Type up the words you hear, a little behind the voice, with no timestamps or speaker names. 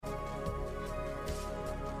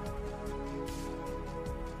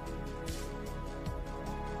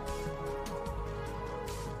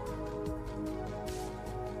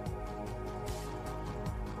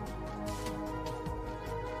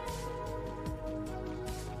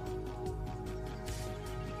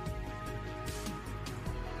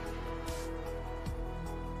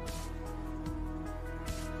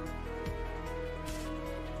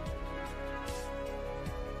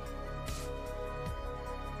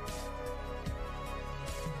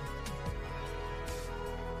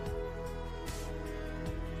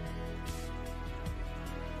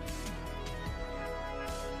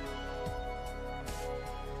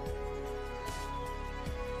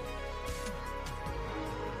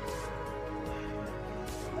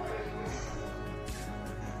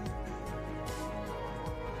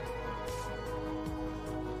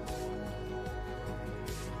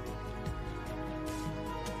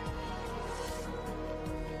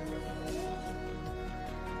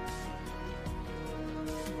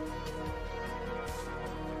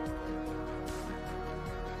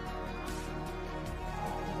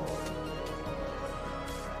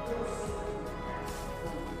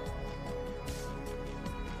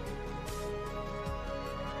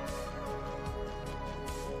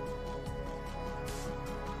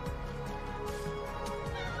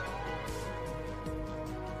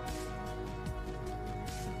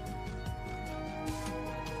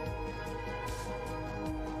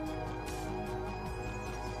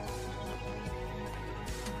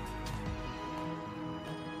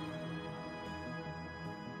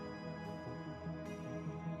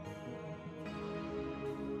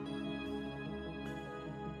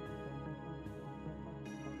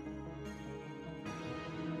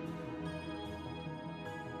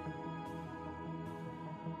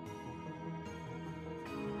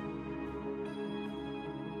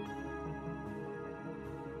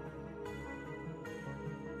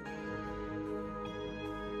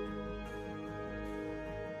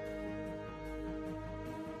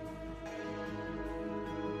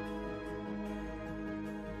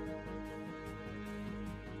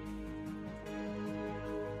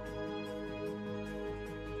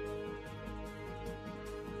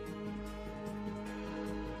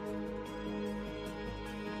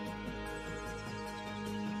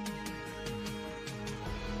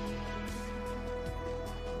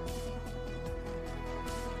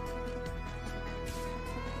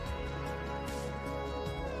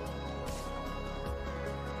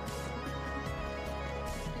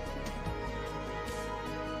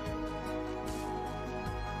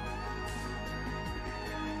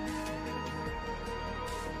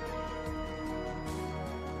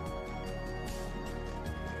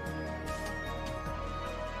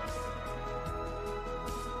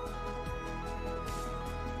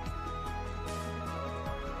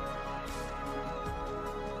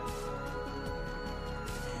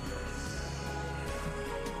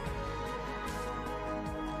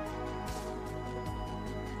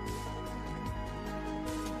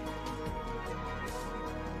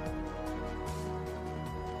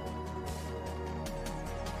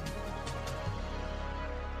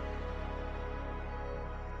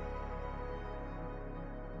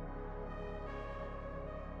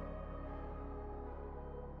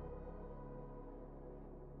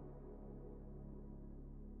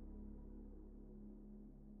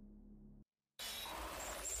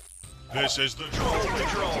This is the Troll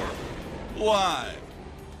Patrol, live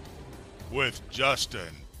with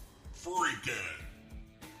Justin Freakin'.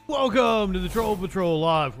 Welcome to the Troll Patrol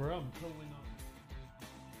Live, where I'm totally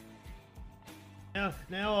not.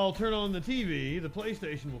 Now I'll turn on the TV, the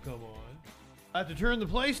PlayStation will come on. I have to turn the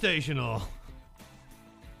PlayStation off.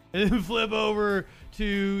 And then flip over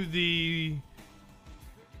to the...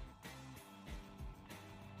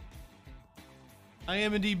 I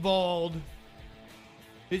am indeed bald.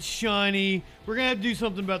 It's shiny. We're going to have to do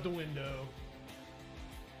something about the window.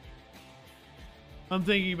 I'm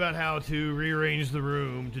thinking about how to rearrange the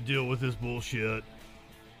room to deal with this bullshit.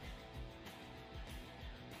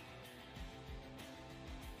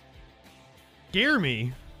 Scare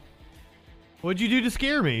me? What'd you do to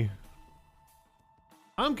scare me?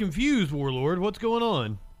 I'm confused, Warlord. What's going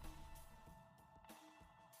on?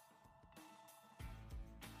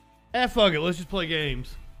 Fuck it. Let's just play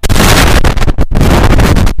games.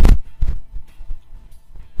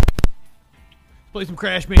 Play some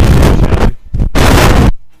Crash Bandicoot, shall we?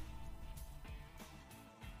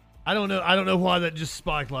 I don't know why that just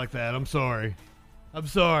spiked like that. I'm sorry.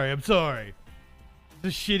 It's a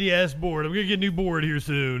shitty ass board. I'm gonna get a new board here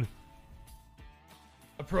soon.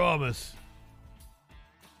 I promise.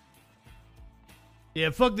 Yeah,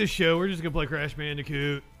 fuck this show. We're just gonna play Crash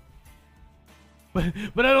Bandicoot. But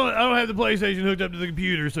I don't have the PlayStation hooked up to the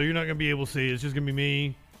computer, so you're not gonna be able to see it. It's just gonna be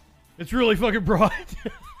me. It's really fucking bright.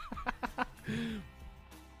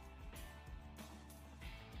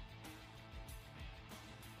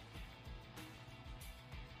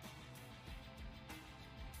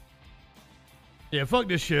 Yeah, fuck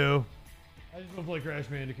this show. I just want to play Crash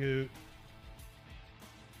Bandicoot.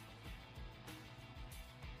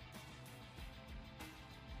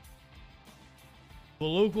 The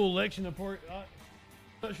local election apart. I'm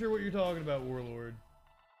not sure what you're talking about, Warlord.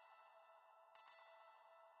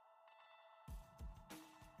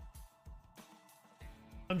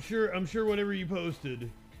 I'm sure whatever you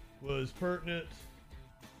posted was pertinent.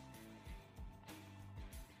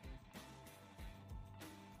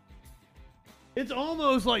 It's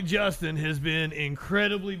almost like Justin has been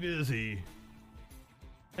incredibly busy.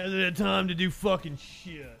 Hasn't had time to do fucking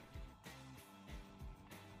shit.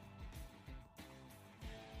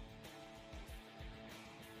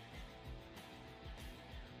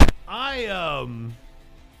 I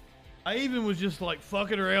even was just like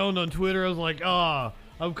fucking around on Twitter. I was like,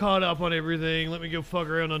 I'm caught up on everything. Let me go fuck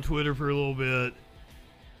around on Twitter for a little bit.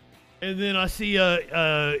 And then I see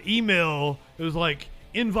a email. It was like,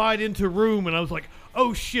 invite into room, and I was like,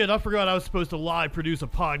 oh shit, I forgot I was supposed to live produce a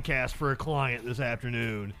podcast for a client this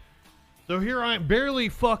afternoon. So here I am, barely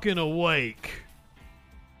fucking awake,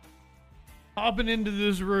 hopping into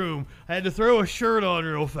this room. I had to throw a shirt on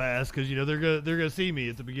real fast because, you know, they're gonna see me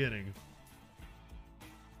at the beginning.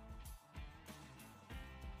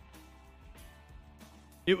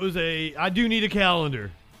 I do need a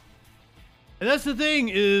calendar. And that's the thing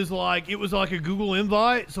is, like, it was like a Google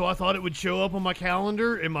invite, so I thought it would show up on my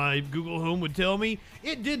calendar and my Google Home would tell me.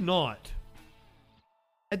 It did not.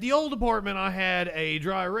 At the old apartment, I had a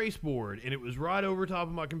dry erase board, and it was right over top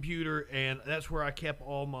of my computer, and that's where I kept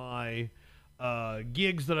all my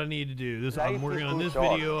gigs that I need to do. I'm working on this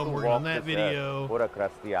video, I'm working on that video.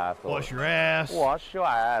 Wash your ass. Wash your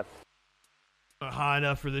ass. Not high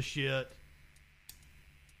enough for this shit.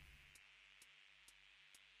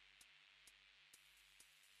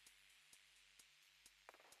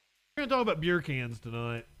 We're gonna talk about beer cans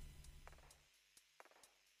tonight.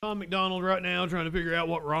 Tom McDonald right now trying to figure out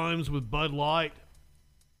what rhymes with Bud Light.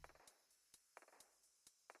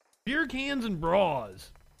 Beer cans and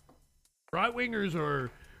bras. Right-wingers are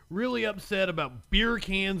really upset about beer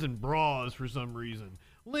cans and bras for some reason.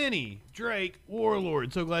 Lenny, Drake,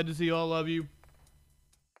 Warlord, so glad to see all of you.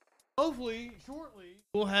 Hopefully, shortly,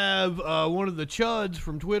 we'll have one of the chuds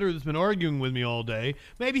from Twitter that's been arguing with me all day.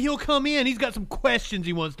 Maybe he'll come in. He's got some questions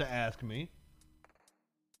he wants to ask me.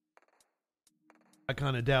 I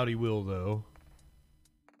kind of doubt he will, though.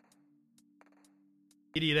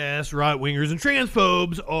 Idiot-ass right-wingers and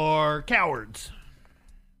transphobes are cowards.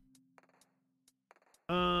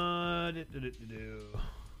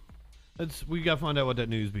 We gotta find out what that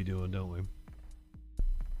news be doing, don't we?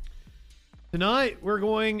 Tonight, we're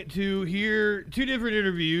going to hear two different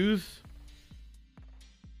interviews.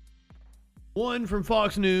 One from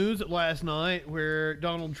Fox News last night, where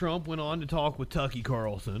Donald Trump went on to talk with Tucker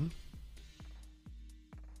Carlson.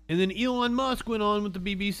 And then Elon Musk went on with the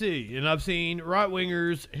BBC. And I've seen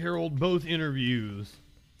right-wingers herald both interviews.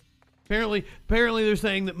 Apparently they're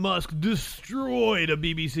saying that Musk destroyed a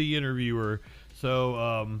BBC interviewer.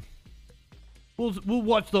 So, we'll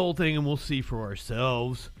watch the whole thing and we'll see for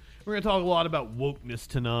ourselves. We're going to talk a lot about wokeness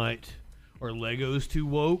tonight. Are Legos too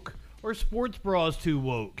woke? Or sports bras too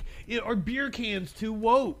woke? Are beer cans too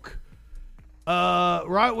woke?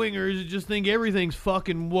 Right-wingers just think everything's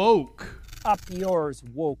fucking woke. Up yours,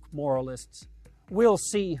 woke moralists. We'll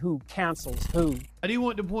see who cancels who. I do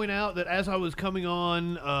want to point out that as I was coming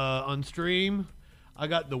on stream, I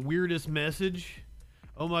got the weirdest message.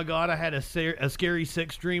 Oh my god, I had a scary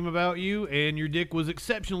sex dream about you, and your dick was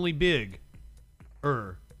exceptionally big.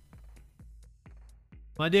 My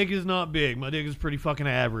dick is not big. My dick is pretty fucking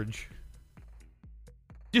average.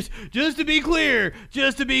 Just to be clear.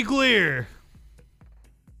 Just to be clear.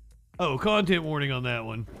 Oh, content warning on that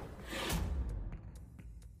one.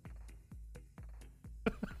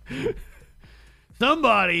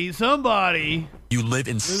 Somebody. You live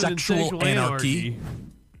in sexual anarchy.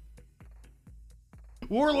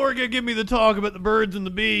 Warlord gonna give me the talk about the birds and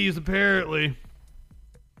the bees, apparently.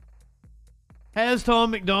 Has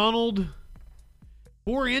Tom McDonald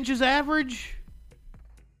 4 inches average?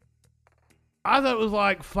 I thought it was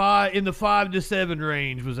like 5 in the 5 to 7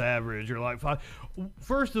 range was average, or like 5.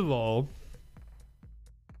 First of all,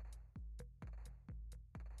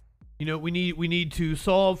 you know, we need to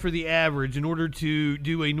solve for the average in order to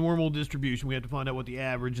do a normal distribution. We have to find out what the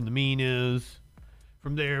average and the mean is.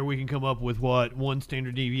 From there, we can come up with what 1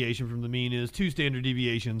 standard deviation from the mean is, 2 standard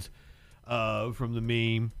deviations from the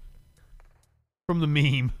mean.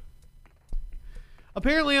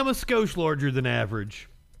 Apparently, I'm a skosh larger than average.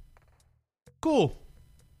 Cool.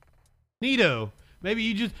 Neato. Maybe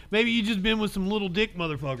you just been with some little dick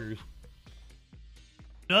motherfuckers.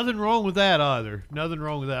 Nothing wrong with that either. Nothing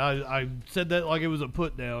wrong with that. I said that like it was a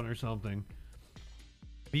put down or something.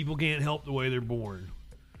 People can't help the way they're born.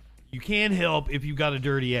 You can help if you got a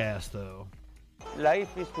dirty ass, though.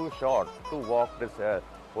 Life is too short to walk this earth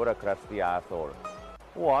for a crusty asshole.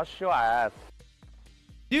 Wash your ass.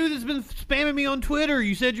 Dude that's been spamming me on Twitter.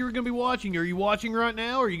 You said you were going to be watching. Are you watching right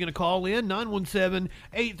now? Or are you going to call in?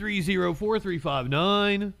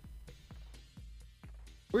 917-830-4359.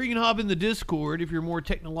 Or you can hop in the Discord if you're more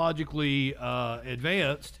technologically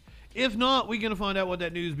advanced. If not, we're going to find out what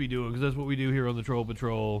that news be doing, because that's what we do here on the Troll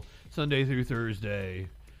Patrol, Sunday through Thursday.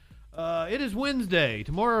 It is Wednesday.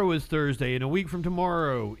 Tomorrow is Thursday, and a week from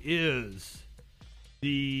tomorrow is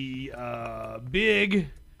the big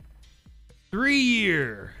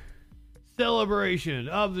 3-year celebration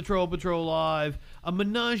of the Troll Patrol Live, a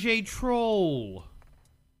Menage a Troll.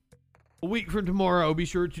 A week from tomorrow, be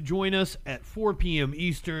sure to join us at 4 p.m.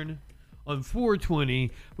 Eastern on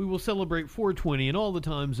 420. We will celebrate 420 in all the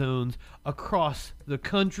time zones across the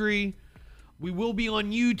country. We will be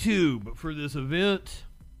on YouTube for this event.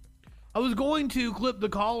 I was going to clip the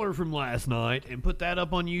caller from last night and put that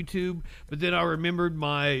up on YouTube, but then I remembered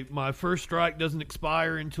my first strike doesn't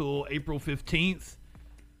expire until April 15th.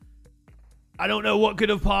 I don't know what could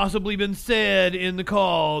have possibly been said in the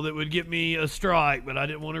call that would get me a strike, but I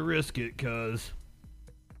didn't want to risk it because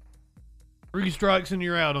 3 strikes and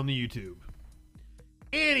you're out on the YouTube.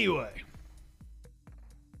 Anyway,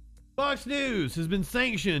 Fox News has been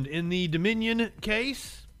sanctioned in the Dominion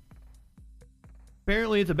case.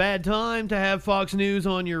 Apparently, it's a bad time to have Fox News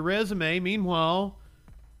on your resume. Meanwhile,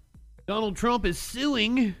 Donald Trump is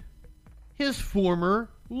suing his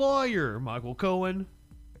former lawyer, Michael Cohen.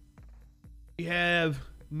 We have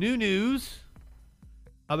new news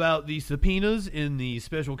about the subpoenas in the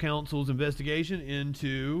special counsel's investigation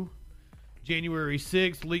into January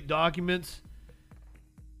 6th. Leaked documents.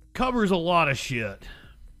 Covers a lot of shit.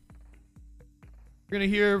 We're going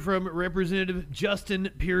to hear from Representative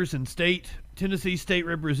Justin Pearson, Tennessee State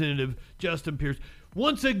Representative Justin Pearson.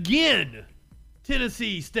 Once again,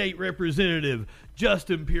 Tennessee State Representative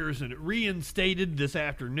Justin Pearson reinstated this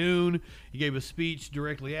afternoon. He gave a speech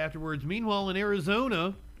directly afterwards. Meanwhile, in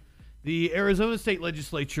Arizona, the Arizona State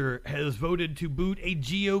Legislature has voted to boot a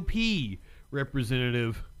GOP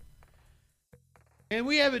representative. And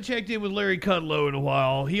we haven't checked in with Larry Kudlow in a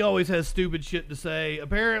while. He always has stupid shit to say.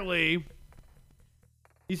 Apparently,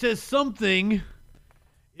 he says something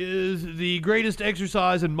is the greatest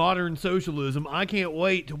exercise in modern socialism. I can't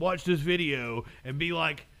wait to watch this video and be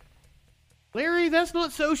like, Larry, that's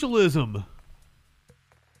not socialism.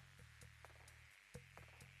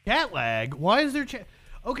 Cat lag? Why is there chat?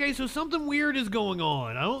 Okay, so something weird is going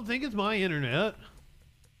on. I don't think it's my internet.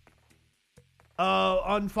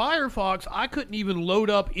 On Firefox, I couldn't even load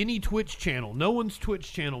up any Twitch channel. No one's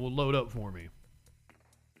Twitch channel would load up for me.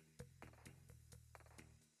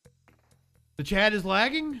 The chat is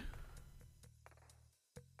lagging?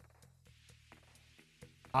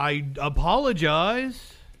 I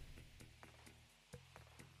apologize.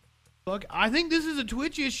 Fuck, I think this is a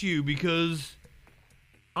Twitch issue because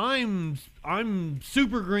I'm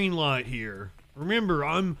super green light here. Remember,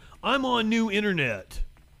 I'm on new internet.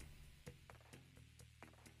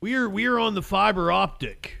 We're on the fiber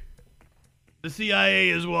optic. The CIA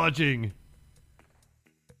is watching.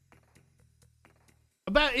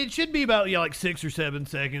 It should be about like 6 or 7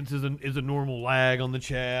 seconds is a normal lag on the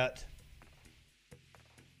chat.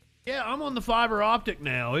 Yeah, I'm on the fiber optic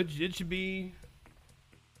now. It should be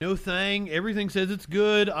no thing. Everything says it's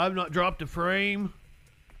good. I've not dropped a frame.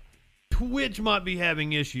 Twitch might be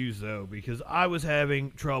having issues though, because I was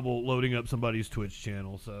having trouble loading up somebody's Twitch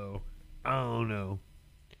channel, so I don't know.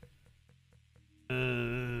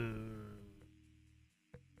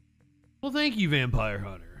 Well, thank you, Vampire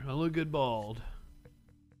Hunter. I look good bald.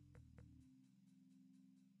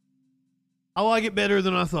 I like it better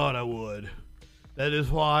than I thought I would. That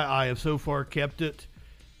is why I have so far kept it.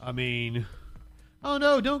 I mean, oh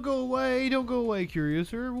no, don't go away. Don't go away,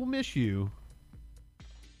 Curiouser. We'll miss you.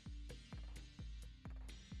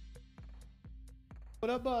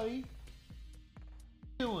 What up, buddy?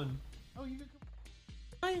 What you doing? Oh, you can come.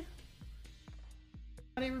 Hi.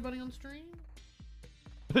 Got everybody on the stream?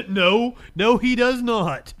 No, he does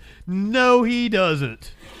not. No, he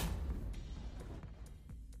doesn't.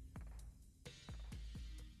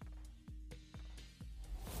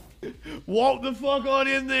 Walk the fuck on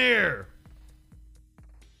in there.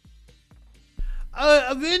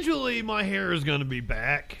 Eventually, my hair is gonna be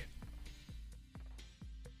back.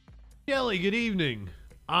 Kelly, good evening.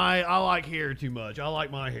 I like hair too much. I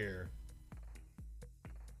like my hair.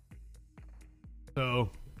 So,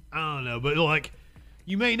 I don't know, but like,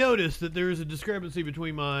 you may notice that there is a discrepancy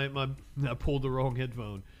between my I pulled the wrong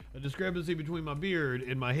headphone. A discrepancy between my beard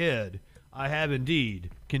and my head. I have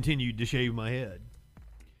indeed continued to shave my head.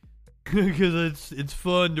 Because it's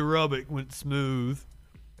fun to rub it when it's smooth.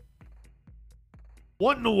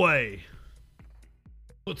 What in the way?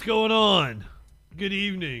 What's going on? Good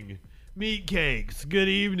evening. Meat cakes, good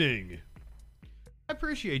evening. I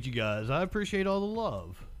appreciate you guys. I appreciate all the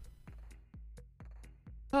love.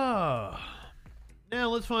 Now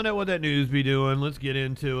let's find out what that news be doing. Let's get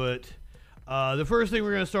into it. The first thing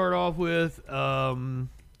we're going to start off with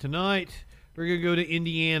tonight, we're going to go to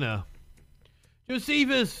Indiana.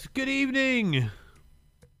 Josephus, good evening.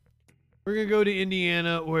 We're going to go to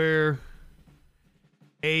Indiana where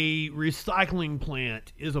a recycling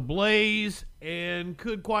plant is ablaze and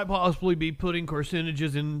could quite possibly be putting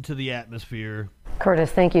carcinogens into the atmosphere.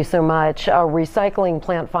 Curtis, thank you so much. A recycling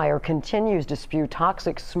plant fire continues to spew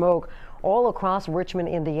toxic smoke all across Richmond,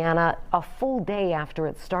 Indiana, a full day after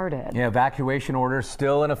it started. Yeah, evacuation orders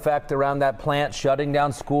still in effect around that plant, shutting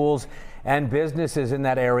down schools and businesses in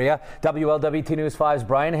that area. WLWT News 5's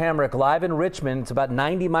Brian Hamrick live in Richmond. It's about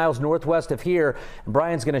 90 miles northwest of here. And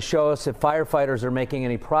Brian's going to show us if firefighters are making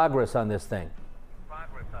any progress on this thing.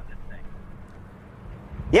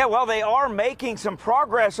 Yeah, well, they are making some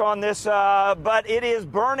progress on this, but it is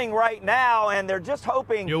burning right now, and they're just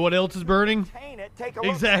hoping. You know what else is burning? Take a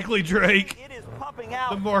look. Exactly, Drake. It is pumping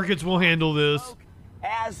out. The markets will handle this.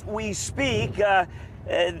 As we speak,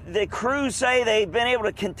 the crews say they've been able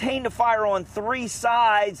to contain the fire on 3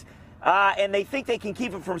 sides, and they think they can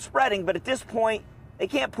keep it from spreading, but at this point, they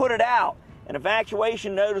can't put it out. An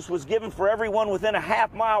evacuation notice was given for everyone within a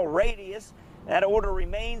half-mile radius. That order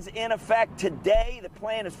remains in effect today. The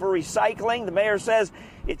plan is for recycling. The mayor says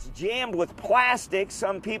it's jammed with plastic.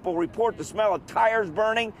 Some people report the smell of tires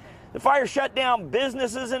burning. The fire shut down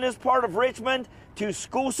businesses in this part of Richmond. 2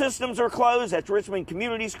 school systems are closed. That's Richmond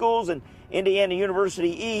Community Schools and Indiana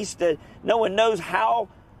University East. No one knows how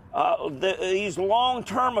these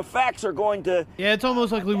long-term effects are going to... Yeah, it's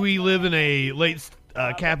almost like we live in a late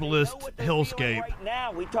capitalist hellscape. Right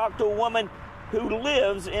now, we talked to a woman who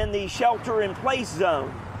lives in the shelter-in-place zone.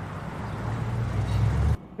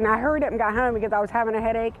 And I hurried up and got home because I was having a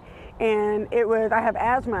headache, and I have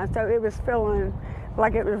asthma, so it was feeling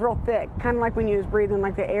like it was real thick, kind of like when you was breathing,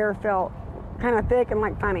 like the air felt kind of thick and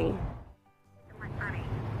like funny.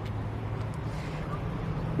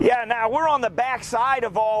 Yeah, now we're on the back side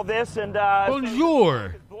of all this, and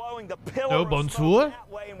bonjour. Blowing the pillar no, bonjour. That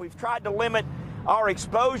way, and we've tried to limit our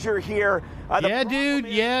exposure here. Yeah, dude.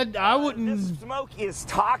 Yeah, I wouldn't. This smoke is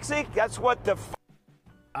toxic. That's what the.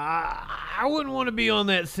 I wouldn't want to be on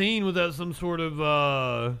that scene without some sort of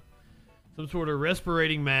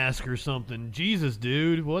respirating mask or something. Jesus,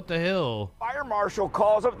 dude, what the hell? Fire marshal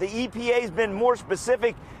calls up. The EPA's been more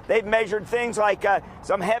specific. They've measured things like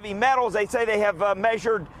some heavy metals. They say they have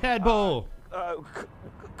measured Tadpole,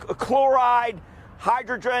 chloride,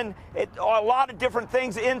 hydrogen, a lot of different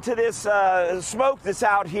things into this smoke that's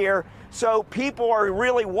out here. So people are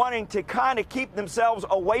really wanting to kind of keep themselves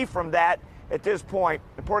away from that at this point.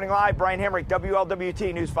 Reporting live, Brian Hemrick,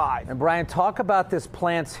 WLWT News 5. And Brian, talk about this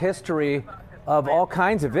plant's history of all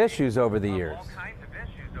kinds of issues over the years.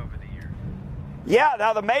 Yeah,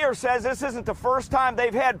 now the mayor says this isn't the first time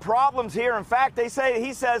they've had problems here. In fact, he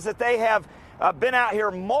says that they have been out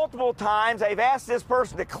here multiple times. They've asked this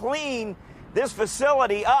person to clean this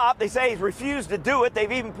facility up. They say he's refused to do it.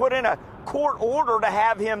 They've even put in a court order to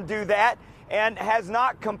have him do that and has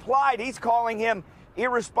not complied. He's calling him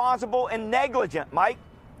irresponsible and negligent. Mike?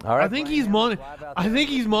 All right. I think he's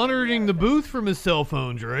monitoring the booth from his cell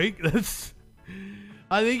phone, Drake.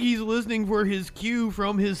 I think he's listening for his cue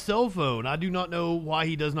from his cell phone. I do not know why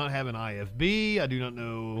he does not have an IFB. I do not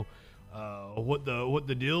know what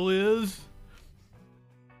the deal is.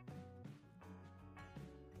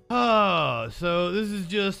 So this is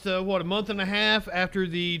just a month and a half after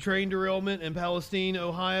the train derailment in Palestine,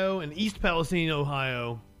 Ohio, in East Palestine,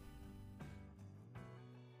 Ohio.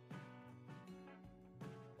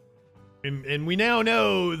 And we now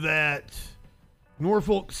know that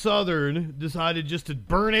Norfolk Southern decided just to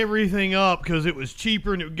burn everything up because it was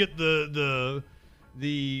cheaper and it would get the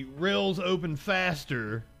rails open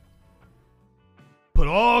faster. Put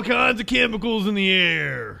all kinds of chemicals in the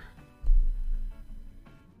air.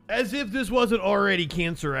 As if this wasn't already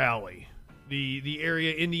Cancer Alley. The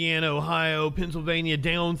area, Indiana, Ohio, Pennsylvania,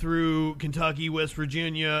 down through Kentucky, West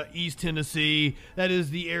Virginia, East Tennessee. That is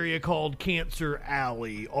the area called Cancer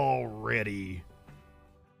Alley already.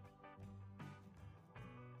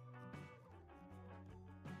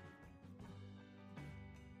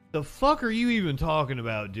 The fuck are you even talking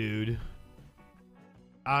about, dude?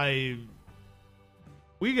 We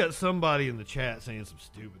got somebody in the chat saying some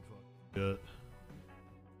stupid fucking shit.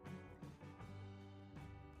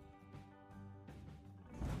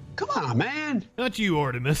 Come on, man. Not you,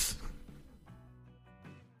 Artemis.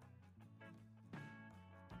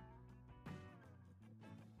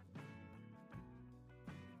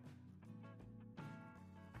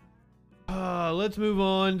 Let's move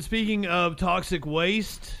on. Speaking of toxic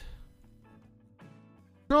waste,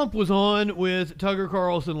 Trump was on with Tucker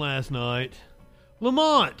Carlson last night.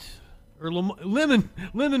 Lemont Maybe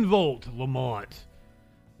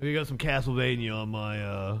I got some Castlevania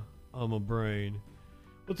on my brain.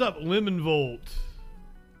 What's up, Lemon Volt?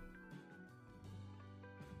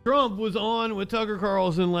 Trump was on with Tucker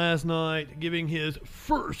Carlson last night, giving his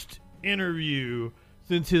first interview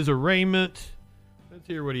since his arraignment. Let's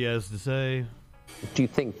hear what he has to say. Do you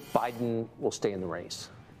think Biden will stay in the race?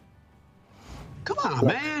 Come on,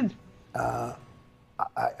 man.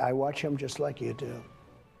 I watch him just like you do.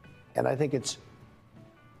 And I think it's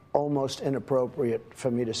almost inappropriate for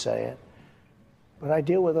me to say it. But I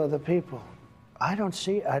deal with other people. I don't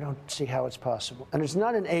see how it's possible. And it's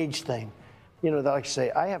not an age thing. You know, like I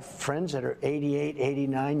say, I have friends that are 88,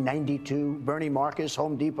 89, 92. Bernie Marcus,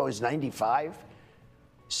 Home Depot, is 95.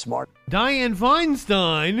 Smart. Dianne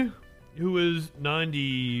Feinstein, who is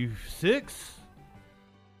 96,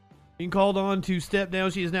 being called on to step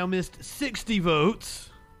down. She has now missed 60 votes.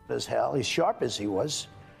 As hell. He's sharp as he was.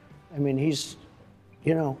 I mean, he's,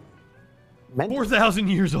 4,000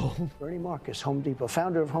 years old. Bernie Marcus, Home Depot,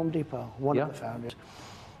 founder of Home Depot, one of the founders.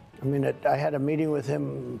 I mean, I had a meeting with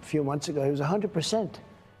him a few months ago. He was 100%.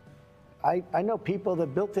 I know people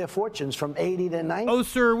that built their fortunes from 80 to 90. Oh,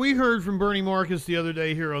 sir, we heard from Bernie Marcus the other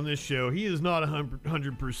day here on this show. He is not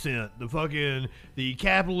 100%. The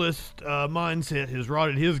capitalist mindset has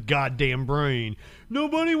rotted his goddamn brain.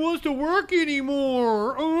 Nobody wants to work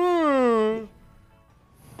anymore.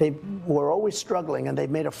 They were always struggling, and they've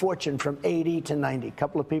made a fortune from 80 to 90. A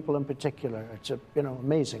couple of people in particular. It's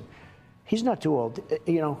amazing. He's not too old.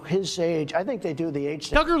 His age. I think they do the age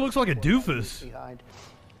thing. Tucker looks like a doofus.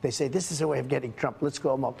 They say this is a way of getting Trump. Let's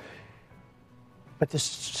go him up. But there's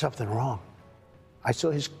something wrong. I saw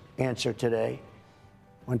his answer today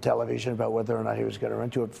on television about whether or not he was going to run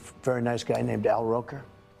to a very nice guy named Al Roker.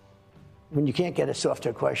 I mean, you can't get a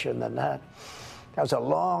softer question than that. That was a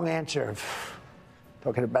long answer.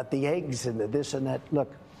 Talking about the eggs and the this and that.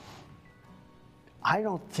 Look, I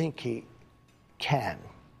don't think he can.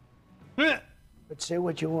 But say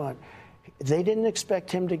what you want. They didn't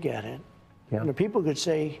expect him to get it. Yeah. People could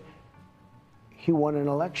say he won an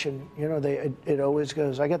election. It always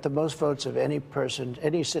goes, I got the most votes of any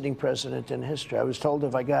sitting president in history. I was told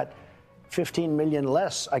if I got 15 million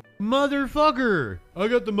less. Motherfucker! I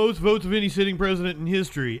got the most votes of any sitting president in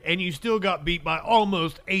history, and you still got beat by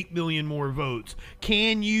almost 8 million more votes.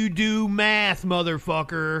 Can you do math,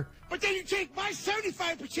 motherfucker? But then you take my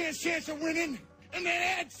 75% chance of winning, and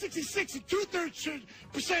then add 66 and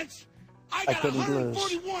 2/3%. I got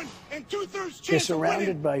 141 and 2/3 chance. You're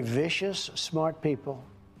surrounded by vicious, smart people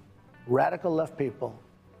Radical left people,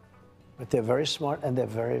 but they're very smart and they're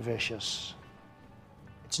very vicious.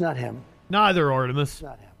 It's not him. Neither, Artemis. It's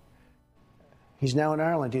not him. He's now in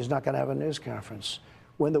Ireland. He's not going to have a news conference.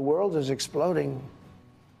 When the world is exploding,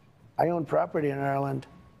 I own property in Ireland.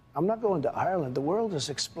 I'm not going to Ireland. The world is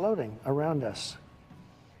exploding around us.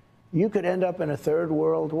 You could end up in a third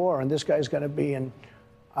world war, and this guy's going to be in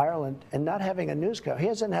Ireland and not having a news conference. He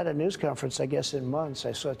hasn't had a news conference, I guess, in months.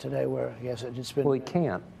 I saw today where he hasn't. It's been. Well, he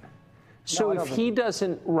can't. So if he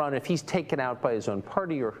doesn't run, if he's taken out by his own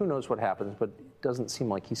party, or who knows what happens, but it doesn't seem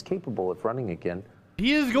like he's capable of running again.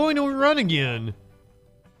 He is going to run again.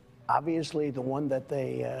 Obviously, the one that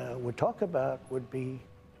they would talk about would be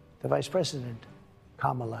the vice president,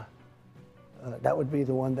 Kamala. That would be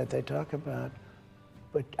the one that they talk about.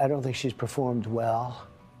 But I don't think she's performed well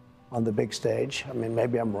on the big stage. I mean,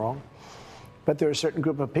 maybe I'm wrong. But there are a certain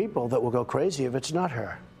group of people that will go crazy if it's not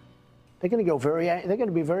her. They're going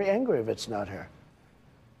to be very angry if it's not her.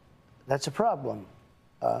 That's a problem.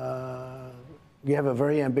 You have a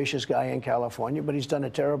very ambitious guy in California, but he's done a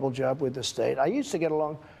terrible job with the state. I used to get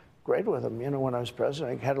along great with him, when I was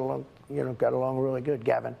president. I got along really good,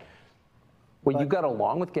 Gavin. Well, you got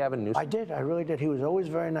along with Gavin Newsom? I did. I really did. He was always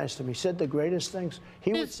very nice to me. He said the greatest things.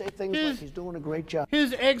 He would say things like he's doing a great job.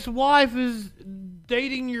 His ex-wife is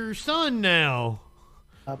dating your son now.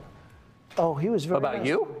 Oh, he was very About nice.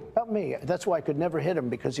 you? About me. That's why I could never hit him,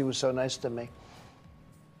 because he was so nice to me.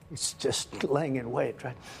 He's just laying in wait,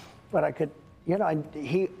 right? But I could,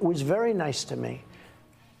 he was very nice to me.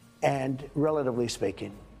 And relatively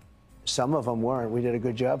speaking, some of them weren't. We did a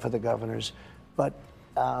good job for the governors. But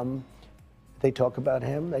they talk about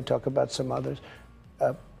him. They talk about some others.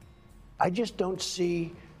 I just don't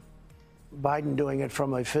see Biden doing it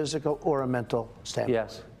from a physical or a mental standpoint.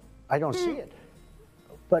 Yes. I don't see it.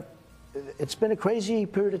 But it's been a crazy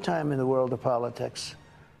period of time in the world of politics.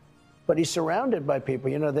 But he's surrounded by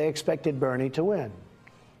people. They expected Bernie to win.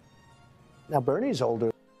 Now, Bernie's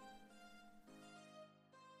older.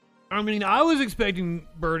 I mean, I was expecting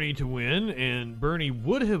Bernie to win, and Bernie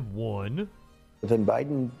would have won. Then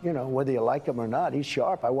Biden, whether you like him or not, he's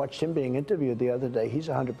sharp. I watched him being interviewed the other day. He's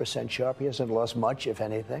 100% sharp. He hasn't lost much, if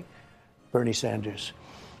anything, Bernie Sanders.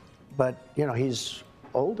 But, he's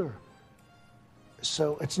older.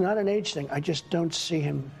 So it's not an age thing. I just don't see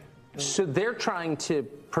him. So they're trying to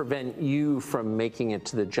prevent you from making it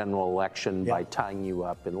to the general election by tying you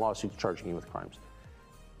up in lawsuits, charging you with crimes.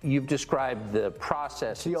 You've described the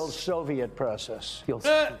process. It's the old Soviet process. The old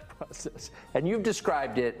Soviet process. And you've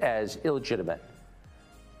described it as illegitimate.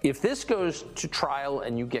 If this goes to trial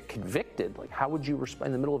and you get convicted, how would you respond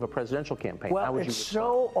in the middle of a presidential campaign? Well, how would it's you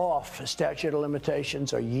so off. Statute of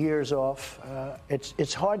limitations are years off.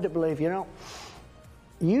 It's hard to believe.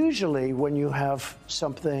 Usually when you have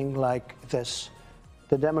something like this,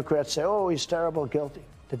 the Democrats say, oh, he's terrible, guilty.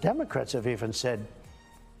 The Democrats have even said,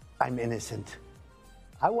 I'm innocent.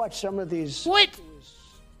 I watched some of these. What?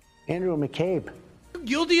 Andrew McCabe.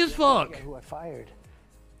 Guilty as fuck. Who I fired.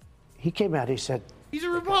 He came out, he said. He's a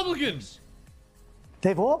Republican.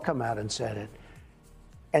 They've all come out and said it.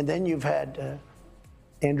 And then you've had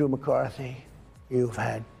Andrew McCarthy. You've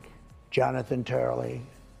had Jonathan Turley,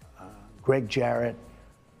 Greg Jarrett,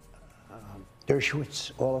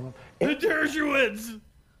 Dershowitz, all of them. The Dershowitz!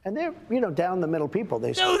 And they're, down the middle people.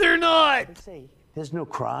 They say, no, they're not! They say, there's no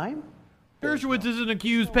crime? Dershowitz is an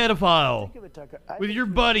accused pedophile with your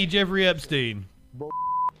buddy Jeffrey Epstein.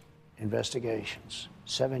 Investigations,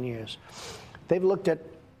 7 years. They've looked at,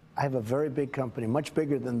 I have a very big company, much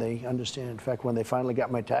bigger than they understand. In fact, when they finally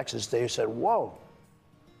got my taxes, they said, whoa.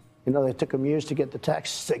 They took them years to get the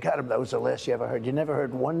taxes. They got them. That was the last you ever heard. You never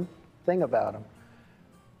heard one thing about them.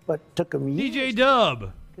 But took them years. DJ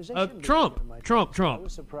Dub. Trump. I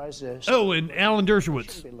was surprised. And Alan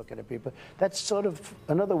Dershowitz. Be looking at people. That's sort of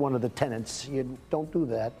another one of the tenets. You don't do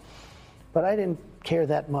that. But I didn't care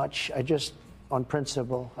that much. I just, on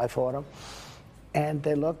principle, I fought them. And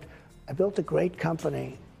they looked. I built a great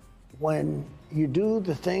company. When you do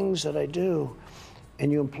the things that I do,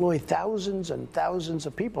 and you employ thousands and thousands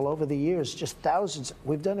of people over the years, just thousands,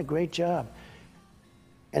 we've done a great job.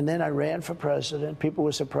 And then I ran for president. People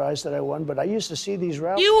were surprised that I won, but I used to see these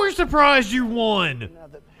rallies. You were surprised you won.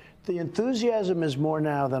 The enthusiasm is more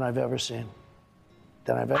now than I've ever seen.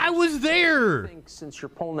 I was there. I think since your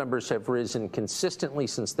poll numbers have risen consistently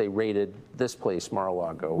since they raided this place,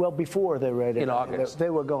 Mar-a-Lago. Well, before they raided in August, they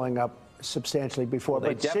were going up substantially before. Well,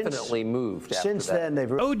 they definitely moved. Since then,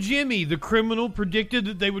 they've. Oh, Jimmy, the criminal predicted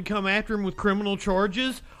that they would come after him with criminal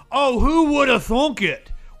charges. Oh, who would have thunk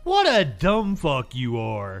it? What a dumb fuck you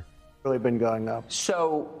are. Really been going up.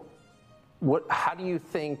 So, how do you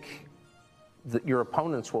think your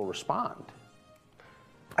opponents will respond.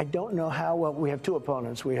 I don't know how well. We have two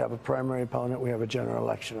opponents. We have a primary opponent. We have a general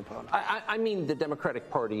election opponent. I mean the Democratic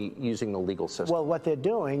Party using the legal system. Well, what they're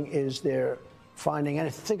doing is they're finding,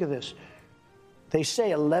 and think of this, they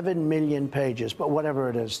say 11 million pages, but whatever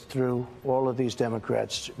it is, through all of these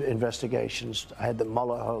Democrats' investigations. I had the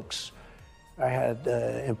Mueller hoax. I had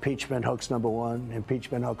impeachment hoax number 1,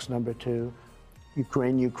 impeachment hoax number 2.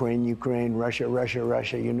 Ukraine,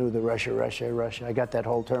 Russia. You knew the Russia. I got that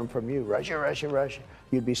whole term from you, Russia.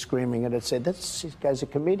 You'd be screaming and I'd say, this guy's a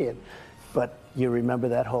comedian. But you remember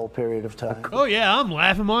that whole period of time. Oh, yeah, I'm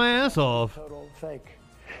laughing my ass off. Total fake.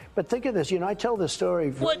 But think of this, I tell this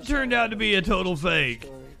story. What turned out to be a total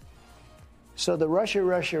fake? So the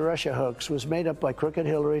Russia hoax was made up by crooked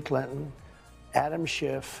Hillary Clinton, Adam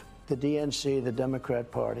Schiff, the DNC, the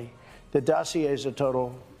Democrat Party. The dossier is a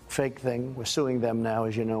total fake thing. We're suing them now,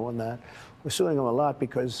 as you know, on that. We're suing them a lot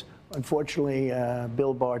because, unfortunately,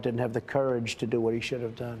 Bill Barr didn't have the courage to do what he should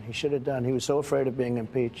have done. He was so afraid of being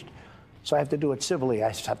impeached. So I have to do it civilly. I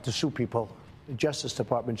have to sue people. The Justice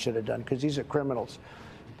Department should have done, because these are criminals.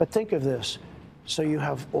 But think of this. So you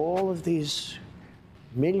have all of these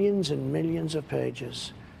millions and millions of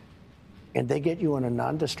pages, and they get you on a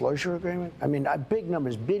non-disclosure agreement? I mean, big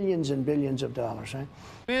numbers, billions and billions of dollars, right?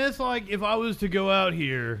 Man, it's like if I was to go out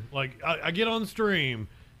here, like I get on stream,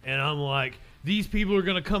 and I'm like, these people are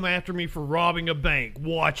going to come after me for robbing a bank.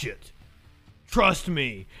 Watch it. Trust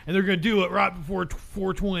me. And they're going to do it right before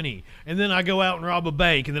 420. And then I go out and rob a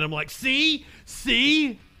bank, and then I'm like, see?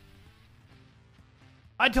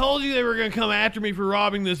 I told you they were going to come after me for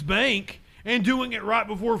robbing this bank and doing it right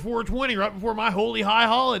before 420, right before my holy high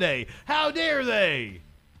holiday. How dare they?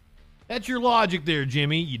 That's your logic there,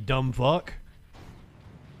 Jimmy, you dumb fuck.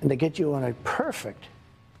 And they get you on a perfect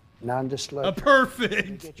non-disclosure. A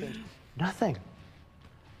perfect. Nothing.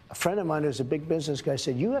 A friend of mine who's a big business guy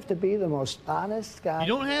said, you have to be the most honest guy. You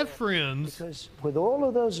don't have friends. Because with all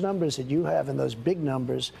of those numbers that you have and those big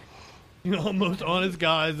numbers, you're the most honest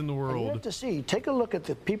guys in the world. You have to see. Take a look at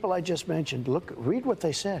the people I just mentioned. Read what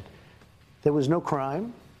they said. There was no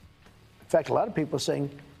crime. In fact, a lot of people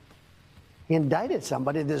saying he indicted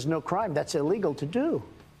somebody. There's no crime. That's illegal to do.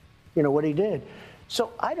 What he did.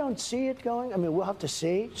 So I don't see it going. I mean, we'll have to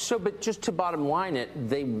see. So, but just to bottom line it,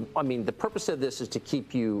 the purpose of this is to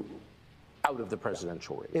keep you out of the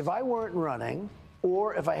presidential race. If I weren't running,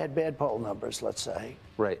 or if I had bad poll numbers, let's say.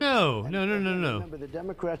 Right. No. Remember, the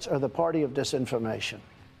Democrats are the party of disinformation.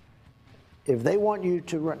 If they want you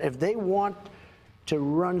to run,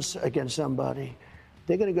 against somebody,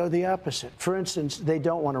 they're going to go the opposite. For instance, they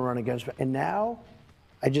don't want to run against me. And now,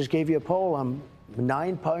 I just gave you a poll. I'm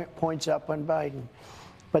 9 points up on Biden.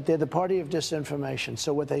 But they're the party of disinformation.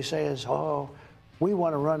 So what they say is, we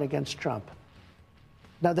want to run against Trump.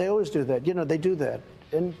 Now, they always do that. They do that.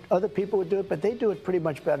 And other people would do it, but they do it pretty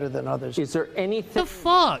much better than others. Is there anything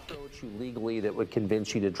you legally that would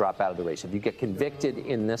convince you to drop out of the race? If you get convicted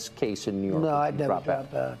in this case in New York, no, I'd never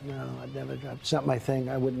drop out. No, I'd never drop. It's not my thing.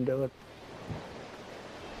 I wouldn't do it.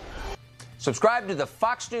 Subscribe to the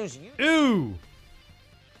Fox News YouTube. Ooh.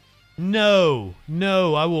 No,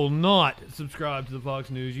 I will not subscribe to the Fox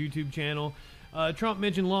News YouTube channel. Trump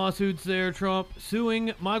mentioned lawsuits there. Trump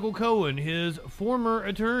suing Michael Cohen, his former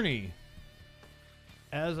attorney.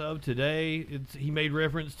 As of today, he made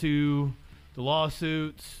reference to the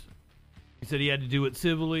lawsuits. He said he had to do it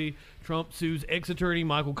civilly. Trump sues ex-attorney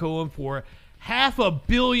Michael Cohen for $500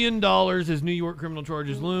 million as New York criminal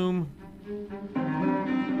charges loom.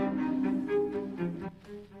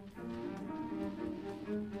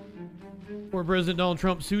 Former President Donald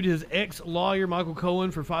Trump sued his ex-lawyer Michael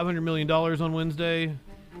Cohen for $500 million on Wednesday.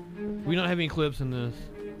 We don't have any clips in this.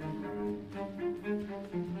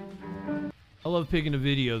 I love picking a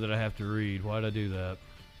video that I have to read. Why'd I do that?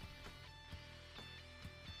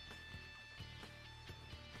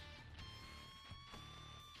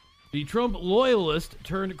 The Trump loyalist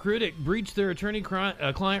turned critic breached their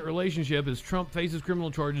attorney-client relationship as Trump faces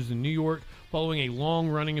criminal charges in New York following a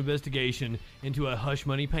long-running investigation into a hush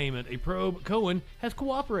money payment, a probe Cohen has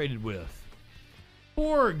cooperated with.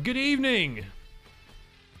 Good evening.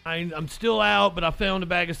 I'm still out, but I found a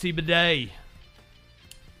bag of CBD.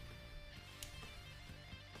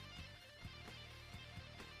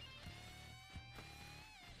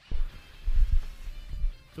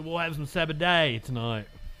 So we'll have some CBD tonight.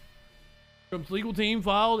 Trump's legal team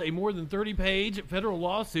filed a more than 30-page federal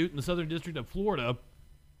lawsuit in the Southern District of Florida,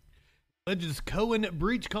 alleges Cohen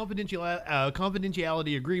breached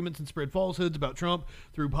confidentiality agreements and spread falsehoods about Trump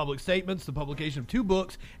through public statements, the publication of 2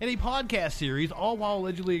 books, and a podcast series, all while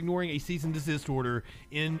allegedly ignoring a cease and desist order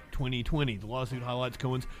in 2020. The lawsuit highlights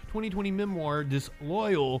Cohen's 2020 memoir,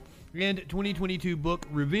 Disloyal, and 2022 book,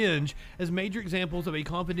 Revenge, as major examples of a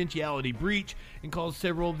confidentiality breach, and calls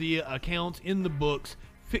several of the accounts in the books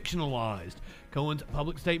fictionalized. Cohen's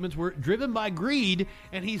public statements were driven by greed,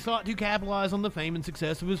 and he sought to capitalize on the fame and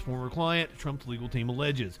success of his former client, Trump's legal team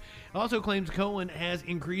alleges. It also claims Cohen has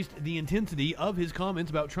increased the intensity of his comments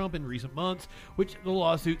about Trump in recent months, which the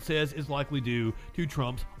lawsuit says is likely due to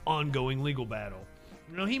Trump's ongoing legal battle.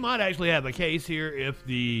 You know, he might actually have a case here if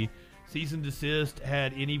the cease and desist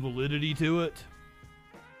had any validity to it.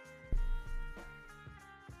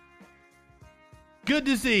 Good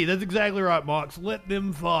to see. That's exactly right, Mox. Let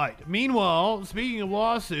them fight. Meanwhile, speaking of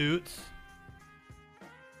lawsuits,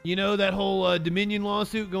 you know that whole Dominion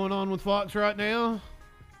lawsuit going on with Fox right now?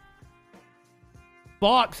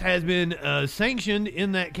 Fox has been sanctioned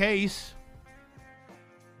in that case.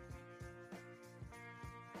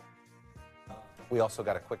 We also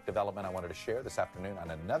got a quick development I wanted to share this afternoon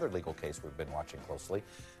on another legal case we've been watching closely.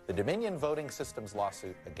 The Dominion voting systems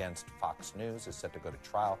lawsuit against Fox News is set to go to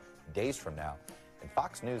trial days from now. And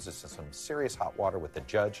Fox News is in some serious hot water with the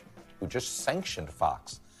judge who just sanctioned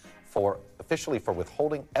Fox officially for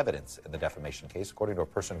withholding evidence in the defamation case. According to a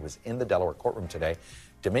person who was in the Delaware courtroom today,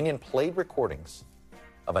 Dominion played recordings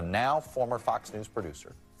of a now former Fox News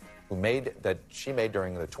producer she made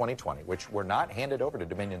during the 2020, which were not handed over to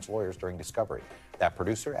Dominion's lawyers during discovery. That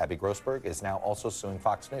producer, Abby Grossberg, is now also suing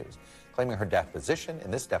Fox News, claiming her deposition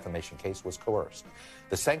in this defamation case was coerced.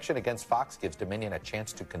 The sanction against Fox gives Dominion a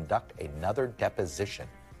chance to conduct another deposition,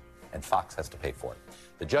 and Fox has to pay for it.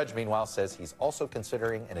 The judge, meanwhile, says he's also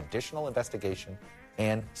considering an additional investigation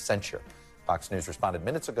and censure. Fox News responded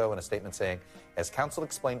minutes ago in a statement saying, as counsel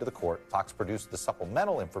explained to the court, Fox produced the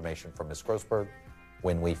supplemental information from Ms. Grossberg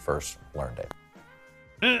when we first learned it.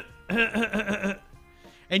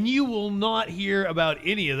 And you will not hear about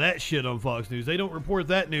any of that shit on Fox News. They don't report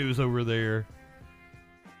that news over there.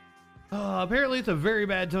 Apparently it's a very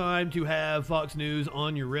bad time to have Fox News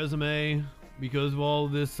on your resume because of all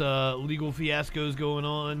this legal fiascos going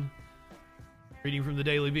on. Reading from the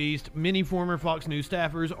Daily Beast, many former Fox News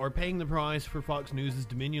staffers are paying the price for Fox News'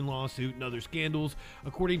 Dominion lawsuit and other scandals,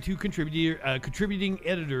 according to contributing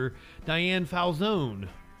editor Diane Falzone.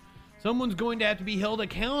 Someone's going to have to be held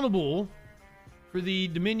accountable for the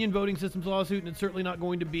Dominion voting systems lawsuit, and it's certainly not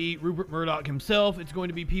going to be Rupert Murdoch himself. It's going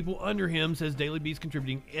to be people under him, says Daily Beast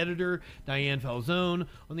contributing editor Diane Falzone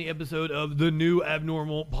on the episode of the New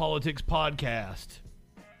Abnormal Politics podcast.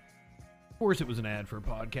 Of course, it was an ad for a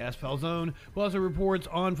podcast. Falzone, who also reports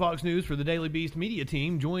on Fox News for the Daily Beast media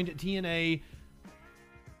team, joined TNA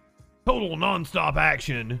Total Nonstop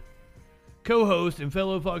Action co-host and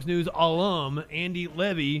fellow Fox News alum Andy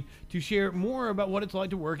Levy to share more about what it's like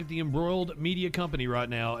to work at the embroiled media company right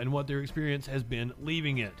now and what their experience has been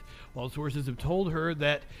leaving it. While sources have told her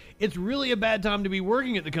that it's really a bad time to be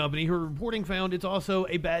working at the company, her reporting found it's also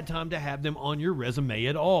a bad time to have them on your resume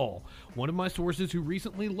at all. One of my sources who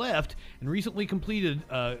recently left and recently completely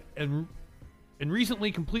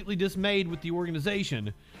dismayed with the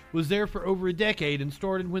organization was there for over a decade and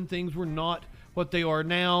started when things were not what they are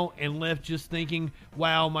now and left just thinking,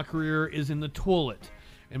 wow, my career is in the toilet.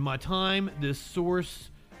 In my time, this source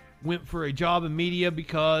went for a job in media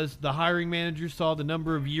because the hiring manager saw the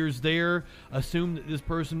number of years there, assumed that this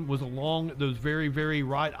person was along those very, very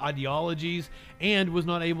right ideologies, and was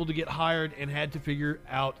not able to get hired and had to figure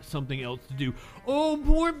out something else to do. Oh,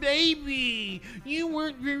 poor baby! You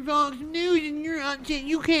worked for Fox News and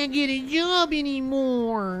you can't get a job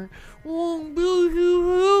anymore. Oh,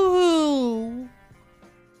 boo-hoo-hoo-hoo.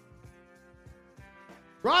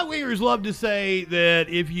 Right-wingers love to say that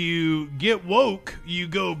if you get woke, you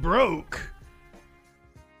go broke.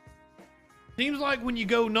 Seems like when you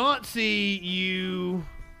go Nazi, you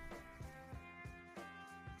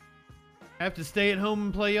have to stay at home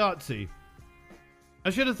and play Yahtzee.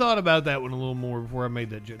 I should have thought about that one a little more before I made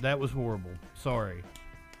that joke. That was horrible. Sorry.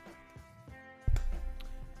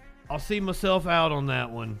 I'll see myself out on that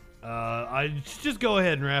one. I just go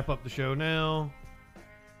ahead and wrap up the show now.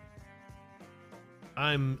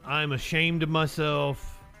 I'm ashamed of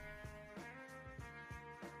myself.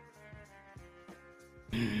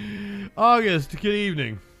 August, good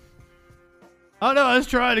evening. Oh no, I was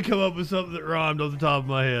trying to come up with something that rhymed off the top of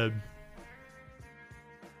my head.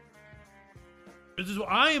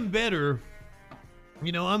 I am better.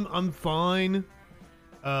 You know, I'm fine.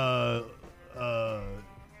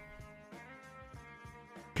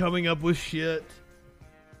 Coming up with shit.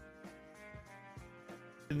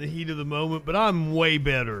 in the heat of the moment, but I'm way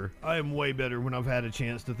better. I am way better when I've had a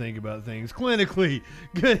chance to think about things clinically.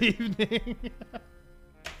 Good evening.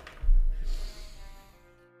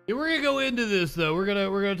 Yeah, we're gonna go into this though. We're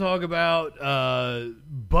gonna talk about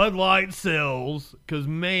Bud Light sales, because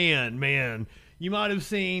man, you might have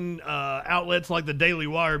seen outlets like the Daily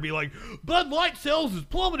Wire be like, Bud Light sales has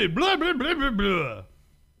plummeted, blah blah blah blah blah.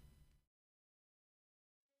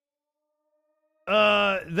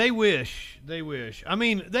 They wish. I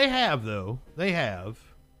mean, they have though. They have.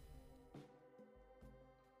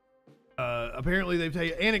 Apparently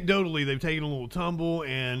anecdotally they've taken a little tumble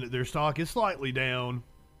and their stock is slightly down.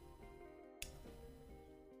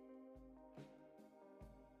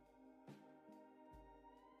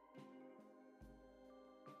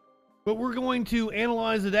 But we're going to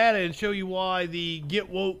analyze the data and show you why the get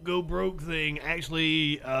woke, go broke thing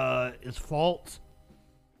actually is false.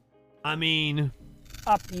 I mean...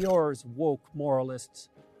 Up yours, woke moralists.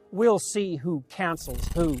 We'll see who cancels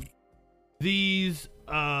who. These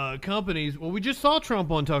companies... Well, we just saw Trump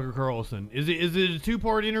on Tucker Carlson. Is it a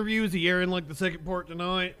two-part interview? Is he airing like the second part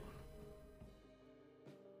tonight?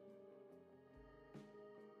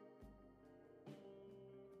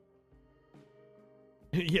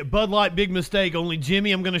 Yeah, Bud Light, big mistake. Only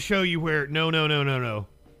Jimmy, I'm going to show you where... No.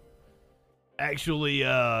 Actually,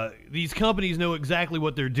 these companies know exactly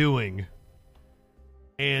what they're doing.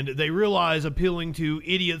 And they realize appealing to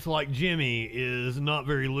idiots like Jimmy is not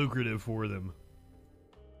very lucrative for them.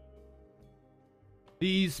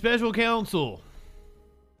 The special counsel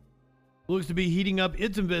looks to be heating up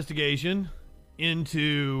its investigation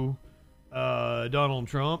into Donald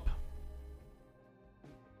Trump.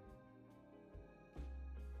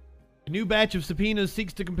 A new batch of subpoenas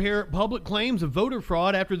seeks to compare public claims of voter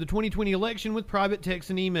fraud after the 2020 election with private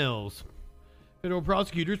texts and emails. Federal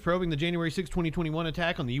prosecutors probing the January 6, 2021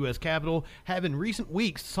 attack on the U.S. Capitol have in recent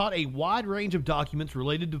weeks sought a wide range of documents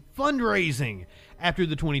related to fundraising after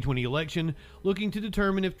the 2020 election, looking to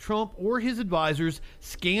determine if Trump or his advisors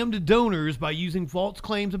scammed donors by using false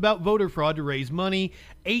claims about voter fraud to raise money,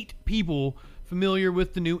 8 people familiar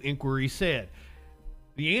with the new inquiry said.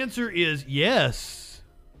 The answer is yes.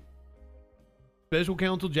 Special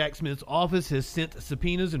counsel Jack Smith's office has sent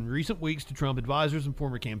subpoenas in recent weeks to Trump advisors and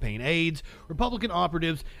former campaign aides, Republican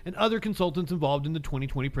operatives, and other consultants involved in the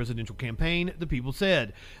 2020 presidential campaign, the people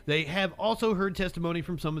said. They have also heard testimony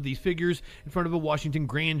from some of these figures in front of a Washington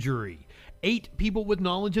grand jury. 8 people with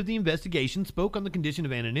knowledge of the investigation spoke on the condition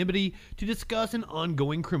of anonymity to discuss an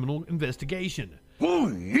ongoing criminal investigation. Oh,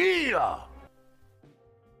 yeah!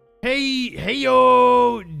 Hey,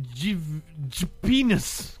 yo,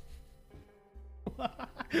 penis.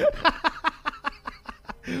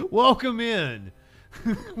 Welcome in.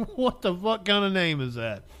 What the fuck kind of name is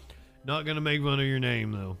that? Not gonna make fun of your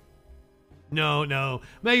name though. No.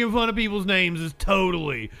 Making fun of people's names is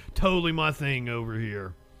totally my thing over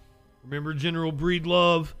here. Remember General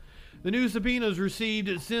Breedlove? The new subpoenas received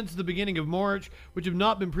since the beginning of March, which have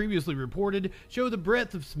not been previously reported, show the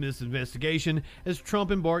breadth of Smith's investigation as Trump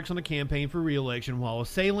embarks on a campaign for re-election while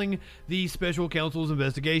assailing the special counsel's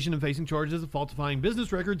investigation and facing charges of falsifying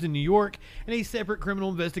business records in New York and a separate criminal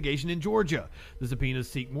investigation in Georgia. The subpoenas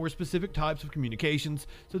seek more specific types of communications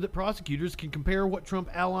so that prosecutors can compare what Trump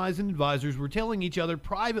allies and advisors were telling each other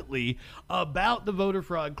privately about the voter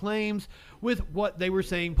fraud claims with what they were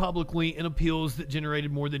saying publicly in appeals that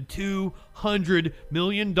generated more than $200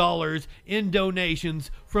 million in donations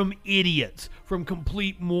from idiots, from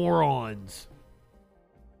complete morons.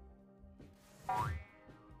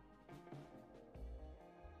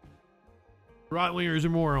 Right-wingers are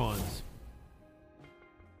morons.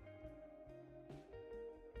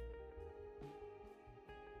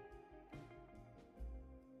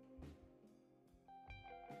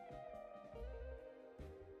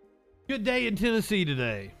 Good day in Tennessee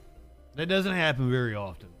today. That doesn't happen very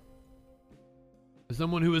often. As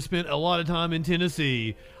someone who has spent a lot of time in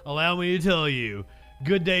Tennessee, allow me to tell you,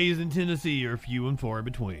 good days in Tennessee are few and far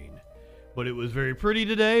between. But it was very pretty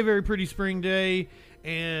today, very pretty spring day,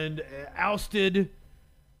 and ousted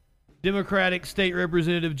Democratic State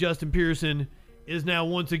Representative Justin Pearson is now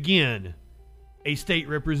once again a state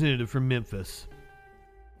representative from Memphis.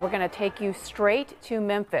 We're going to take you straight to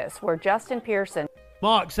Memphis, where Justin Pearson...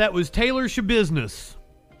 Mox, that was Taylor Shabusiness.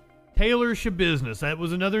 Taylor Shabusiness. That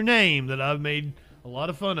was another name that I've made a lot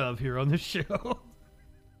of fun of here on this show.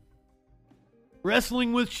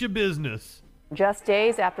 Wrestling with Shabusiness. Just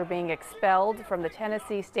days after being expelled from the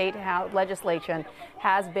Tennessee State Legislature,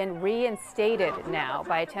 has been reinstated now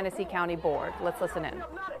by a Tennessee County board. Let's listen in.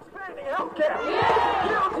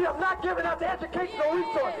 Guilty of not giving out the educational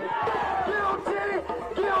resources.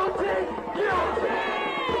 Guilty.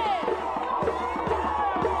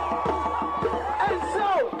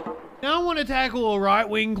 Now I want to tackle a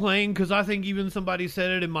right-wing claim because I think even somebody said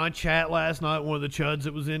it in my chat last night, one of the chuds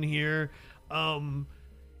that was in here.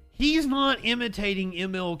 He's not imitating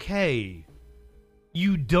MLK,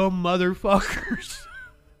 you dumb motherfuckers.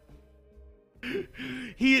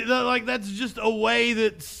 That's just a way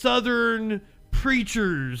that Southern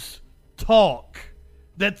preachers talk.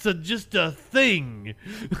 That's just a thing.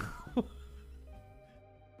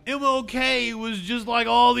 MLK was just like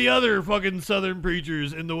all the other fucking Southern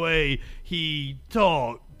preachers in the way he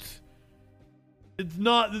talked. It's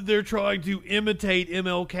not that they're trying to imitate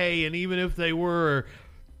MLK, and even if they were a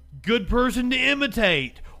good person to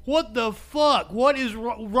imitate, what the fuck? What is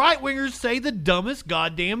right-wingers say the dumbest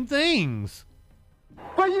goddamn things?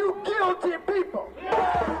 For you guilty people,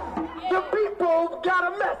 the people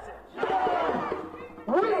got a message.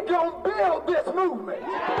 We gonna build this movement.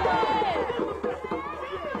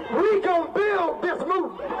 We gonna build this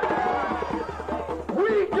movement.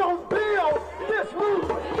 We gonna build this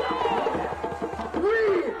movement.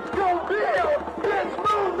 We gonna build this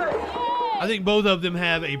movement. I think both of them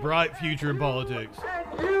have a bright future in politics.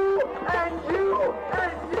 And you,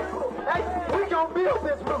 we gonna build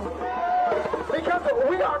this movement. Because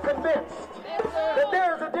we are convinced that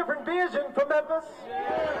there's a different vision for Memphis.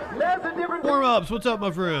 There's a different Warm-ups, what's up,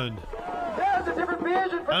 my friend? There's a different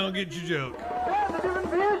vision for I don't get your joke. There's a different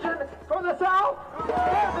vision for the South.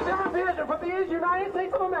 There's a different vision for the United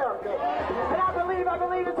States of America. And I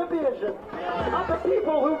believe it's a vision of the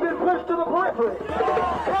people who've been pushed to the periphery,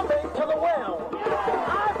 coming to the well.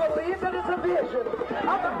 I believe that it's a vision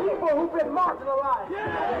of the people who've been marginalized,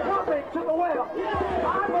 coming to the well.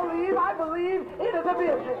 I believe it is a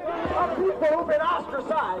vision of people who've been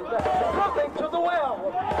ostracized, coming to the well.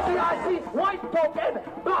 See, I see white folk and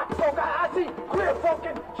black folk. I see queer folk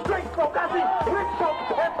and straight folk. I see rich folk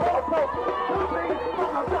and poor folk coming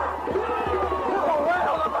from the back to the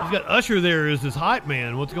well. He's got Usher there as his hype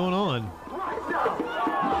man. What's going on? Right now.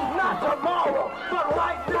 Not tomorrow, but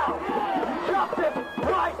right now. Justice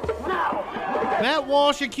right now. Matt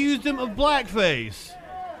Walsh accused him of blackface.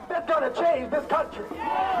 That's gonna change this country.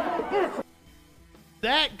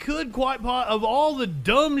 That could of all the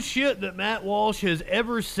dumb shit that Matt Walsh has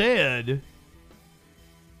ever said,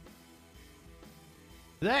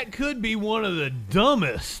 that could be one of the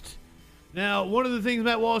dumbest. Now, one of the things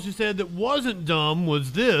Matt Walsh has said that wasn't dumb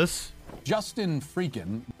was this. Justin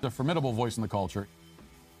Freakin, the formidable voice in the culture,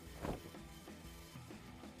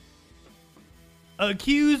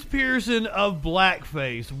 accused Pearson of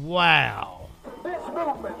blackface. Wow. This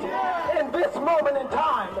movement, in this moment in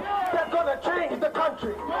time, that's going to change the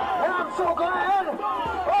country. And I'm so glad.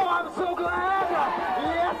 Oh, I'm so glad.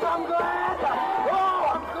 Yes, I'm glad. Oh,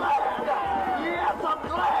 I'm glad. Yes, I'm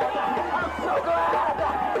glad. I'm so glad.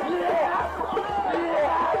 Yes.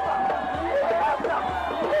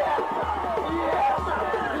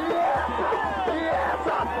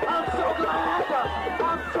 I'm so glad.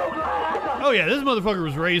 I'm so glad. Oh, yeah, this motherfucker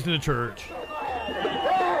was raised in a church.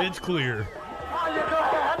 It's clear. Are you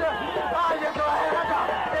glad? Are you glad?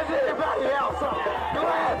 Is anybody else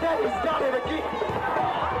glad that he's done it again?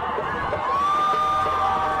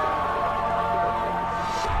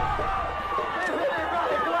 Is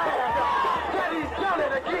anybody glad that he's done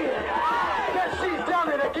it again? That she's done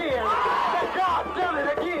it again? That God's done it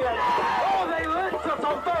again? Oh, they lynched us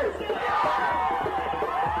on Thursday.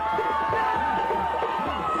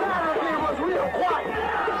 Saturday was real quiet.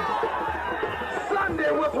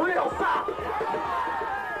 Sunday was real silent.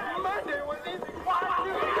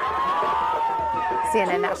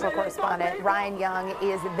 CNN national correspondent Ryan Young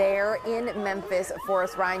is there in Memphis for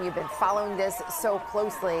us. Ryan, you've been following this so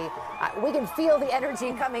closely. We can feel the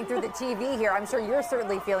energy coming through the TV here. I'm sure you're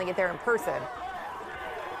certainly feeling it there in person.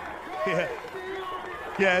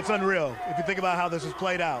 Yeah, it's unreal if you think about how this has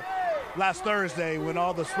played out. Last Thursday, when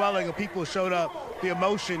all the swelling of people showed up, the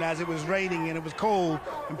emotion as it was raining and it was cold,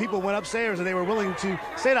 and people went upstairs and they were willing to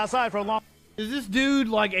stay outside for a long Is this dude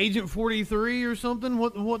like Agent 43 or something?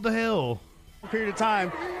 What the hell? period of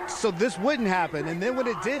time so this wouldn't happen. And then when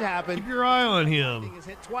it did happen, keep your eye on him. He's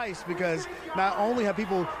hit twice because not only have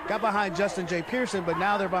people got behind Justin J. Pearson, but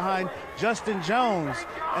now they're behind Justin Jones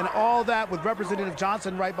and all that with Representative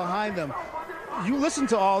Johnson right behind them. You listen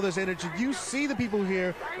to all this energy, you see the people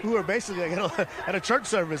here who are basically at a church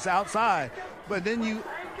service outside, but then you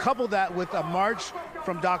couple that with a march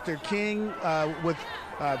from Dr. King with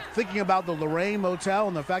thinking about the Lorraine Motel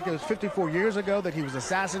and the fact that it was 54 years ago that he was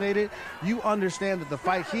assassinated. You understand that the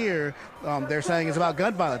fight here, they're saying, is about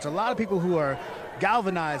gun violence. A lot of people who are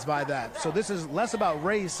galvanized by that. So this is less about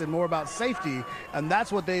race and more about safety, and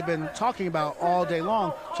that's what they've been talking about all day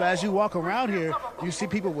long. So as you walk around here, you see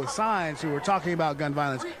people with signs who are talking about gun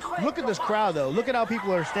violence. Look at this crowd, though. Look at how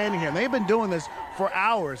people are standing here. And they've been doing this for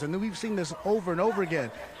hours, and we've seen this over and over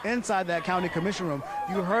again inside that county commission room.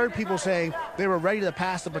 You heard people saying they were ready to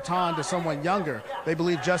pass the baton to someone younger. They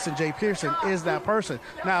believe Justin J. Pearson is that person.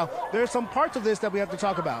 Now, there's some parts of this that we have to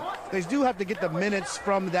talk about. They do have to get the minutes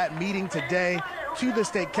from that meeting today to the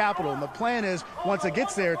state capitol, and the plan is once it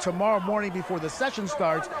gets there tomorrow morning before the session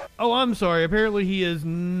starts. Oh, I'm sorry. Apparently he is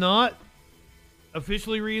not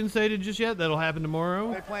officially reinstated just yet. That'll happen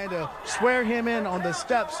tomorrow. They plan to swear him in on the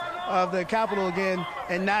steps of the Capitol again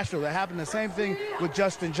in Nashville. That happened the same thing with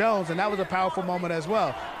Justin Jones, and that was a powerful moment as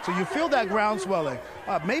well. So you feel that ground swelling.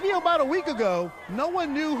 Maybe about a week ago, no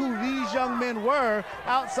one knew who these young men were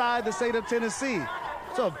outside the state of Tennessee.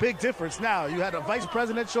 So a big difference now. You had a vice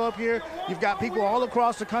president show up here. You've got people all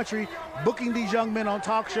across the country booking these young men on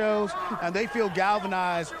talk shows, and they feel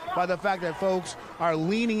galvanized by the fact that folks are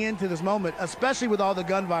leaning into this moment, especially with all the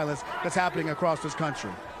gun violence that's happening across this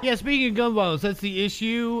country. Yeah, speaking of gun violence, that's the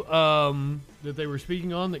issue that they were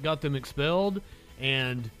speaking on that got them expelled.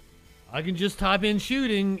 And I can just type in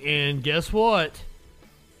shooting, and guess what?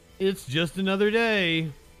 It's just another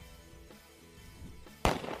day.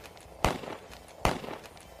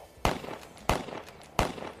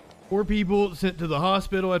 4 people sent to the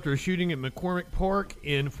hospital after a shooting at McCormick Park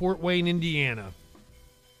in Fort Wayne, Indiana.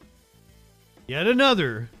 Yet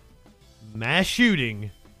another mass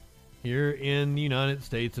shooting here in the United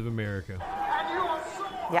States of America.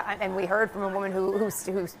 Yeah, and we heard from a woman who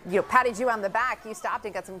patted you on the back. You stopped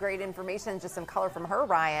and got some great information, just some color from her,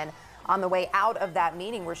 Ryan, on the way out of that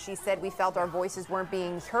meeting where she said we felt our voices weren't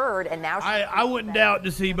being heard, and now I wouldn't doubt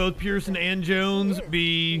to see both Pearson and Jones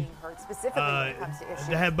be specifically when it comes to issues.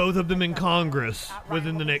 To have both of them in Congress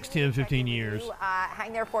within the next 10, 15 years.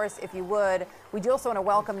 Hang there for us if you would. We do also want to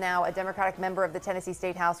welcome now a Democratic member of the Tennessee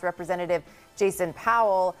State House, Representative Jason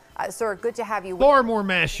Powell. Sir, good to have you. Far more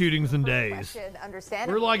mass shootings than days.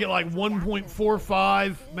 Understand. We're like at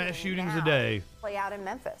 1.45 mass shootings a day. Play out in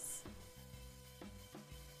Memphis.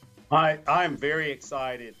 I'm very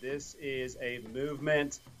excited. This is a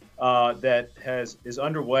movement that is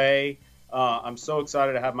underway. I'm so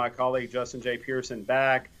excited to have my colleague Justin J. Pearson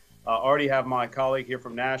back. Already have my colleague here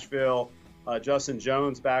from Nashville, Justin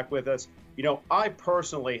Jones, back with us. You know, I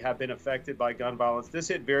personally have been affected by gun violence. This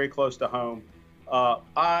hit very close to home.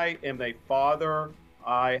 I am a father.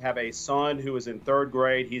 I have a son who is in 3rd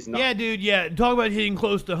grade. He's not. Yeah, dude. Yeah, talk about hitting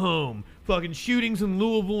close to home. Fucking shootings in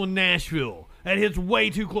Louisville and Nashville. That hits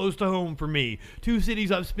way too close to home for me. 2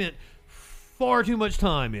 cities I've spent far too much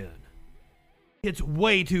time in. It's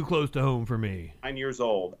way too close to home for me. 9 years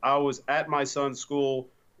old. I was at my son's school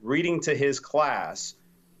reading to his class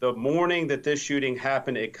the morning that this shooting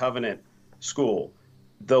happened at Covenant School.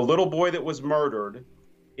 The little boy that was murdered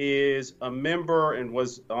is a member and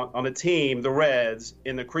was on a team, the Reds,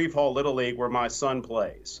 in the Creve Hall Little League where my son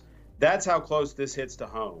plays. That's how close this hits to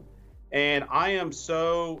home. And I am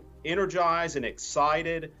so energized and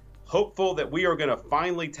excited, hopeful that we are going to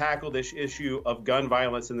finally tackle this issue of gun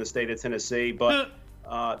violence in the state of Tennessee. But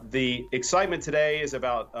the excitement today is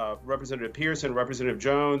about Representative Pearson, Representative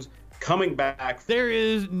Jones coming back. There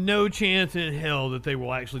is no chance in hell that they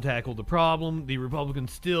will actually tackle the problem. The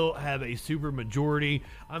Republicans still have a super majority.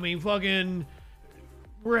 I mean, fucking,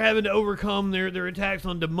 we're having to overcome their attacks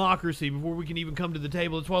on democracy before we can even come to the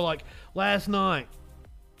table. That's why, last night,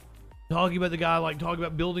 talking about the guy, talking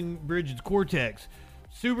about building bridges, Cortex.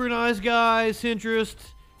 Super nice guy, centrist,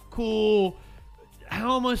 cool.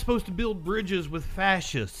 How am I supposed to build bridges with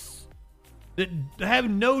fascists that have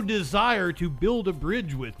no desire to build a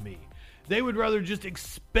bridge with me? They would rather just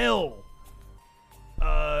expel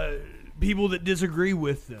people that disagree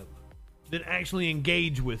with them than actually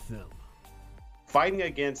engage with them. Fighting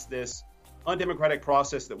against this undemocratic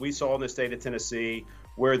process that we saw in the state of Tennessee,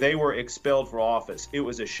 where they were expelled for office. It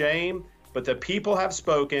was a shame, but the people have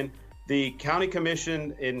spoken. The county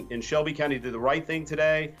commission in Shelby County did the right thing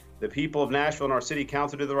today. The people of Nashville and our city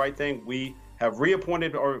council did the right thing. We have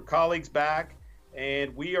reappointed our colleagues back,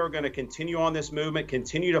 and we are going to continue on this movement,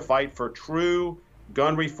 continue to fight for true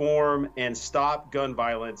gun reform and stop gun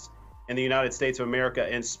violence in the United States of America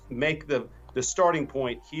and make the starting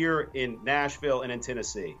point here in Nashville and in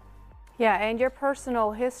Tennessee. Yeah, and your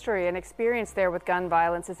personal history and experience there with gun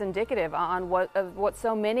violence is indicative on what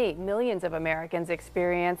so many millions of Americans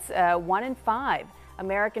experience. 1 in 5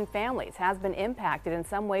 American families has been impacted in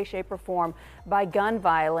some way, shape, or form by gun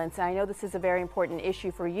violence. I know this is a very important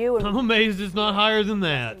issue for you. I'm amazed it's not higher than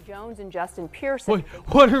that. Justin Jones and Justin Pearson.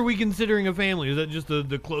 What are we considering a family? Is that just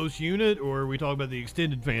the close unit, or are we talking about the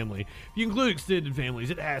extended family? If you include extended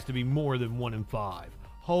families, it has to be more than 1 in 5.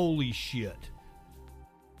 Holy shit.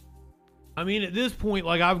 I mean, at this point,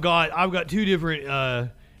 like I've got two different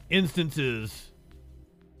instances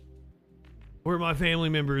where my family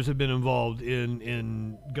members have been involved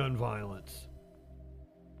in gun violence.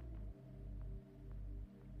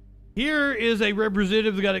 Here is a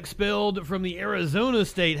representative that got expelled from the Arizona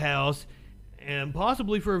State House, and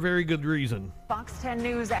possibly for a very good reason. Fox 10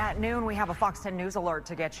 News at noon. We have a Fox 10 News alert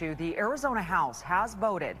to get you. The Arizona House has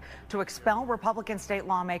voted to expel Republican state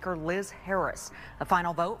lawmaker Liz Harris. The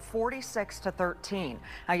final vote, 46-13.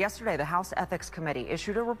 Now, yesterday, the House Ethics Committee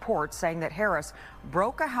issued a report saying that Harris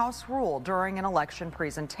broke a House rule during an election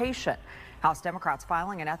presentation. House Democrats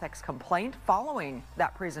filing an ethics complaint following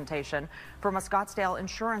that presentation from a Scottsdale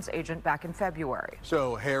insurance agent back in February.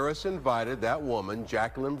 So Harris invited that woman,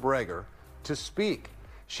 Jacqueline Breger, to speak.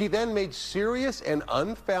 She then made serious and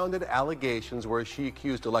unfounded allegations where she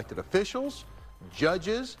accused elected officials,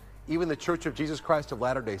 judges, even the Church of Jesus Christ of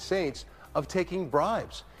Latter-day Saints of taking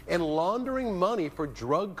bribes and laundering money for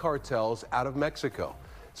drug cartels out of Mexico.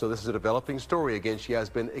 So this is a developing story. Again, she has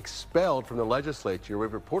been expelled from the legislature. We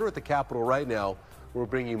have a reporter at the Capitol right now. We'll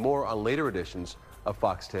bring you more on later editions of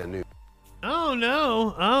Fox 10 News. Oh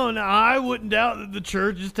no. I wouldn't doubt that the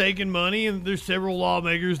church is taking money, and there's several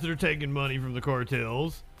lawmakers that are taking money from the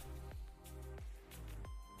cartels.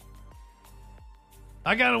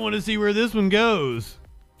 I kind of want to see where this one goes.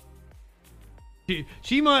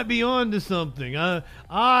 She might be on to something. I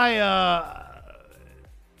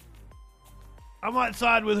might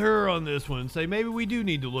side with her on this one and say maybe we do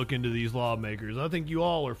need to look into these lawmakers. I think you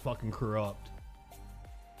all are fucking corrupt.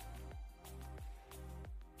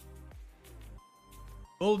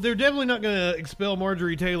 Well, they're definitely not going to expel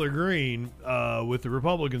Marjorie Taylor Greene with the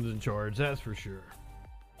Republicans in charge, that's for sure.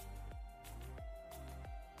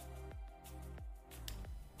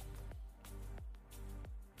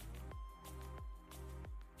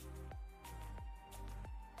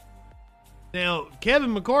 Now,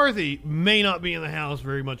 Kevin McCarthy may not be in the House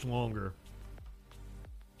very much longer.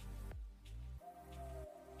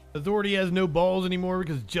 Authority has no balls anymore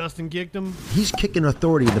because Justin kicked him. He's kicking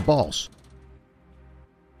authority in the balls.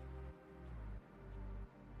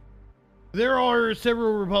 There are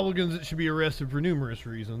several Republicans that should be arrested for numerous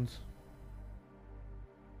reasons.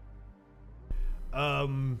 I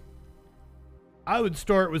would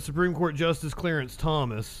start with Supreme Court Justice Clarence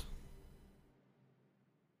Thomas.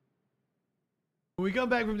 When we come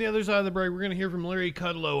back from the other side of the break, we're going to hear from Larry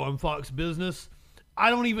Kudlow on Fox Business.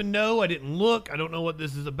 I don't even know. I didn't look. I don't know what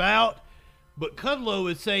this is about. But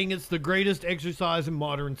Kudlow is saying it's the greatest exercise in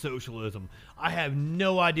modern socialism. I have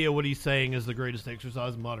no idea what he's saying is the greatest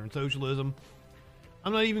exercise in modern socialism.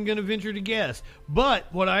 I'm not even going to venture to guess.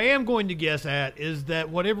 But what I am going to guess at is that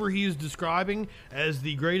whatever he is describing as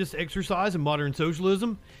the greatest exercise in modern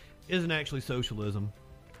socialism isn't actually socialism.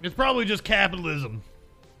 It's probably just capitalism.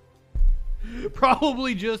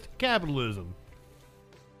 Probably just capitalism.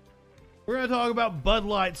 We're going to talk about Bud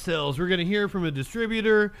Light sales. We're going to hear from a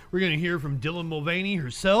distributor. We're going to hear from Dylan Mulvaney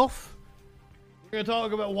herself. We're going to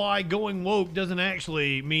talk about why going woke doesn't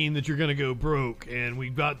actually mean that you're going to go broke. And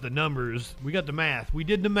we've got the numbers. We got the math. We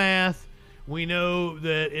did the math. We know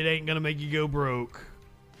that it ain't going to make you go broke.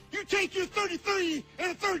 You take your 33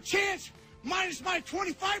 and a third chance minus my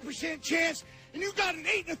 25% chance, and you got an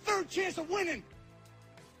 8 and a third chance of winning.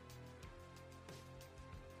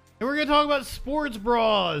 And we're going to talk about sports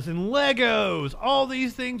bras and Legos. All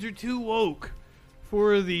these things are too woke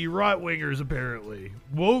for the right-wingers, apparently.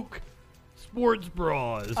 Woke sports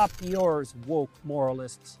bras. Up yours, woke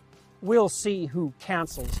moralists. We'll see who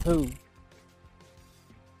cancels who.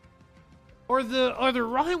 Are the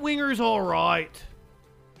right-wingers all right?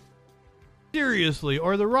 Seriously,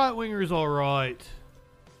 are the right-wingers all right?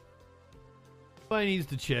 Somebody needs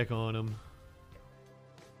to check on them.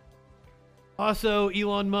 Also,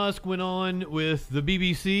 Elon Musk went on with the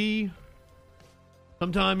BBC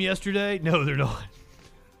sometime yesterday. No, they're not.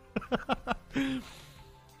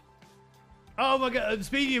 Oh my God.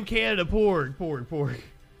 Speaking of Canada, pork.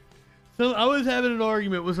 So I was having an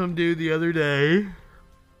argument with some dude the other day,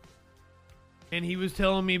 and he was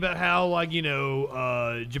telling me about how, like,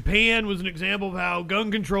 Japan was an example of how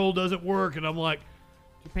gun control doesn't work. And I'm like,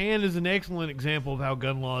 Japan is an excellent example of how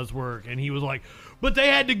gun laws work. And he was like, but they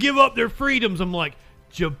had to give up their freedoms. I'm like,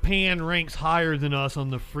 Japan ranks higher than us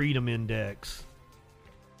on the Freedom Index.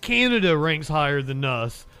 Canada ranks higher than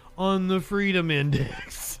us on the Freedom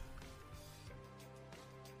Index.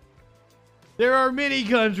 There are many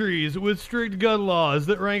countries with strict gun laws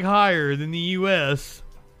that rank higher than the U.S.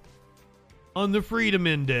 on the Freedom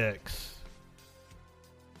Index.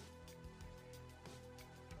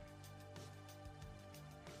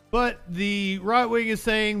 But the right wing is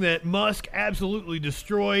saying that Musk absolutely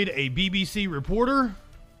destroyed a BBC reporter.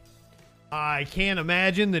 I can't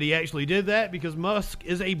imagine that he actually did that because Musk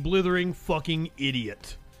is a blithering fucking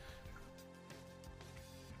idiot.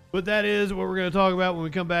 But that is what we're going to talk about when we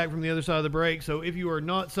come back from the other side of the break. So if you are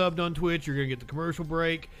not subbed on Twitch, you're going to get the commercial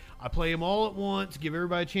break. I play them all at once, give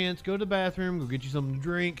everybody a chance, go to the bathroom, go get you something to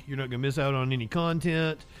drink. You're not going to miss out on any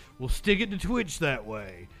content. We'll stick it to Twitch that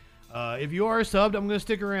way. If you are subbed, I'm going to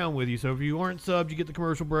stick around with you. So if you aren't subbed, you get the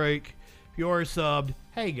commercial break. If you are subbed,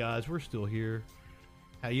 hey guys, we're still here.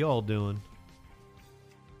 How y'all doing?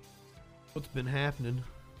 What's been happening?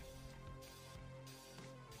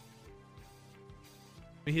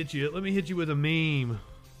 Let me hit you with a meme.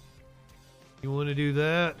 You want to do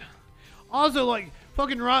that? Also, like,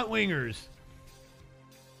 fucking right-wingers.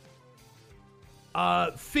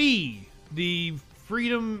 FEE, the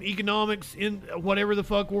Freedom Economics, in whatever the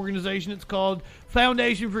fuck organization it's called,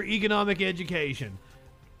 Foundation for Economic Education.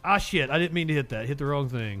 Ah, shit, I didn't mean to hit that. Hit the wrong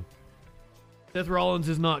thing. Seth Rollins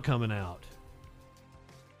is not coming out.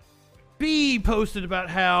 FEE posted about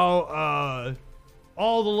how,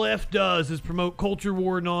 all the left does is promote culture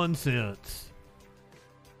war nonsense.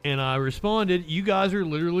 And I responded, you guys are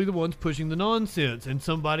literally the ones pushing the nonsense. And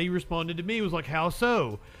somebody responded to me, was like, how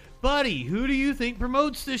so? Buddy, who do you think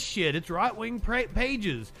promotes this shit? It's right-wing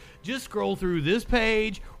pages. Just scroll through this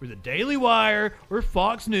page, or the Daily Wire, or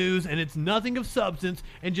Fox News, and it's nothing of substance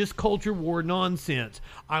and just culture war nonsense.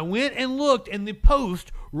 I went and looked, and the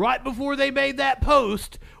post, right before they made that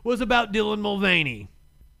post, was about Dylan Mulvaney.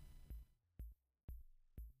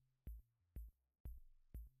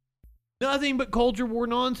 Nothing but culture war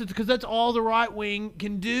nonsense, because that's all the right wing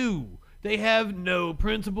can do. They have no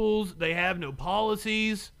principles. They have no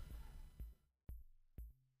policies.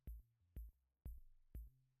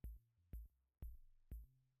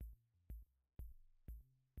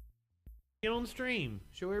 Get on the stream.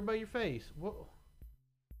 Show everybody your face. Whoa.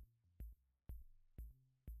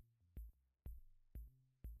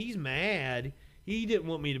 He's mad. He didn't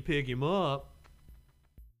want me to pick him up.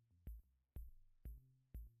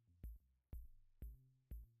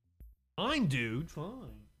 Fine, dude.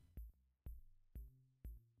 Fine.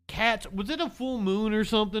 Cats. Was it a full moon or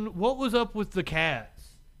something? What was up with the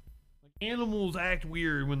cats? Like, animals act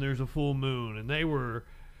weird when there's a full moon, and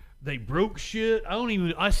they broke shit.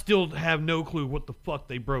 I still have no clue what the fuck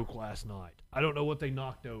they broke last night. I don't know what they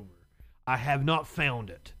knocked over. I have not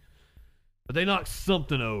found it. But they knocked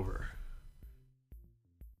something over.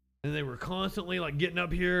 And they were constantly like getting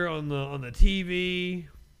up here on the TV.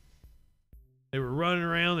 They were running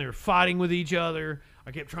around. They were fighting with each other.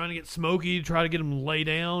 I kept trying to get Smokey to try to get him to lay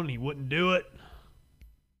down, and he wouldn't do it.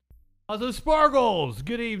 Also, Sparkles,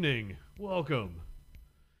 good evening. Welcome.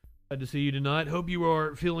 Glad to see you tonight. Hope you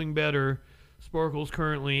are feeling better. Sparkles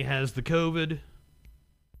currently has the COVID.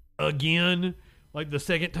 Again. Like the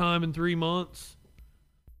second time in 3 months.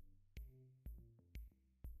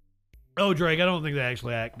 Oh, Drake, I don't think they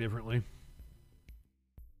actually act differently.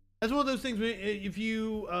 That's one of those things, if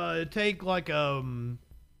you take like,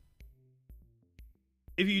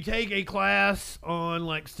 if you take a class on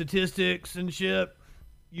like statistics and shit,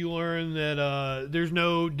 you learn that there's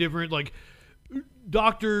no different, like,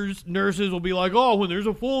 doctors, nurses will be like, oh, when there's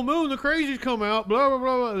a full moon, the crazies come out, blah, blah,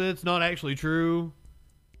 blah, blah. That's not actually true.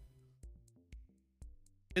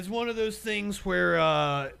 It's one of those things where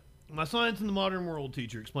my Science in the Modern World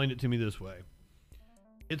teacher explained it to me this way.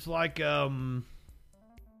 It's like,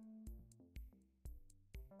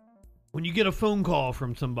 when you get a phone call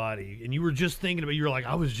from somebody and you were just thinking about, you're like,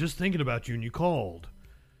 I was just thinking about you and you called.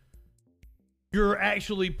 You're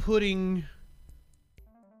actually putting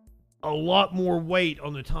a lot more weight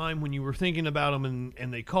on the time when you were thinking about them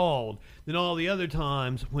and they called than all the other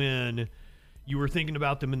times when you were thinking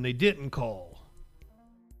about them and they didn't call.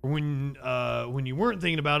 Or when you weren't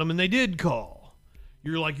thinking about them and they did call.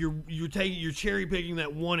 You're like, you're cherry picking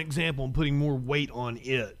that one example and putting more weight on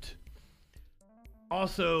it.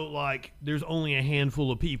 Also, like, there's only a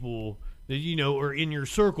handful of people that, you know, are in your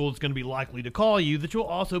circle that's going to be likely to call you that you'll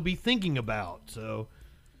also be thinking about. So,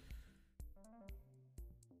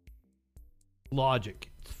 logic.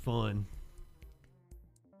 It's fun.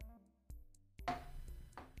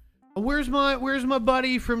 Where's my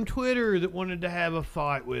buddy from Twitter that wanted to have a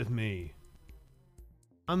fight with me?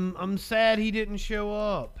 I'm sad he didn't show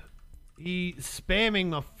up. He's spamming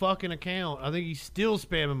my fucking account. I think he's still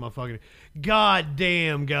spamming my fucking... God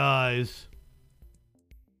damn, guys.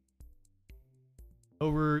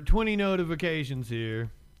 Over 20 notifications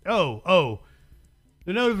here. Oh.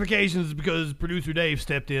 The notifications is because producer Dave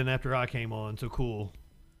stepped in after I came on, so cool.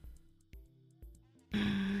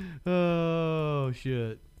 Oh,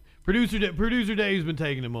 shit. Producer Dave's been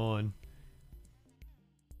taking him on.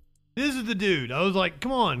 This is the dude. I was like,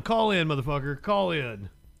 come on, call in, motherfucker, call in.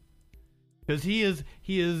 Because he is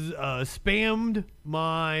spammed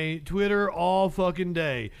my Twitter all fucking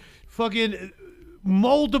day. Fucking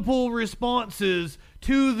multiple responses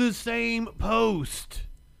to the same post.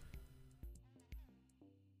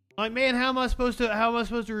 Like, man, how am I supposed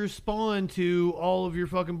to respond to all of your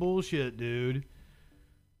fucking bullshit, dude?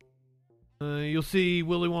 You'll see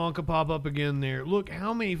Willy Wonka pop up again there. Look,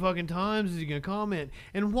 how many fucking times is he gonna comment?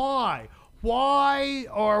 And why? Why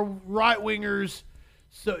are right-wingers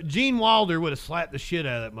so... Gene Wilder would have slapped the shit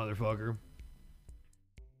out of that motherfucker.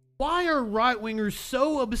 Why are right-wingers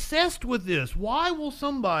so obsessed with this? Why will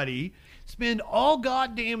somebody spend all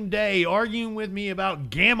goddamn day arguing with me about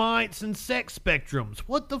gametes and sex spectrums?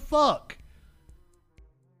 What the fuck?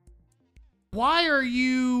 Why are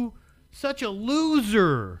you such a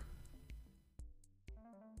loser?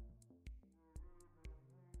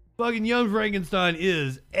 Fucking Young Frankenstein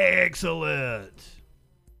is excellent.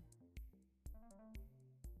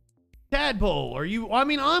 Tadpole, are you... I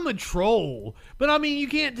mean, I'm a troll, but I mean, you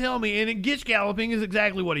can't tell me, and Gitch Galloping is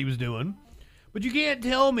exactly what he was doing, but you can't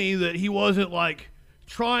tell me that he wasn't, like,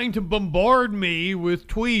 trying to bombard me with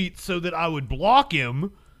tweets so that I would block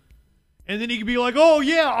him, and then he could be like, oh,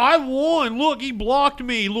 yeah, I won. Look, he blocked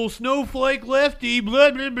me, little snowflake lefty,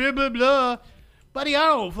 blah, blah, blah, blah, blah. Buddy, I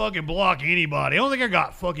don't fucking block anybody. I don't think I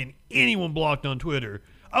got fucking anyone blocked on Twitter.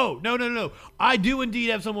 Oh, no. I do indeed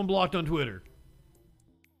have someone blocked on Twitter.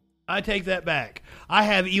 I take that back. I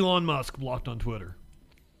have Elon Musk blocked on Twitter.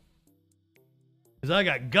 Because I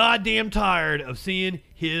got goddamn tired of seeing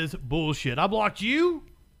his bullshit. I blocked you?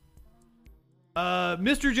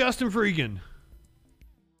 Mr. Justin Freakin.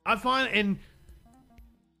 And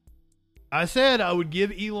I said I would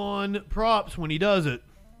give Elon props when he does it.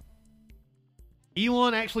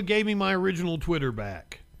 Elon actually gave me my original Twitter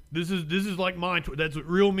back. This is like my that's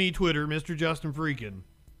real me Twitter, Mr. Justin Freakin.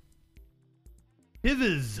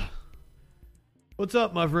 Piviz. What's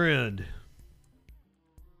up, my friend?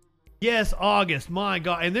 Yes, August, my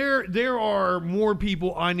God. And there are more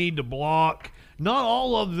people I need to block. Not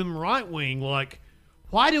all of them right wing. Like,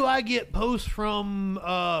 why do I get posts from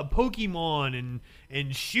Pokemon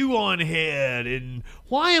and Shoe on Head, and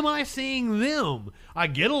why am I seeing them? I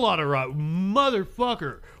get a lot of right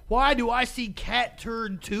motherfucker. Why do I see Cat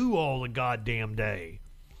Turd 2 all the goddamn day?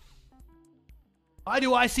 Why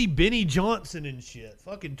do I see Benny Johnson and shit?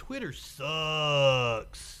 Fucking Twitter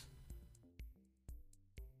sucks.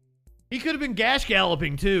 He could have been gash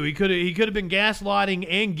galloping too. He could have been gaslighting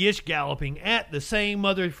and gish galloping at the same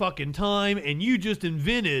motherfucking time, and you just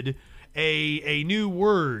invented a new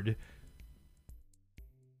word.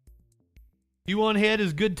 Shoe on Head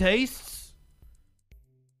is good tastes?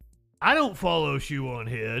 I don't follow Shoe on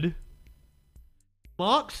Head.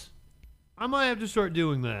 Mox? I might have to start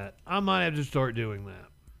doing that. I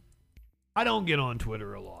don't get on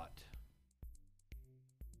Twitter a lot.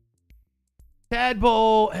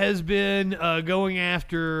 Tadpole has been going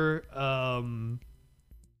after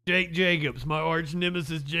Jake Jacobs, my arch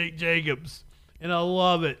nemesis Jake Jacobs, and I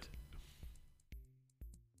love it.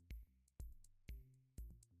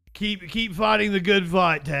 Keep fighting the good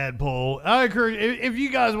fight, Tadpole. I encourage, if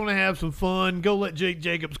you guys want to have some fun, go let Jake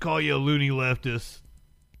Jacobs call you a loony leftist.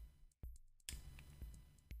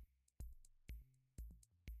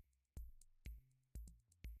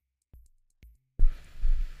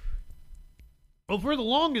 Well, for the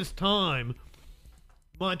longest time,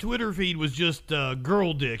 my Twitter feed was just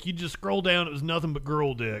girl dick. You just scroll down, it was nothing but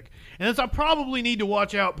girl dick. And so I probably need to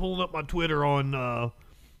watch out pulling up my Twitter on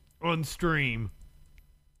stream.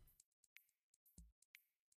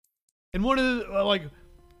 And one of the,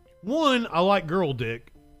 I like girl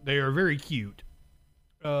dick. They are very cute.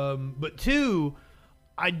 But two,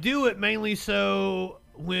 I do it mainly so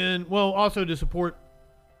also to support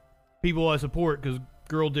people I support, because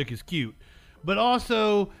girl dick is cute. But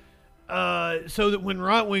also so that when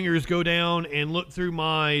right-wingers go down and look through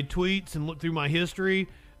my tweets and look through my history,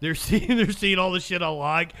 they're seeing all the shit I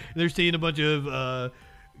like. And they're seeing a bunch of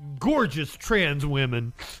gorgeous trans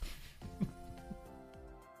women.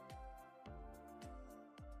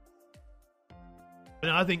 And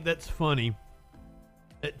I think that's funny.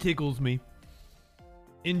 That tickles me.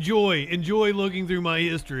 Enjoy looking through my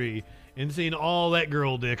history and seeing all that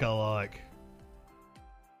girl dick I like.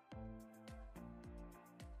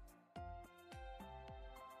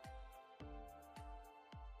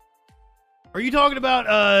 Are you talking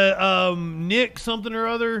about Nick something or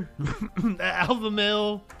other? Alpha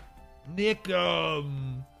male Nick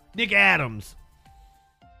Adams.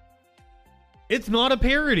 It's not a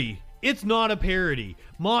parody. it's not a parody.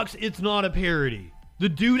 Mox, it's not a parody. The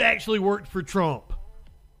dude actually worked for Trump.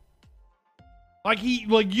 Like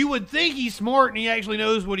you would think he's smart and he actually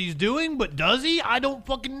knows what he's doing, but does he? I don't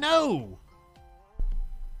fucking know.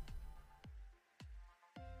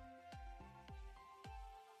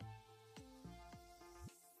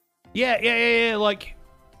 Yeah. Like,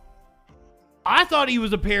 I thought he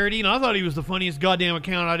was a parody, and I thought he was the funniest goddamn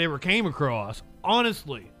account I'd ever came across.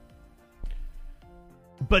 Honestly.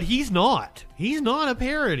 But he's not. He's not a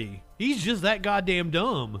parody. He's just that goddamn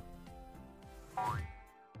dumb.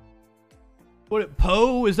 What,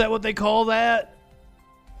 Poe? Is that what they call that?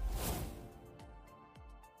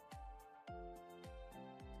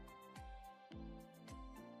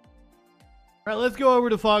 All right, let's go over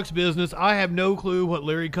to Fox Business. I have no clue what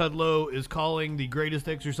Larry Kudlow is calling the greatest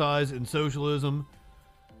exercise in socialism,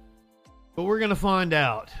 but we're going to find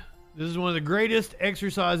out. This is one of the greatest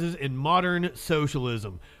exercises in modern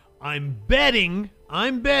socialism. I'm betting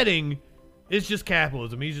it's just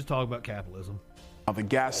capitalism. He's just talking about capitalism. The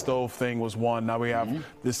gas stove thing was one. Now we have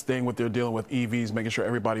this thing with they're dealing with EVs, making sure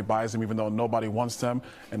everybody buys them even though nobody wants them.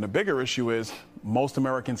 And the bigger issue is most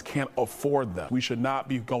Americans can't afford them. We should not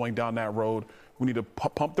be going down that road. We need to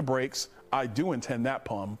pump the brakes. I do intend that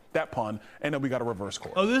pun, and then we got to reverse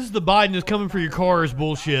course. Oh, this is the Biden is coming for your cars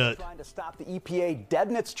bullshit. Trying to stop the EPA dead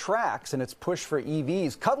in its tracks in its push for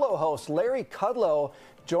EVs. Kudlow host Larry Kudlow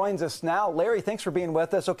joins us now. Larry, thanks for being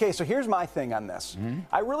with us. Okay, so here's my thing on this.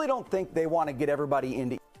 I really don't think they want to get everybody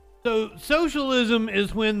into... So socialism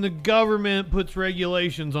is when the government puts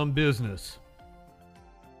regulations on business.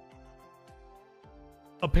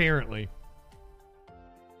 Apparently.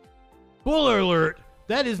 Spoiler alert,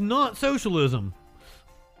 that is not socialism.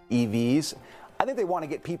 EVs. I think they want to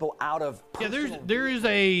get people out of there is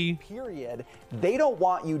a period. They don't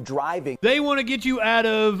want you driving. They want to get you out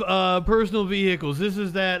of personal vehicles. This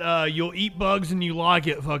is that you'll eat bugs and you like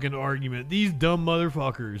it fucking argument. These dumb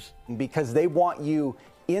motherfuckers. Because they want you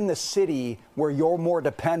in the city where you're more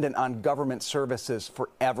dependent on government services for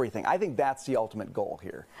everything. I think that's the ultimate goal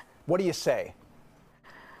here. What do you say?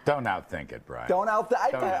 Don't outthink it, Brian. Don't outthink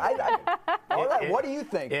it. All right, what do you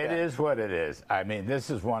think? It is what it is. I mean, this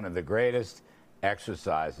is one of the greatest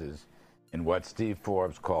exercises in what Steve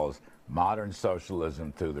Forbes calls modern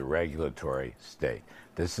socialism through the regulatory state.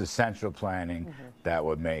 This is central planning that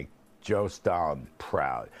would make Joe Stalin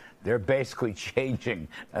proud. They're basically changing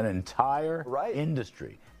an entire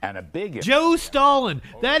industry. And a big Joe Stalin.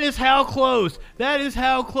 That is how close. That is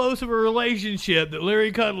how close of a relationship that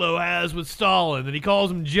Larry Kudlow has with Stalin. That he calls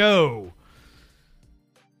him Joe.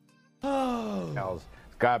 Oh. It's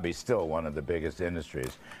got to be still one of the biggest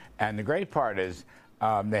industries. And the great part is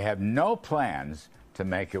they have no plans to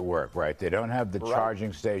make it work, right? They don't have the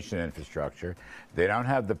charging station infrastructure. They don't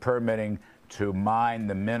have the permitting to mine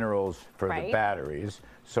the minerals for the batteries.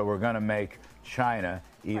 So we're going to make China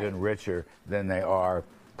even richer than they are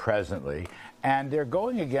presently. And they're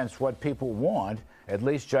going against what people want, at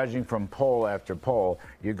least judging from poll after poll.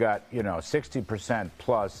 You got, 60%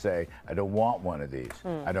 plus say, I don't want one of these.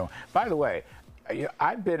 I don't. By the way,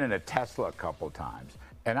 I've been in a Tesla a couple times,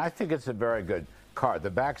 and I think it's a very good car. The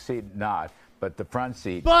back seat, not, but the front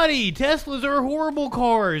seat. Buddy, Teslas are horrible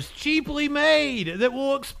cars, cheaply made, that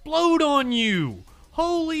will explode on you.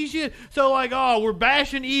 Holy shit. So we're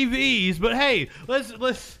bashing EVs, but hey,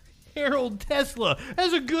 let's herald Tesla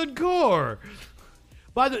as a good car.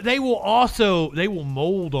 They will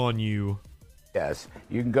mold on you. Yes,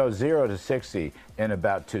 you can go 0 to 60 in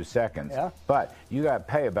about 2 seconds, but you got to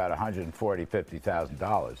pay about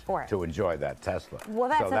 $140,000-$150,000 to enjoy that Tesla. Well,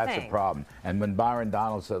 that's so that's a problem. And when Byron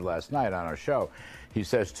Donald said last night on our show, he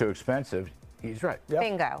says too expensive. He's right.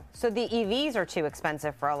 Bingo. So the EVs are too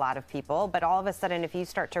expensive for a lot of people, but all of a sudden, if you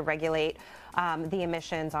start to regulate the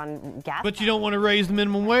emissions on gas, but you don't want to raise the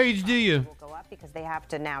minimum wage, do you? Will go up because they have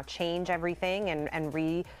to now change everything and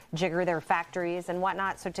rejigger their factories and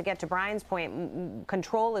whatnot. So to get to Brian's point,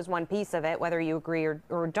 control is one piece of it, whether you agree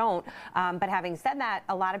or don't. But having said that,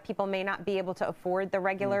 a lot of people may not be able to afford the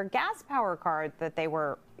regular gas power card that they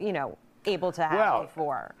were, able to have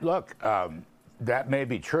before. Look. That may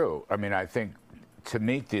be true. I mean, I think to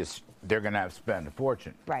meet this, they're going to have to spend a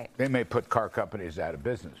fortune. Right. They may put car companies out of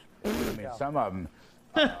business. I mean, some of them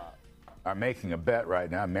are making a bet right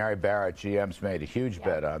now. Mary Barrett, GM's made a huge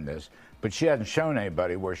bet on this, but she hasn't shown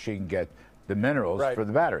anybody where she can get the minerals for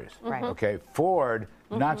the batteries. Right. Okay. Ford,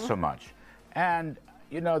 not so much. And,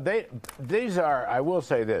 these are, I will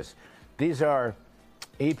say this, these are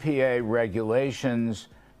EPA regulations,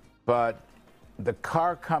 but the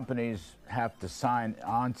car companies have to sign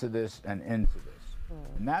onto this and into this.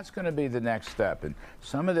 And that's going to be the next step. And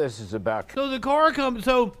some of this is about... So the car company...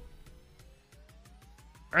 So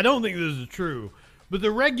I don't think this is true. But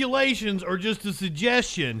the regulations are just a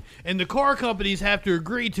suggestion, and the car companies have to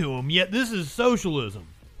agree to them. Yet this is socialism,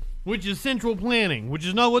 which is central planning, which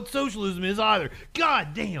is not what socialism is either.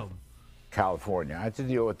 God damn. California. I had to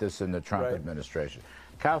deal with this in the Trump administration.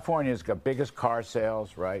 California's got biggest car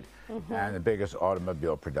sales, right, and the biggest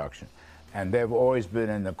automobile production. And they've always been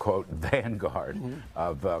in the, quote, vanguard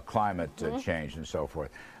of climate change and so forth.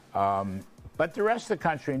 But the rest of the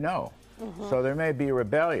country, no. So there may be a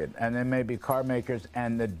rebellion, and there may be car makers,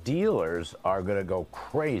 and the dealers are going to go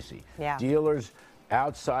crazy. Yeah. Dealers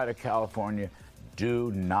outside of California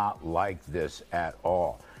do not like this at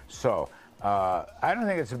all. So I don't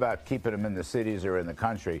think it's about keeping them in the cities or in the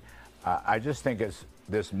country. I just think it's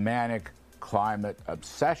this manic climate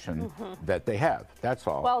obsession that they have. That's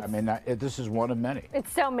all. Well, I mean, this is one of many.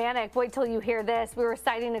 It's so manic. Wait till you hear this. We were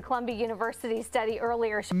citing a Columbia University study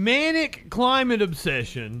earlier. Manic climate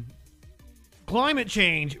obsession. Climate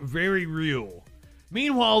change, very real.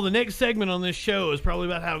 Meanwhile, the next segment on this show is probably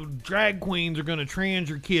about how drag queens are going to trans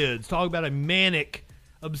your kids. Talk about a manic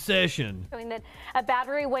obsession. Showing that a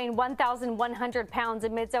battery weighing 1,100 pounds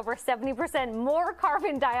emits over 70% more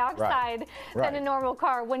carbon dioxide than a normal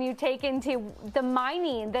car when you take into the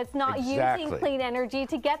mining that's not using clean energy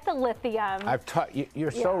to get the lithium.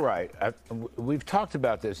 You're so right. We've talked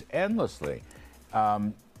about this endlessly.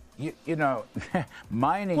 You know,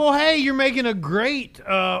 mining. Well, hey, you're making a great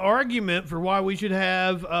argument for why we should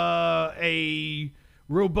have a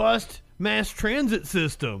robust mass transit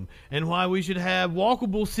system and why we should have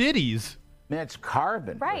walkable cities. It's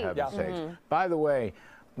carbon, for heaven's sakes. By the way,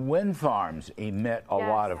 wind farms emit a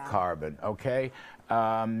lot of carbon, okay?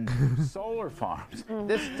 Solar farms.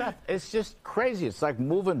 This stuff, it's just crazy. It's like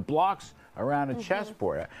moving blocks around a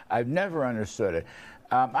chessboard. I've never understood it.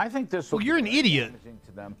 I think this will you're an idiot.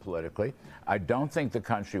 To them politically. I don't think the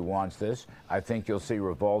country wants this. I think you'll see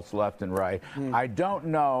revolts left and right. I don't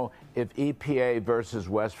know if EPA versus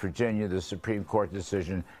West Virginia, the Supreme Court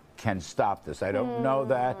decision, can stop this. I don't know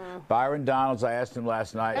that. Byron Donalds, I asked him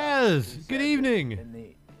last night. Yes, good evening. In the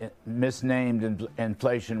misnamed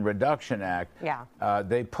Inflation Reduction Act,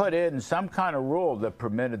 they put in some kind of rule that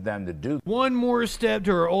permitted them to do. One more step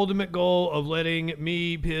to our ultimate goal of letting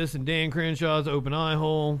me piss in Dan Crenshaw's open eye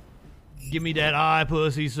hole. Give me that eye,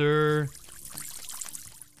 pussy, sir.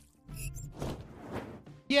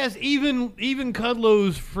 Yes, even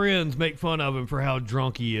Kudlow's friends make fun of him for how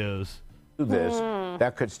drunk he is. This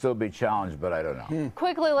that could still be challenged, but I don't know.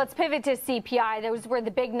 Quickly, let's pivot to CPI. Those were the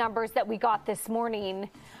big numbers that we got this morning.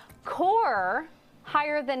 Core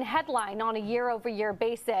higher than headline on a year-over-year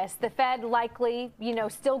basis. The Fed likely,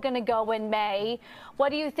 still going to go in May. What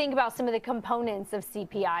do you think about some of the components of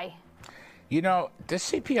CPI? The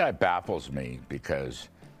CPI baffles me because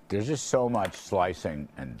there's just so much slicing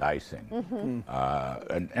and dicing.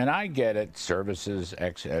 And I get it. Services,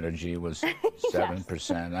 X energy was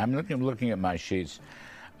 7%. I'm looking at my sheets.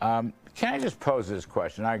 Can I just pose this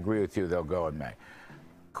question? I agree with you. They'll go in May.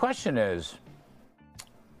 Question is,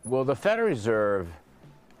 will the Federal Reserve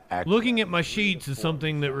looking at my sheets is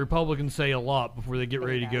something that Republicans say a lot before they get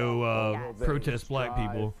ready to go protest black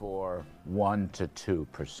people. For 1 to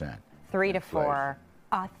 2%. 3 to 4.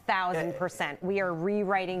 1,000%. We are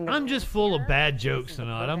rewriting the. I'm just full of bad jokes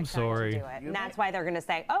tonight. I'm sorry. And that's why they're going to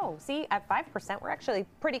say, oh, see, at 5%, we're actually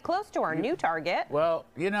pretty close to our new target. Well,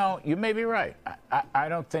 you may be right. I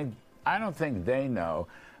don't think they know.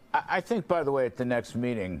 I think, by the way, at the next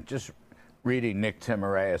meeting, just reading Nick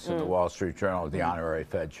Timiraeus in the Wall Street Journal, the honorary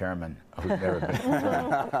Fed chairman, who's never been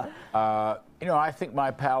confirmed. I think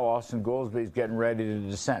my pal Austin Goolsbee is getting ready to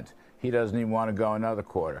dissent. He doesn't even want to go another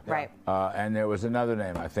quarter. Right. And there was another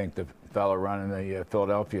name, I think, the fellow running the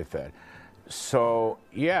Philadelphia Fed. So,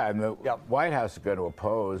 and the White House is going to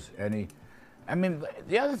oppose any. I mean,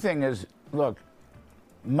 the other thing is, look,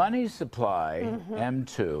 money supply,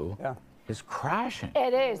 M2, is crashing.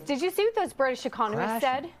 It is. Did you see what those British economists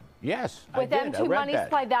said? Yes, With I did. M2 money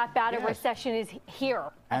supply that bad, yes. A recession is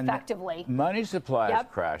here, and effectively. Money supply is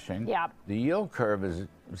crashing. Yep. The yield curve is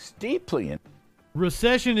steeply in.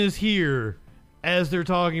 Recession is here, as they're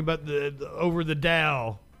talking about the over the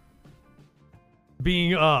Dow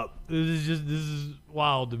being up. This is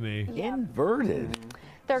wild to me. Inverted.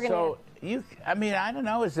 They're gonna. I don't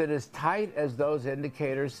know. Is it as tight as those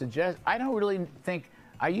indicators suggest? I don't really think.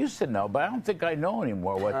 I used to know, but I don't think I know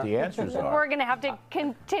anymore what the answers are. We're going to have to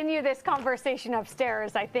continue this conversation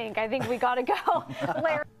upstairs, I think. I think we got to go.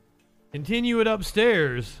 Larry. Continue it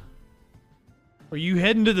upstairs. Are you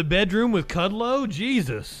heading to the bedroom with Kudlow?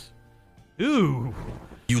 Jesus. Ooh.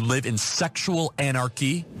 You live in sexual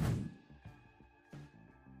anarchy?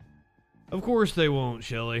 Of course they won't,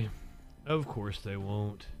 Shelley. Of course they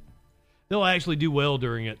won't. They'll actually do well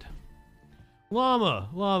during it. Llama,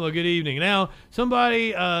 good evening. Now,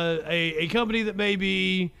 somebody, a company that may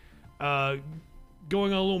be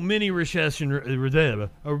going on a little mini recession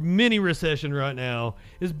right now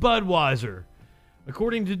is Budweiser.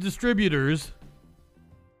 According to distributors,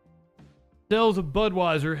 sales of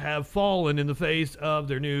Budweiser have fallen in the face of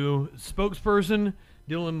their new spokesperson,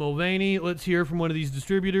 Dylan Mulvaney. Let's hear from one of these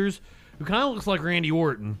distributors, who kind of looks like Randy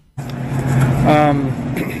Orton.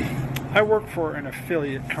 I work for an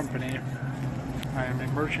affiliate company. I am a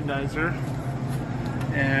merchandiser,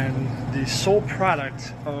 and the sole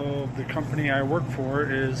product of the company I work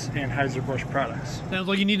for is Anheuser-Busch products. Sounds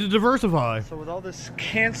like you need to diversify. So with all this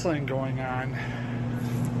canceling going on,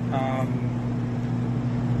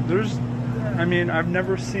 I've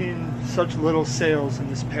never seen such little sales in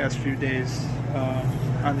this past few days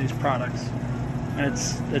on these products. And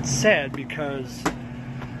it's sad because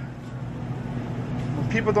when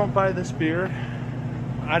people don't buy this beer,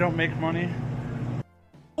 I don't make money.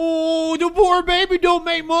 Oh, the poor baby don't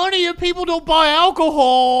make money if people don't buy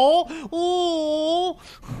alcohol. Oh.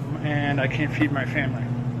 And I can't feed my family.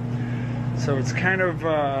 So it's kind of...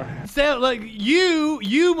 Sound like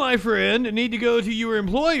you, my friend, need to go to your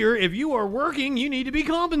employer. If you are working, you need to be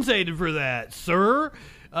compensated for that, sir.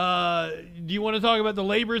 Do you want to talk about the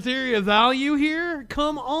labor theory of value here?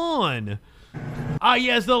 Come on. Ah,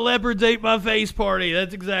 yes, the leopards ate my face party.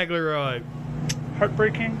 That's exactly right.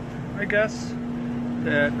 Heartbreaking, I guess.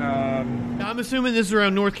 That I'm assuming this is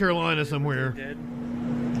around North Carolina somewhere.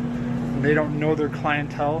 They don't know their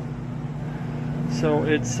clientele. So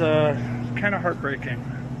it's kind of heartbreaking.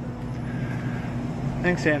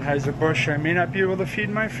 Thanks, Anheuser-Busch. I may not be able to feed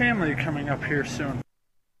my family coming up here soon.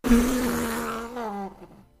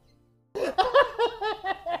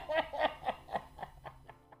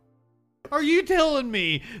 Are you telling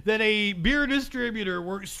me that a beer distributor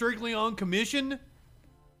works strictly on commission?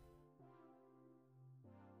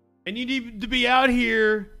 And you need to be out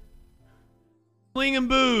here slinging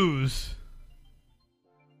booze?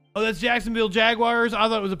 Oh, that's Jacksonville Jaguars? I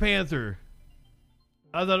thought it was a Panther.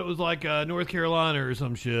 I thought it was like North Carolina or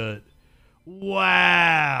some shit.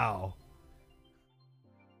 Wow.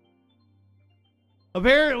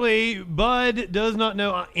 Apparently, Bud does not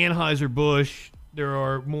know Anheuser-Busch. There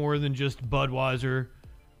are more than just Budweiser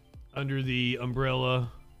under the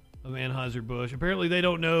umbrella of Anheuser-Busch. Apparently, they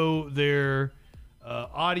don't know their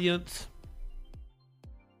audience.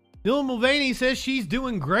 Dylan Mulvaney says she's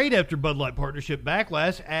doing great after Bud Light partnership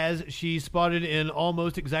backlash, as she's spotted in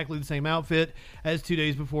almost exactly the same outfit as 2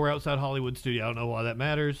 days before outside Hollywood studio. I don't know why that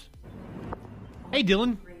matters. Hey,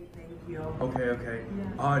 Dylan. Okay.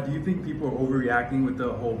 Do you think people are overreacting with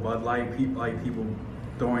the whole Bud Light? People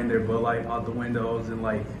throwing their Bud Light out the windows and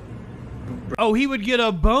like... Oh, he would get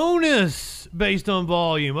a bonus based on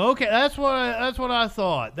volume. Okay, that's what I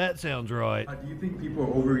thought. That sounds right. Do you think people are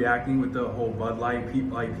overreacting with the whole Bud Light?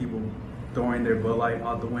 People throwing their Bud Light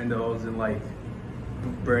out the windows and like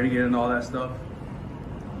burning it and all that stuff?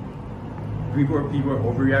 People are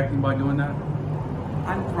overreacting by doing that?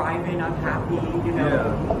 I'm thriving, I'm happy, you know.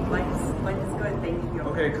 Yeah. Life's good, thank you.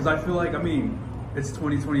 Okay, because I feel like, it's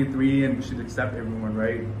 2023 and we should accept everyone,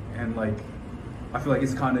 right? And like, I feel like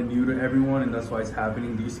it's kind of new to everyone and that's why it's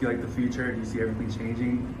happening. Do you see like the future? Do you see everything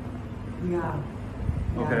changing? Yeah.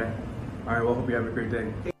 Okay. All right, well, hope you have a great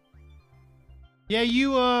day. Yeah,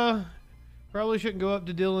 you probably shouldn't go up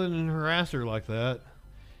to Dylan and harass her like that.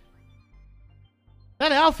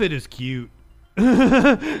 That outfit is cute.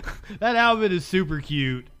 That outfit is super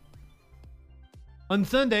cute. On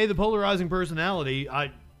Sunday, the polarizing personality,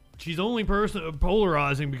 she's only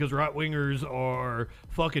polarizing because right-wingers are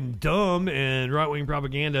fucking dumb and right-wing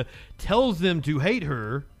propaganda tells them to hate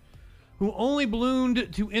her, who only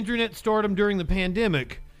ballooned to internet stardom during the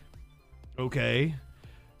pandemic. Okay.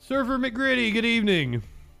 Surfer McGritty, good evening.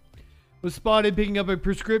 Was spotted picking up a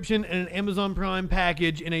prescription and an Amazon Prime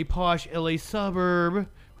package in a posh LA suburb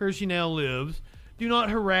where she now lives. Do not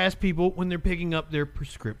harass people when they're picking up their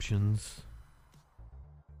prescriptions.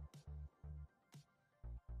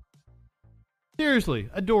 Seriously,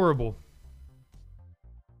 adorable.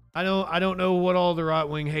 I don't know what all the right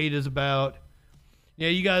wing hate is about. Yeah,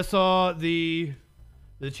 you guys saw the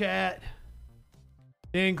chat.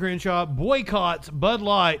 Dan Crenshaw boycotts Bud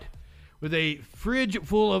Light with a fridge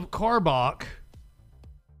full of Carbach.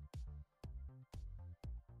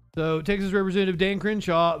 So, Texas Representative Dan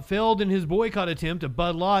Crenshaw failed in his boycott attempt of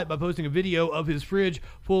Bud Light by posting a video of his fridge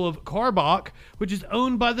full of Carbach, which is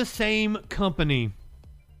owned by the same company.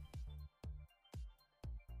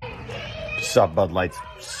 Saw Bud Light's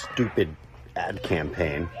stupid ad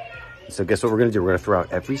campaign. So guess what we're going to do? We're going to throw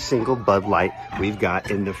out every single Bud Light we've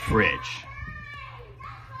got in the fridge.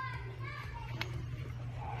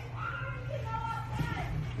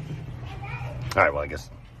 All right, well, I guess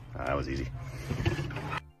that was easy.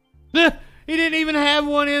 He didn't even have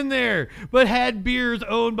one in there, but had beers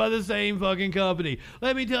owned by the same fucking company.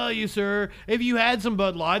 Let me tell you, sir, if you had some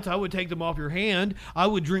Bud Lights, I would take them off your hand. I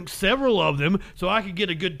would drink several of them so I could get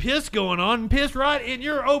a good piss going on and piss right in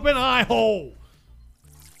your open eye hole.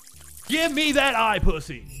 Give me that eye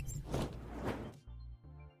pussy.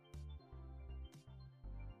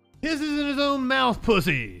 Pisses in his own mouth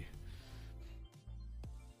pussy.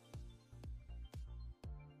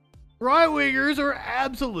 Right-wingers are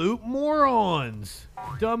absolute morons.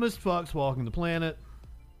 Dumbest fucks walking the planet.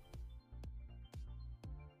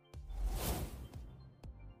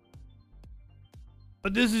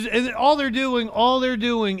 But this is, and all they're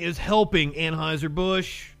doing is helping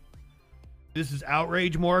Anheuser-Busch. This is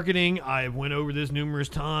outrage marketing. I have went over this numerous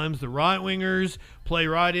times. The right-wingers play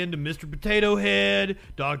right into Mr. Potato Head,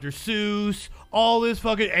 Dr. Seuss, all this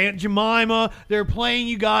fucking Aunt Jemima. They're playing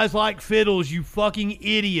you guys like fiddles, you fucking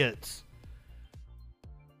idiots.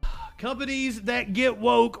 Companies that get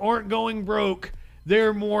woke aren't going broke.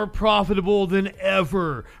 They're more profitable than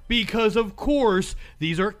ever. Because, of course,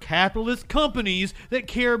 these are capitalist companies that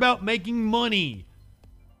care about making money.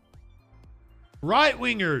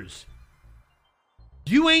 Right-wingers,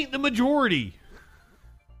 you ain't the majority.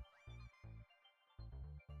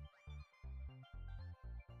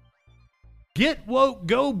 Get woke,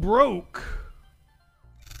 go broke.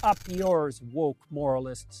 Up yours, woke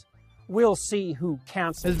moralists. We'll see who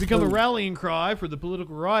cancels. Has become a who. rallying cry for the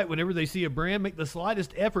political right. Whenever they see a brand make the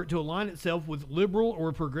slightest effort to align itself with liberal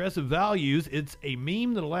or progressive values, it's a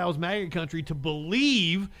meme that allows MAGA country to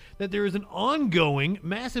believe that there is an ongoing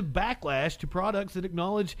massive backlash to products that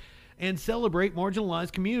acknowledge and celebrate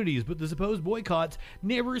marginalized communities, but the supposed boycotts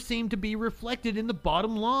never seem to be reflected in the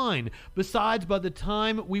bottom line. Besides, by the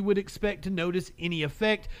time we would expect to notice any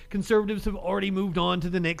effect, conservatives have already moved on to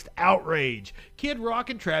the next outrage. Kid Rock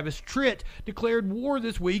and Travis Tritt declared war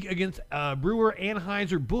this week against brewer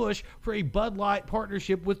Anheuser-Busch for a Bud Light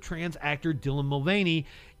partnership with trans actor Dylan Mulvaney,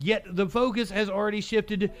 yet the focus has already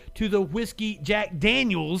shifted to the whiskey Jack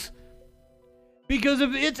Daniels because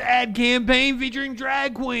of its ad campaign featuring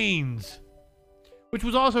drag queens, which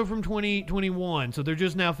was also from 2021. So they're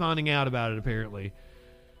just now finding out about it, apparently.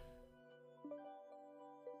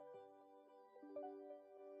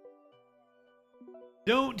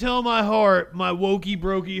 Don't tell my heart, my wokey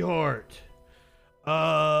brokey heart.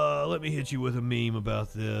 Let me hit you with a meme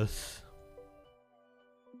about this.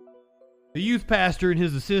 The youth pastor and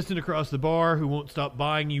his assistant across the bar who won't stop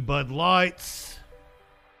buying you Bud Lights.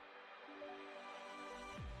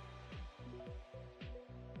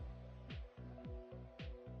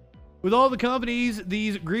 With all the companies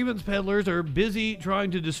these grievance peddlers are busy trying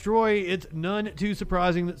to destroy, it's none too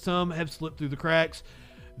surprising that some have slipped through the cracks.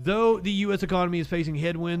 Though the U.S. economy is facing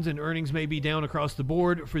headwinds and earnings may be down across the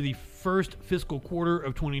board for the first fiscal quarter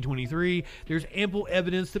of 2023, there's ample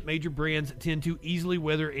evidence that major brands tend to easily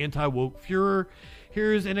weather anti-woke furor.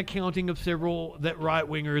 Here's an accounting of several that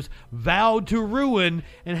right-wingers vowed to ruin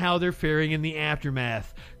and how they're faring in the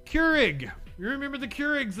aftermath. Keurig. You remember the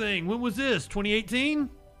Keurig thing. When was this? 2018?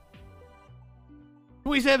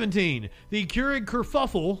 2017, the Keurig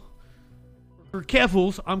Kerfuffles,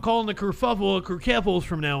 I'm calling the Kerfuffle a Kerfuffles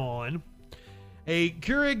from now on. A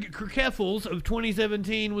Keurig Kerfuffles of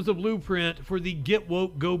 2017 was a blueprint for the Get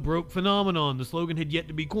Woke, Go Broke phenomenon. The slogan had yet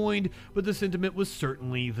to be coined, but the sentiment was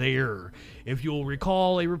certainly there. If you'll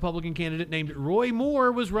recall, a Republican candidate named Roy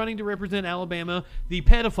Moore was running to represent Alabama. The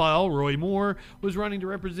pedophile, Roy Moore, was running to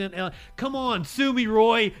represent... Come on, sue me,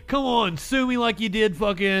 Roy. Come on, sue me like you did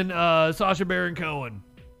fucking Sacha Baron Cohen.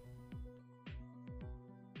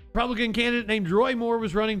 Republican candidate named Roy Moore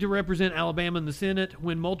was running to represent Alabama in the Senate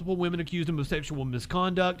when multiple women accused him of sexual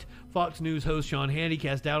misconduct. Fox News host Sean Hannity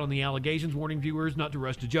cast doubt on the allegations, warning viewers not to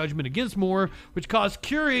rush to judgment against Moore, which caused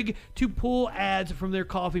Keurig to pull ads from their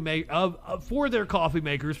for their coffee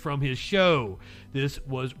makers from his show. This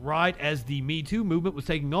was right as the Me Too movement was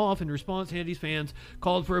taking off. In response, Hannity's fans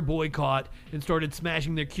called for a boycott and started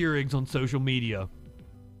smashing their Keurigs on social media.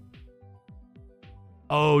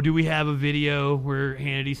 Oh, do we have a video where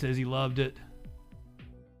Hannity says he loved it?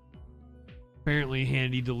 Apparently,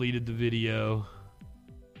 Hannity deleted the video.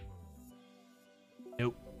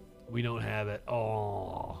 Nope, we don't have it.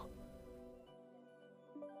 Oh.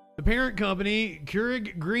 The parent company,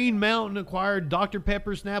 Keurig Green Mountain, acquired Dr.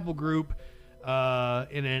 Pepper Snapple Group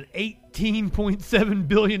in an $18.7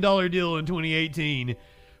 billion deal in 2018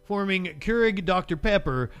 forming Keurig Dr.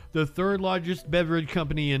 Pepper, the third largest beverage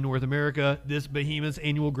company in North America. This behemoth's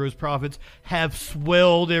annual gross profits have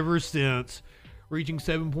swelled ever since, reaching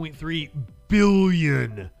 $7.3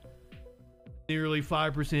 billion. Nearly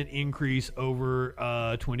 5% increase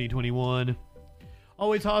over 2021.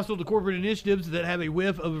 Always hostile to corporate initiatives that have a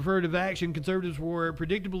whiff of affirmative action, conservatives were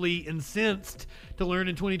predictably incensed to learn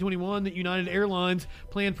in 2021 that United Airlines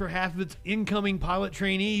planned for half of its incoming pilot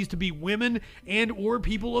trainees to be women and or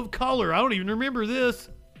people of color. I don't even remember this.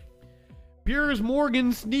 Piers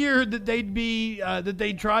Morgan sneered that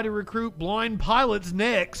they'd try to recruit blind pilots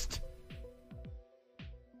next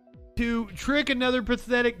to trick another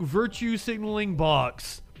pathetic virtue signaling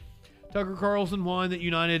box. Tucker Carlson whined that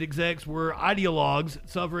United execs were ideologues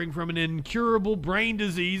suffering from an incurable brain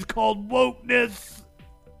disease called wokeness.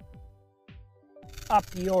 Up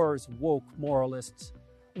yours, woke moralists.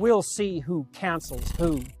 We'll see who cancels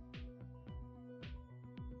who.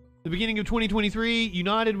 The beginning of 2023,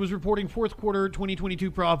 United was reporting fourth quarter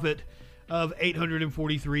 2022 profit of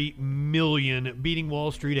 $843 million, beating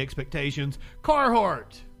Wall Street expectations.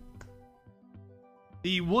 Carhartt,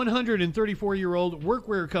 the 134-year-old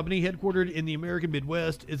workwear company headquartered in the American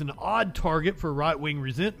Midwest, is an odd target for right-wing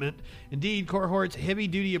resentment. Indeed, Carhartt's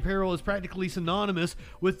heavy-duty apparel is practically synonymous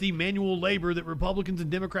with the manual labor that Republicans and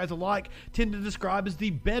Democrats alike tend to describe as the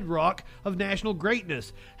bedrock of national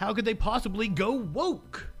greatness. How could they possibly go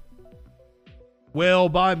woke? Well,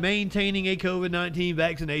 by maintaining a COVID-19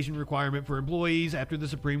 vaccination requirement for employees after the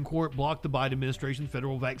Supreme Court blocked the Biden administration's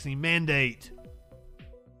federal vaccine mandate.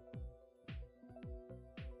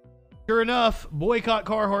 Sure enough, boycott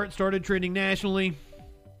Carhartt started trending nationally.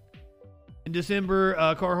 In December,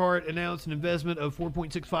 Carhartt announced an investment of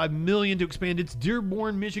 $4.65 million to expand its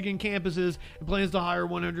Dearborn, Michigan campuses and plans to hire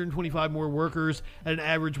 125 more workers at an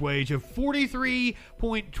average wage of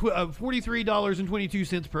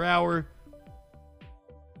 $43.22 per hour.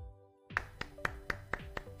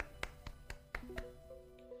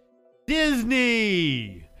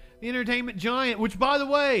 Disney, the entertainment giant, which, by the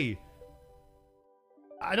way,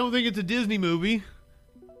 I don't think it's a Disney movie.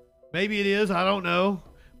 Maybe it is. I don't know.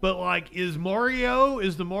 But, like, is the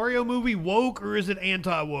Mario movie woke or is it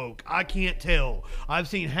anti-woke? I can't tell. I've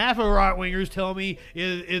seen half of right-wingers tell me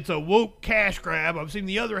it's a woke cash grab. I've seen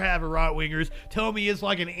the other half of right-wingers tell me it's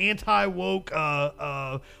like an anti-woke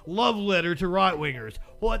love letter to right-wingers.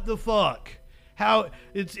 What the fuck? How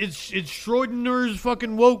it's Schrodinger's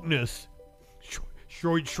fucking wokeness.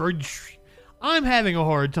 I'm having a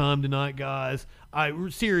hard time tonight, guys.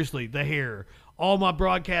 Seriously, the hair. All my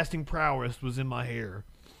broadcasting prowess was in my hair.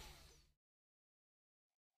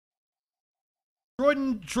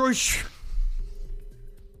 Schrodinger's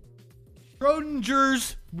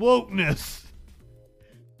wokeness.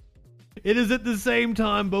 It is at the same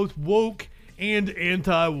time both woke and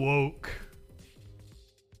anti-woke.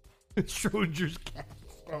 Schrodinger's cat.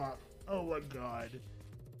 Oh my god.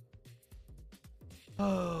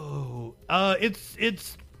 Oh,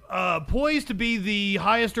 it's poised to be the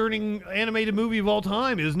highest earning animated movie of all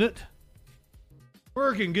time, isn't it?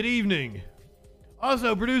 Working, good evening.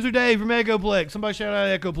 Also, producer Dave from Echoplex. Somebody shout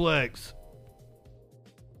out Echoplex.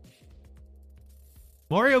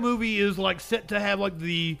 Mario movie is like set to have like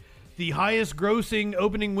the highest grossing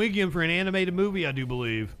opening weekend for an animated movie, I do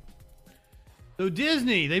believe. So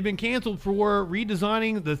Disney, they've been canceled for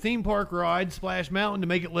redesigning the theme park ride Splash Mountain to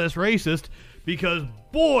make it less racist, because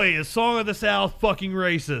boy is Song of the South fucking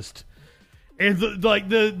racist. And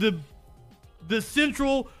the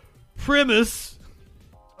central premise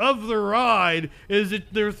of the ride is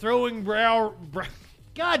that they're throwing God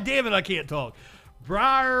damn it, I can't talk.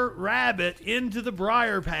 Briar Rabbit into the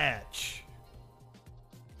Briar Patch.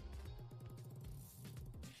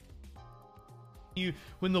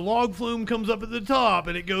 When the log flume comes up at the top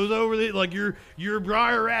and it goes over like your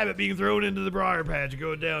Briar Rabbit being thrown into the Briar Patch and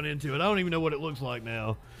going down into it. I don't even know what it looks like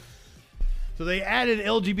now. So they added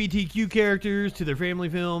LGBTQ characters to their family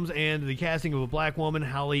films and the casting of a black woman,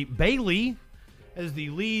 Halle Bailey, as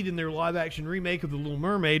the lead in their live-action remake of The Little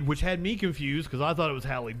Mermaid, which had me confused because I thought it was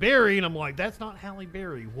Halle Berry, and I'm like, that's not Halle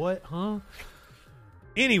Berry. What, huh?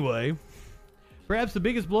 Anyway, perhaps the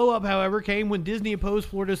biggest blow-up, however, came when Disney opposed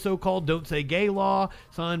Florida's so-called Don't Say Gay law,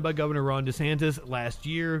 signed by Governor Ron DeSantis last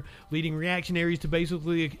year, leading reactionaries to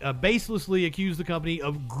baselessly accuse the company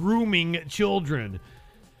of grooming children.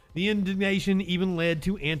 The indignation even led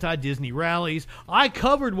to anti-Disney rallies. I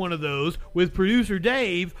covered one of those with producer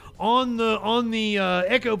Dave on the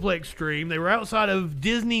Echoplex stream. They were outside of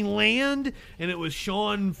Disneyland, and it was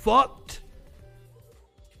Sean fucked.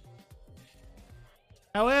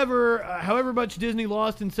 However much Disney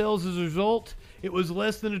lost in sales as a result, It was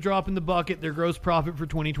less than a drop in the bucket. Their gross profit for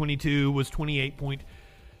 2022 was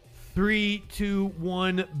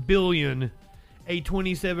 $28.321 billion, a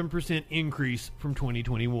 27% increase from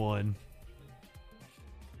 2021.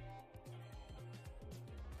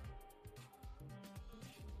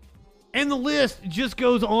 And the list just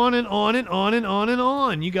goes on and on and on and on and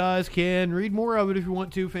on. You guys can read more of it if you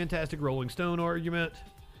want to. Fantastic Rolling Stone argument.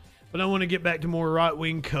 But I want to get back to more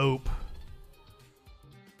right-wing cope.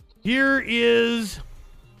 Here is...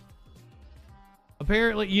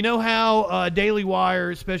 Apparently, you know how Daily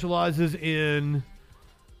Wire specializes in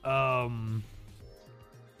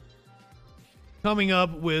coming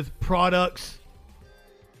up with products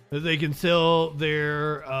that they can sell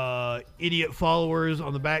their idiot followers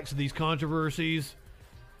on the backs of these controversies.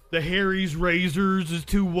 The Harry's Razors is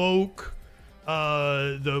too woke.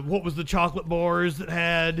 What was the chocolate bars that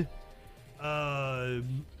had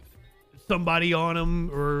somebody on them,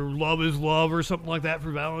 or Love is Love or something like that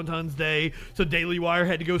for Valentine's Day. So Daily Wire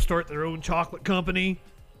had to go start their own chocolate company.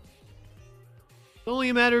 It's only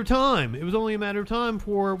a matter of time. It was only a matter of time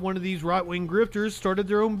for one of these right-wing grifters started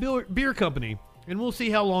their own beer company. And we'll see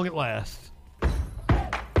how long it lasts.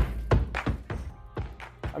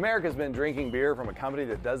 America's been drinking beer from a company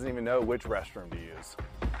that doesn't even know which restroom to use.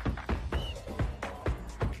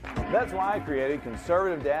 That's why I created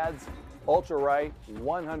Conservative Dad's Ultra Right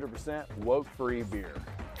 100% woke-free beer.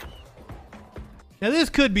 Now this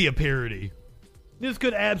could be a parody. This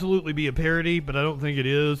could absolutely be a parody, but I don't think it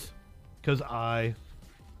is. Because I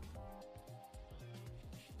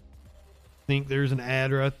think there's an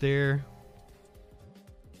ad right there.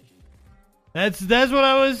 That's what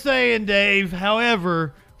I was saying, Dave.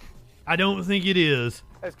 However, I don't think it is.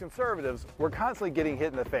 As conservatives, we're constantly getting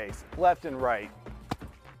hit in the face, left and right.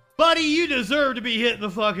 Buddy, you deserve to be hit in the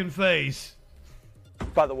fucking face.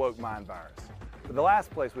 By the woke mind virus. But the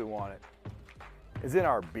last place we want it is in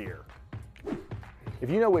our beer.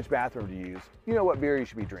 If you know which bathroom to use, you know what beer you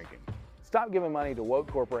should be drinking. Stop giving money to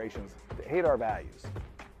woke corporations that hate our values.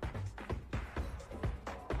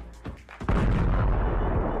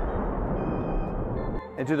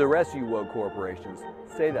 And to the rest of you woke corporations,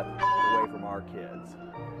 stay the away from our kids.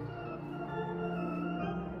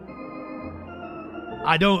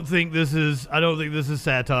 I don't think this is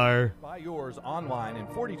satire. Buy yours online in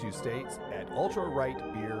 42 states at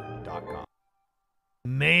ultrarightbeer.com.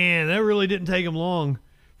 Man, that really didn't take him long.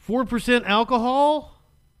 4% alcohol?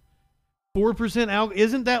 4% alcohol?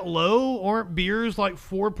 Isn't that low? Aren't beers like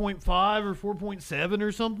 4.5 or 4.7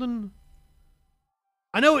 or something?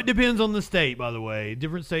 I know it depends on the state, by the way.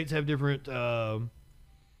 Different states have different...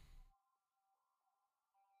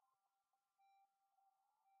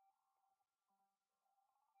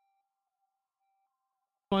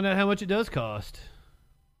 Find out how much it does cost.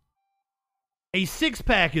 A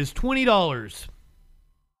 6-pack is $20.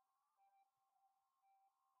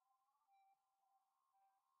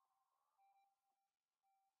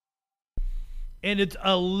 And it's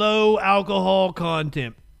a low alcohol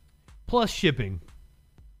content. Plus shipping.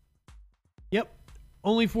 Yep.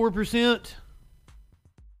 Only 4%.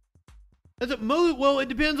 That's well, it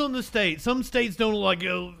depends on the state. Some states don't like,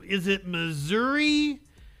 is it Missouri?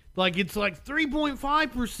 Like, it's like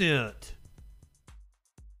 3.5%.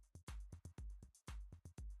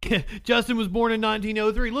 Justin was born in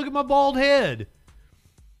 1903. Look at my bald head.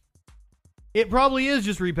 It probably is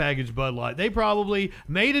just repackaged Bud Light. They probably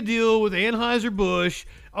made a deal with Anheuser-Busch.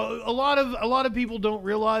 A lot of people don't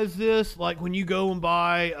realize this. Like, when you go and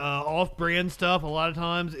buy off-brand stuff, a lot of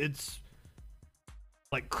times it's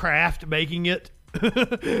like Kraft making it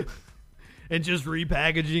and just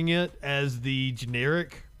repackaging it as the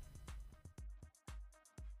generic.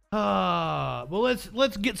 Well,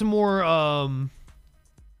 let's get some more.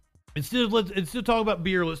 Instead of talking about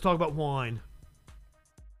beer, let's talk about wine.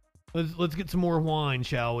 Let's get some more wine,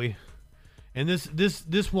 shall we? And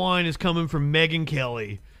this wine is coming from Megyn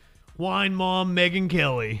Kelly, wine mom Megyn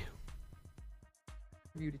Kelly.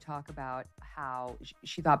 You to talk about how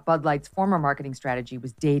she thought Bud Light's former marketing strategy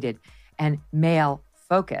was dated and male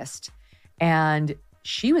focused, and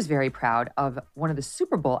she was very proud of one of the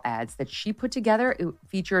Super Bowl ads that she put together. It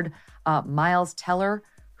featured Miles Teller,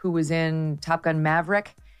 who was in Top Gun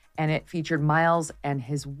Maverick, and it featured Miles and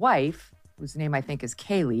his wife, whose name I think is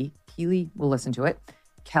Kaylee. Keely, we'll listen to it.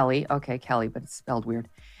 Kelly, okay, Kelly, but it's spelled weird.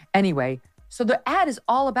 Anyway, so the ad is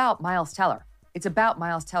all about Miles Teller. It's about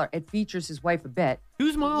Miles Teller. It features his wife a bit.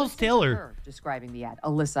 Who's Miles Teller? Describing the ad,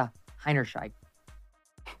 Alyssa Heinerscheid.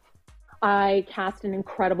 I cast an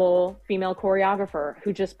incredible female choreographer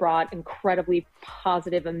who just brought incredibly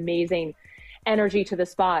positive, amazing energy to the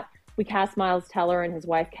spot. We cast Miles Teller and his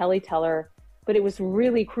wife, Kelly Teller, but it was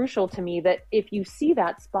really crucial to me that if you see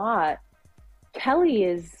that spot, Kelly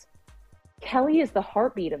is the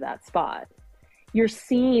heartbeat of that spot. You're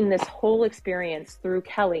seeing this whole experience through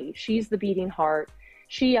Kelly. She's the beating heart.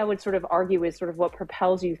 She, I would sort of argue, is sort of what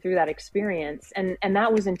propels you through that experience. And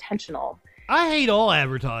that was intentional. I hate all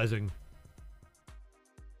advertising.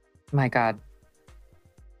 My God.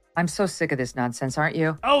 I'm so sick of this nonsense, aren't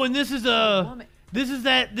you? Oh, and this is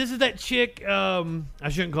that chick, I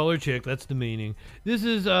shouldn't call her chick, that's demeaning. This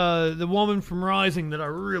is the woman from Rising that I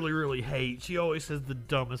really, really hate. She always says the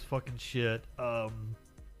dumbest fucking shit.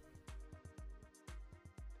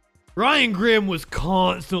 Ryan Grimm was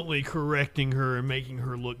constantly correcting her and making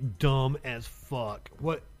her look dumb as fuck.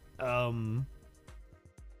 What, Emily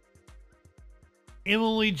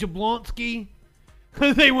Jablonski?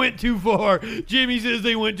 They went too far. Jimmy says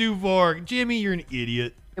they went too far. Jimmy, you're an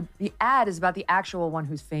idiot. The ad is about the actual one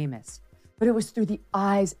who's famous. But it was through the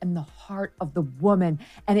eyes and the heart of the woman,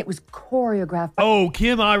 and it was choreographed. Oh,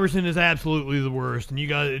 Kim Iverson is absolutely the worst, and you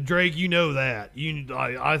guys, Drake, you know that.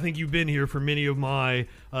 I think you've been here for many of my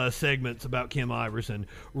segments about Kim Iverson.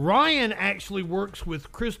 Ryan actually works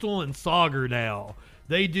with Crystal and Sagar now.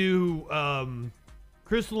 They do.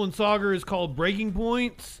 Crystal and Sagar is called Breaking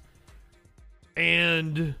Points,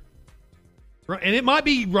 and it might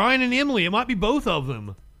be Ryan and Emily. It might be both of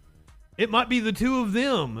them. It might be the two of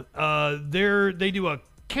them. They do a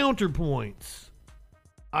Counterpoints,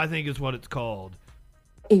 I think is what it's called.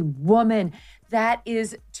 A woman. That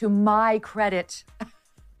is to my credit.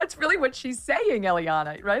 That's really what she's saying,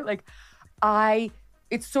 Eliana, right? Like,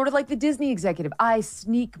 it's sort of like the Disney executive. I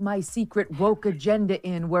sneak my secret woke agenda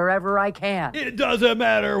in wherever I can. It doesn't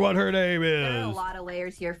matter what her name is. There are a lot of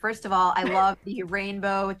layers here. First of all, I love the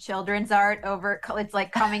rainbow children's art it's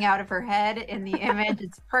like coming out of her head in the image.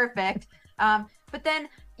 It's perfect. But then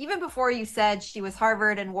even before you said she was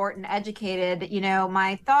Harvard and Wharton educated,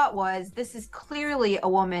 my thought was this is clearly a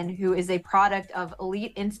woman who is a product of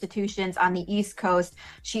elite institutions on the East Coast.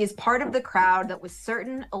 She is part of the crowd that was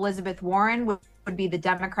certain Elizabeth Warren would be the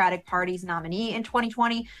Democratic Party's nominee in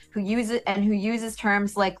 2020, who uses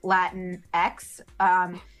terms like Latinx,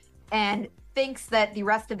 and thinks that the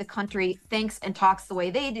rest of the country thinks and talks the way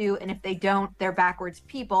they do, and if they don't, they're backwards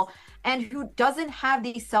people, and who doesn't have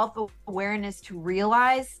the self-awareness to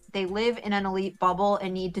realize they live in an elite bubble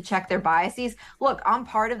and need to check their biases. Look, I'm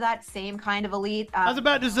part of that same kind of elite. I was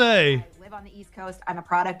about to say. I live on the East Coast. I'm a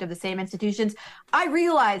product of the same institutions. I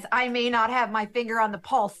realize I may not have my finger on the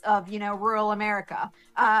pulse of, rural America.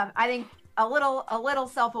 I think a little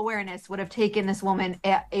self-awareness would have taken this woman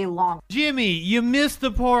a long. Jimmy, you missed the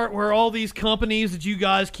part where all these companies that you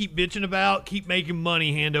guys keep bitching about keep making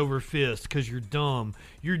money hand over fist because you're dumb.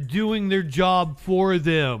 You're doing their job for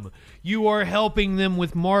them. You are helping them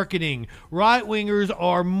with marketing. Right-wingers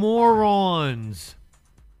are morons.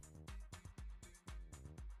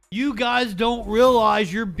 You guys don't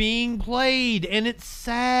realize you're being played, and it's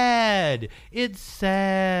sad. It's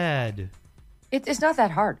sad. It's not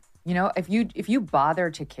that hard. If you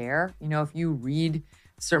bother to care, if you read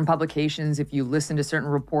certain publications, if you listen to certain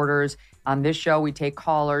reporters on this show, we take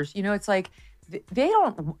callers, it's like they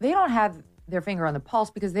don't have their finger on the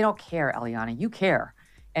pulse because they don't care, Eliana. You care.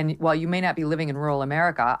 And while you may not be living in rural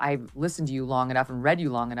America, I've listened to you long enough and read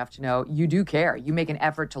you long enough to know you do care. You make an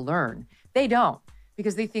effort to learn. They don't,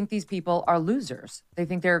 because they think these people are losers. They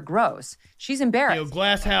think they're gross. She's embarrassed.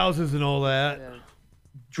 Glass houses and all that.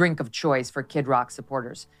 Drink of choice for Kid Rock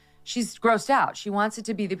supporters. She's grossed out. She wants it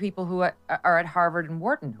to be the people who are at Harvard and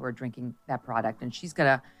Wharton who are drinking that product, and she's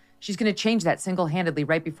gonna change that single-handedly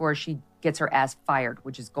right before she gets her ass fired,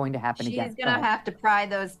 which is going to happen again. She's gonna have to pry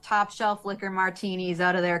those top shelf liquor martinis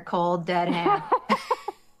out of their cold dead hand.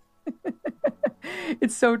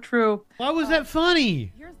 It's so true. Why was that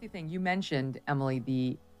funny? Here's the thing: you mentioned, Emily,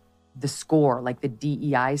 the score, like the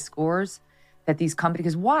DEI scores that these companies.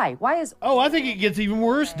 Because why? Why is? Oh, I think it gets even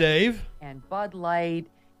worse, Dave. And Bud Light.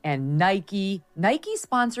 And Nike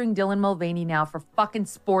sponsoring Dylan Mulvaney now for fucking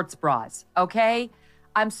sports bras, okay?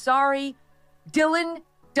 I'm sorry, Dylan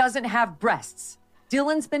doesn't have breasts.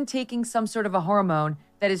 Dylan's been taking some sort of a hormone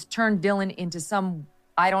that has turned Dylan into some,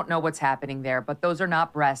 I don't know what's happening there, but those are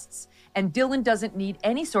not breasts. And Dylan doesn't need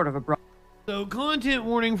any sort of a bra. So, content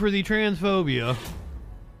warning for the transphobia.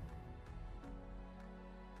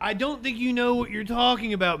 I don't think you know what you're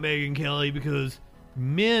talking about, Megyn Kelly, because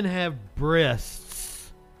men have breasts.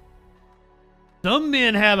 Some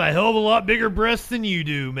men have a hell of a lot bigger breasts than you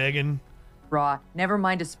do, Megan. Bra. Never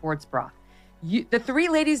mind a sports bra. The three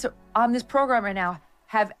ladies on this program right now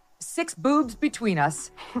have 6 boobs between us,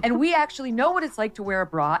 and we actually know what it's like to wear a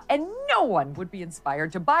bra, and no one would be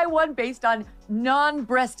inspired to buy one based on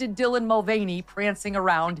non-breasted Dylan Mulvaney prancing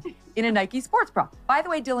around in a Nike sports bra. By the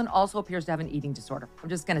way, Dylan also appears to have an eating disorder. I'm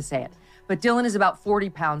just going to say it. But Dylan is about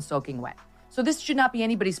 40 pounds soaking wet. So this should not be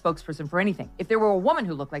anybody's spokesperson for anything. If there were a woman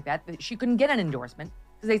who looked like that, she couldn't get an endorsement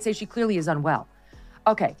because they'd say she clearly is unwell.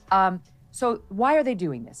 Okay, so why are they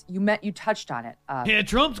doing this? You touched on it. Yeah,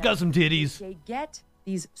 Trump's got some titties. They get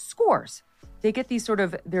these scores. They get these sort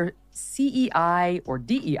of their CEI or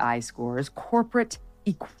DEI scores, Corporate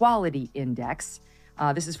Equality Index.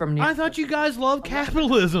 This is from New I thought you guys loved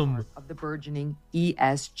capitalism. Of the burgeoning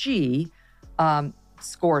ESG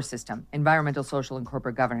score system, Environmental, Social, and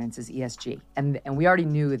Corporate Governance is ESG. And we already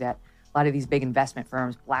knew that a lot of these big investment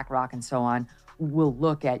firms, BlackRock and so on, will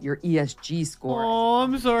look at your ESG score. Oh,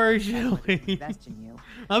 I'm sorry, Shelly. Invest in you.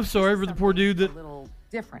 I'm sorry for the poor dude that a little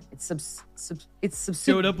different. It's subsidiary.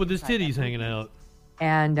 Showed up with his titties hanging out.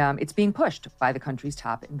 And it's being pushed by the country's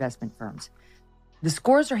top investment firms. The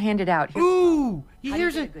scores are handed out. Ooh,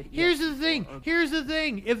 here's the thing. Here's the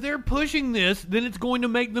thing. If they're pushing this, then it's going to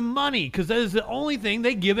make them money because that is the only thing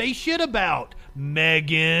they give a shit about.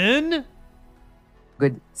 Megan.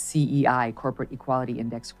 Good CEI, Corporate Equality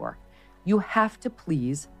Index score. You have to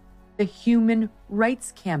please the Human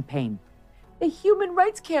Rights Campaign. The Human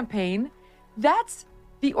Rights Campaign, that's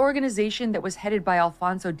the organization that was headed by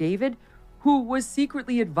Alphonso David, who was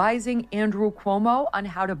secretly advising Andrew Cuomo on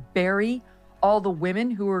how to bury all the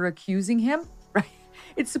women who were accusing him, right?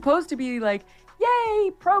 It's supposed to be like,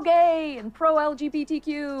 yay, pro-gay and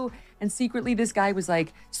pro-LGBTQ. And secretly this guy was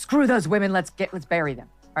like, screw those women, let's bury them.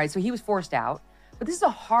 All right, so he was forced out. But this is a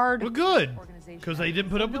hard organization. Because they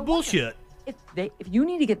didn't put up with bullshit. If you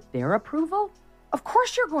need to get their approval, of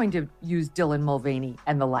course you're going to use Dylan Mulvaney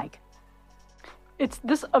and the like. It's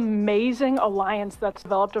this amazing alliance that's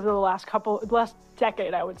developed over the last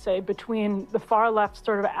decade, I would say, between the far left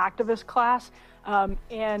sort of activist class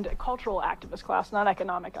and cultural activist class, not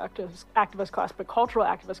economic activist class, but cultural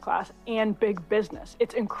activist class and big business.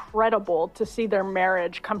 It's incredible to see their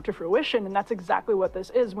marriage come to fruition. And that's exactly what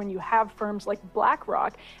this is when you have firms like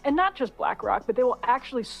BlackRock, and not just BlackRock, but they will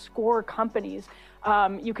actually score companies.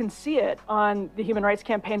 You can see it on the Human Rights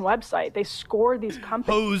Campaign website. They score these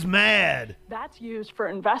companies. Who's mad? That's used for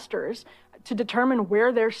investors to determine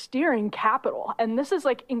where they're steering capital. And this is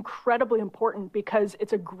like incredibly important because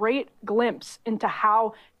it's a great glimpse into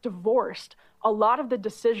how divorced a lot of the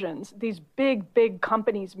decisions these big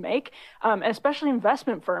companies make, especially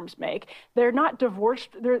investment firms make, they're not divorced.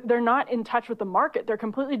 They're not in touch with the market. They're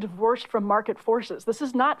completely divorced from market forces. This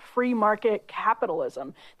is not free market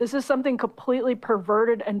capitalism. This is something completely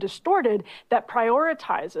perverted and distorted that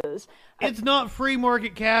prioritizes. It's not free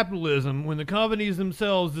market capitalism when the companies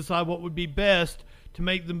themselves decide what would be best to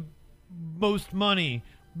make the most money.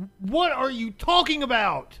 What are you talking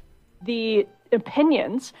about? The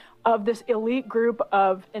opinions of this elite group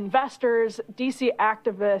of investors, DC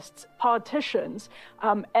activists, politicians,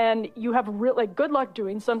 and you have good luck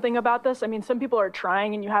doing something about this. I mean, some people are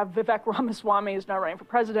trying, and you have Vivek Ramaswamy, who's now running for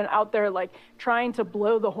president, out there trying to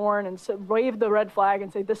blow the horn and wave the red flag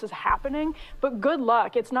and say this is happening. But good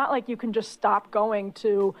luck. It's not like you can just stop going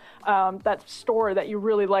to that store that you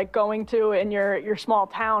really like going to in your small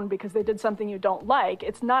town because they did something you don't like.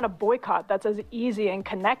 It's not a boycott that's as easy and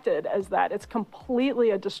connected as that. It's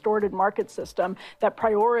completely a distorted market system that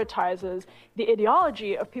prioritizes the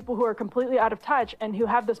ideology of people who are completely out of touch and who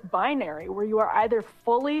have this binary where you are either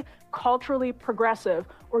fully culturally progressive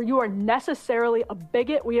or you are necessarily a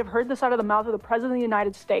bigot. We have heard this out of the mouth of the President of the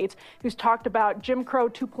United States, who's talked about Jim Crow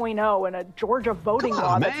 2.0 and a Georgia voting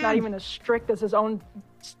law that's not even as strict as his own.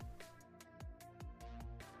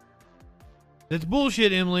 That's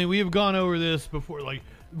bullshit, Emily. We have gone over this before.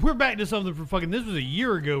 We're back to something this was a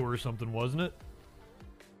year ago or something, wasn't it?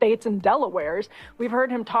 States and Delaware's. We've heard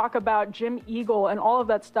him talk about Jim Eagle and all of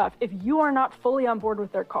that stuff. If you are not fully on board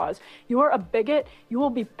with their cause, you are a bigot, you will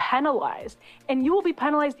be penalized. And you will be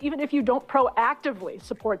penalized even if you don't proactively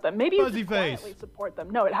support them. Maybe you quietly support them.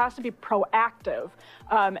 No, it has to be proactive.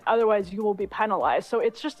 Otherwise, you will be penalized. So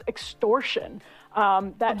it's just extortion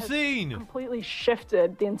that has completely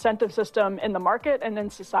shifted the incentive system in the market and in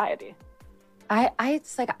society.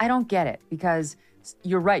 It's like, I don't get it, because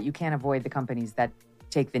you're right. You can't avoid the companies that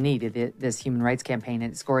take the knee to this Human Rights Campaign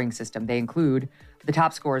and scoring system. They include, the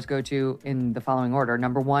top scores go to, in the following order: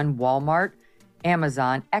 number 1, Walmart,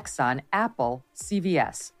 Amazon, Exxon, Apple,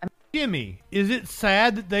 CVS. Jimmy, is it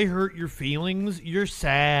sad that they hurt your feelings? You're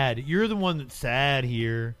sad. You're the one that's sad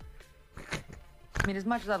here. I mean, as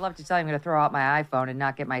much as I'd love to tell you I'm going to throw out my iPhone and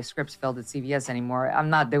not get my scripts filled at CVS anymore, I'm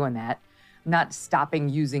not doing that. I'm not stopping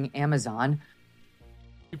using Amazon.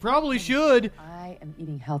 You probably should. I am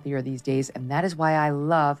eating healthier these days, and that is why I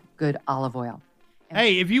love good olive oil.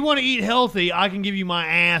 Hey, if you want to eat healthy, I can give you my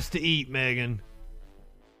ass to eat, Megan.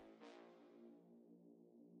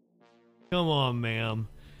 Come on, ma'am.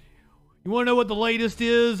 You want to know what the latest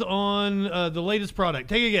is on the latest product?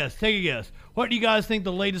 Take a guess. Take a guess. What do you guys think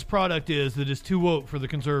the latest product is that is too woke for the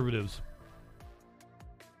conservatives?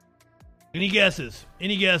 Any guesses?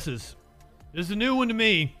 Any guesses? This is a new one to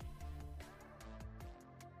me.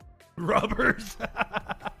 Rubbers.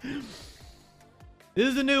 This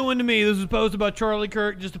is a new one to me. This was posted by Charlie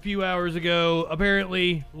Kirk just a few hours ago.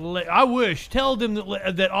 Apparently, I wish. Tell them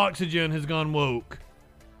that oxygen has gone woke.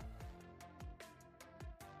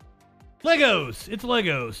 Legos. It's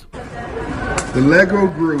Legos. The Lego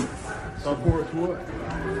Group supports what?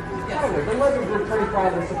 Yeah, the Lego Group pretty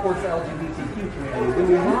proudly supports the LGBTQ community. Do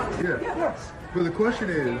we not? Yeah. Yes. But the question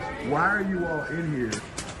is, why are you all in here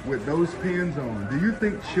with those pins on? Do you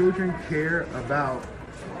think children care about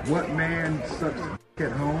what man sucks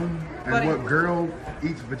at home and what girl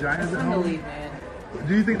eats vaginas at home?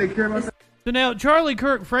 Do you think they care about that? So now Charlie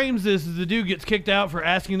Kirk frames this as the dude gets kicked out for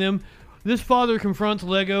asking them. This father confronts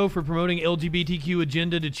Lego for promoting LGBTQ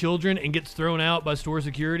agenda to children and gets thrown out by store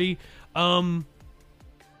security.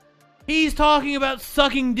 He's talking about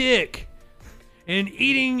sucking dick and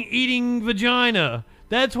eating vagina.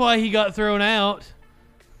 That's why he got thrown out.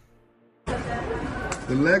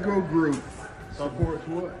 The Lego Group supports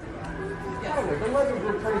what? Yeah, the Lego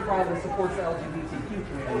Group pretty proudly supports the LGBTQ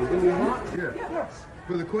community. Do we not? Yeah. Yes.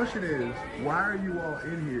 But the question is, why are you all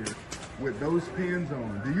in here with those pins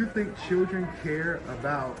on? Do you think children care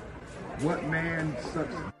about what man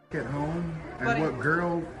sucks at home and what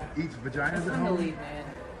girl eats vaginas at home? Time to leave, man.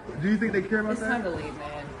 Do you think they care about It's that? time to leave,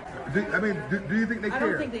 man. Do you think they care? I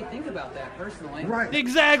don't think they think about that personally. Right.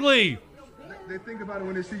 Exactly. They think about it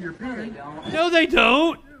when they see your pin. No, they don't. No, they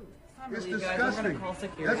don't. It's Guys, I'm disgusting. gonna call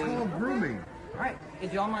security. That's called grooming. All right.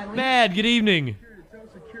 If y'all mind leaving. Bad. Good evening.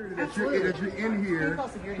 That you're in here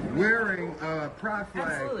wearing a pride flag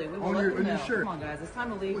Absolutely. We will on let your them know. shirt. Come on, guys. It's time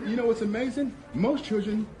to leave. You know what's amazing? Most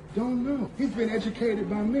children don't know. He's been educated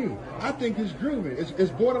by me. I think it's grooming.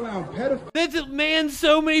 It's borderline pedophile. That's it, man.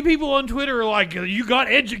 So many people on Twitter are like, "You got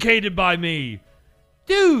educated by me."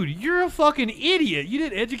 Dude, you're a fucking idiot. You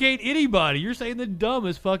didn't educate anybody. You're saying the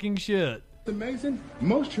dumbest fucking shit. It's amazing.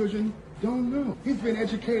 Most children don't know. He's been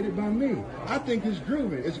educated by me. I think it's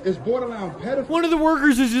grooming. It's borderline pedophile. One of the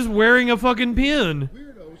workers is just wearing a fucking pin.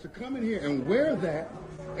 Weirdos to come in here and wear that,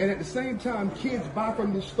 and at the same time, kids buy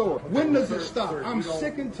from the store. When does it stop? I'm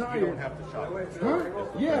sick and tired. You don't have to shop. Huh?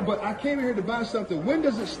 Yeah, but I came here to buy something. When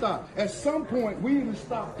does it stop? At some point, we need to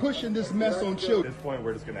stop pushing this mess on children. At this point,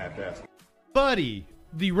 we're just going to have to ask. Buddy,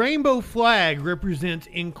 the rainbow flag represents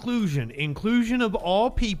inclusion. Inclusion of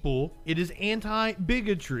all people. It is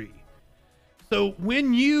anti-bigotry. So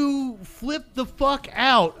when you flip the fuck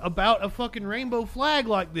out about a fucking rainbow flag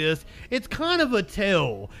like this, it's kind of a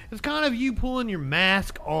tell. It's kind of you pulling your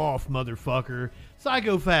mask off, motherfucker.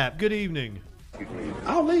 Psychofap, good evening.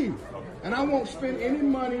 I'll leave, and I won't spend any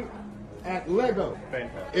money at Lego.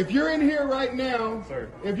 Fantastic. If you're in here right now, Sir.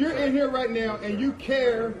 if you're in here right now and you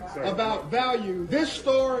care about value, this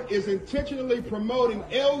store is intentionally promoting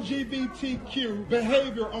LGBTQ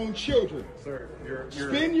behavior on children. Sir, you're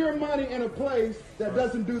Spend your money in a place that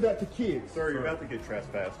doesn't do that to kids. Sir, you're about to get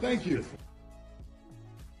trespassed. Thank you.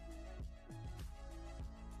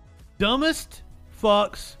 Dumbest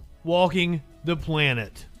fucks walking the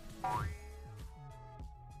planet.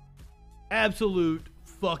 Absolute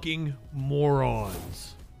fucking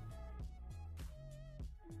morons.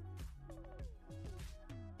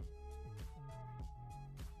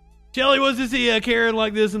 Shelly was to see a Karen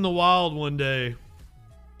like this in the wild one day.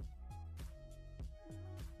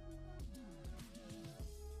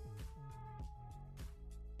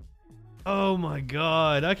 Oh my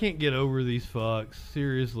god, I can't get over these fucks.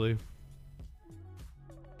 Seriously.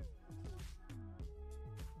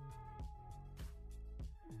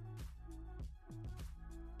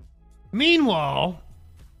 Meanwhile,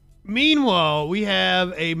 we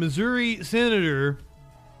have a Missouri senator.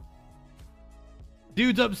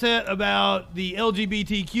 Dude's upset about the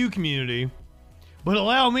LGBTQ community. But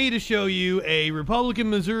allow me to show you a Republican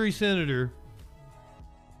Missouri senator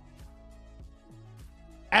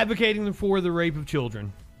advocating for the rape of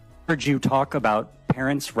children. Heard you talk about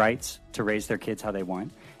parents' rights to raise their kids how they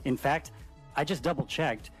want. In fact, I just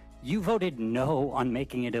double-checked. You voted no on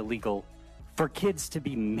making it illegal for kids to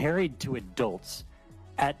be married to adults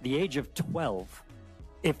at the age of 12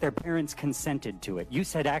 if their parents consented to it. You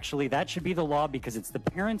said actually that should be the law because it's the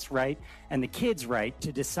parents' right and the kids' right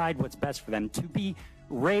to decide what's best for them to be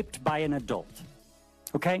raped by an adult.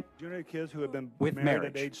 Okay? Do you know any kids who have been With married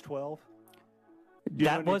marriage. at age 12?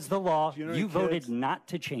 That was the law. do you know You any voted kids- not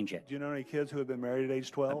to change it. Do you know any kids who have been married at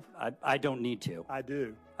age 12? I don't need to. I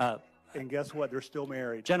do. And guess what? They're still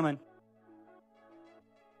married. Gentlemen.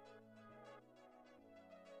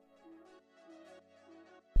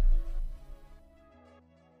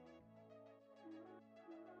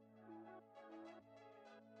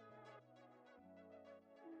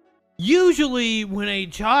 Usually, when a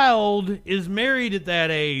child is married at that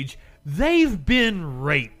age, they've been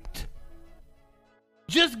raped.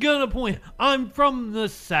 Just gonna point, I'm from the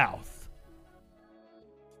South.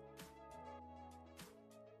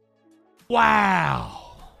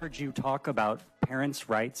 Wow. Heard you talk about parents'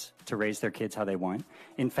 rights to raise their kids how they want.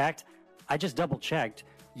 In fact, I just double checked.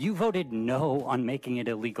 You voted no on making it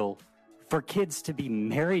illegal for kids to be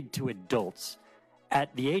married to adults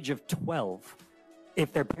at the age of 12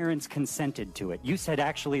 if their parents consented to it. You said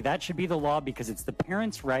actually that should be the law because it's the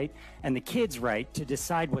parents' right and the kids' right to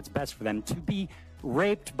decide what's best for them to be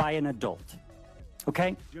raped by an adult.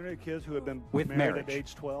 Okay? Do you know any kids who have been With married marriage. at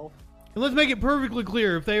age 12? And let's make it perfectly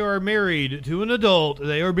clear, if they are married to an adult,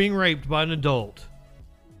 they are being raped by an adult.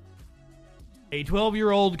 A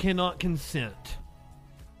 12-year-old cannot consent.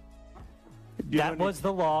 That was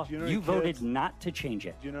the law. do you know any You voted kids- not to change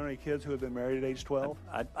it. Do you know any kids who have been married at age 12?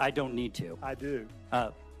 I don't need to. I do.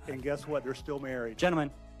 And guess what? They're still married.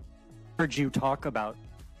 Gentlemen, heard you talk about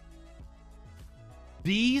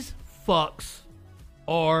These fucks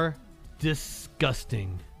are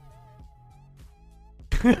disgusting.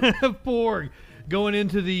 Porg going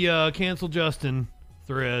into the Cancel Justin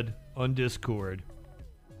thread on Discord.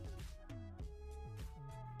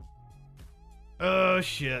 Oh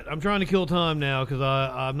shit. I'm trying to kill time now because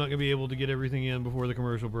I'm not going to be able to get everything in before the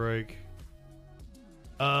commercial break.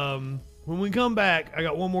 When we come back, I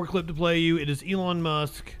got one more clip to play you. It is Elon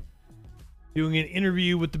Musk doing an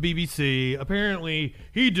interview with the BBC. Apparently,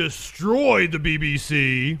 he destroyed the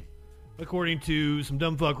BBC, according to some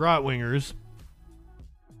dumb fuck right-wingers.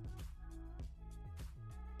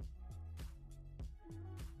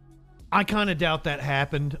 I kind of doubt that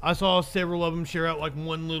happened. I saw several of them share out like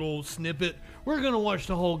one little snippet. We're going to watch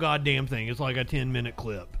the whole goddamn thing. It's like a 10-minute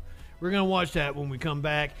clip. We're going to watch that when we come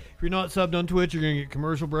back. If you're not subbed on Twitch, you're going to get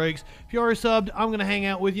commercial breaks. If you are subbed, I'm going to hang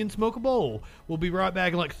out with you and smoke a bowl. We'll be right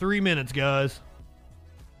back in like 3 minutes, guys.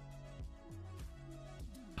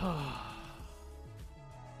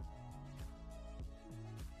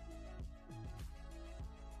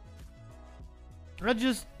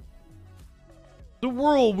 The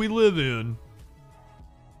world we live in.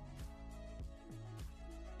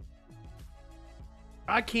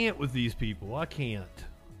 I can't with these people. I can't.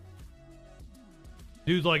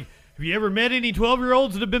 Dude's like, have you ever met any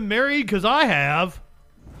 12-year-olds that have been married? Because I have.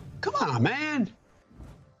 Come on, man.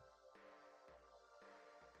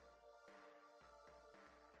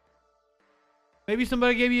 Maybe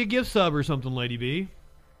somebody gave you a gift sub or something, Lady B.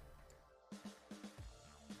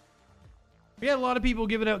 We had a lot of people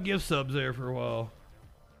giving out gift subs there for a while.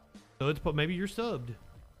 So it's maybe you're subbed.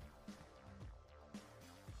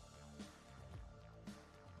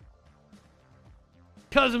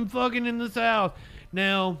 Cousin fucking in the South.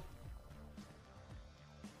 Now,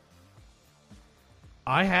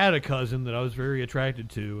 I had a cousin that I was very attracted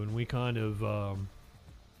to, and we kind of, I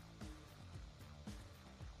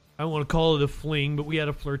don't want to call it a fling, but we had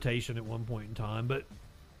a flirtation at one point in time. But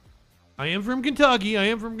I am from Kentucky.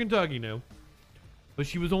 Now. But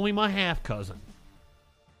she was only my half cousin.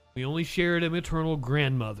 We only shared a maternal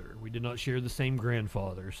grandmother. We did not share the same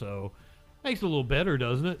grandfather, so makes it a little better,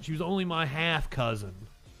 doesn't it? She was only my half cousin.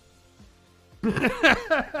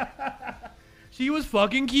 She was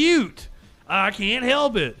fucking cute. I can't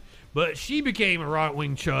help it. But she became a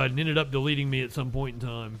right-wing chud and ended up deleting me at some point in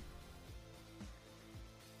time.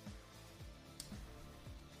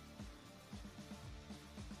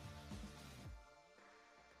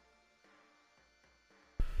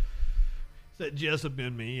 That Jessup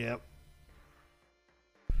in me, yep.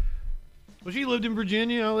 Well, she lived in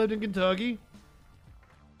Virginia, I lived in Kentucky.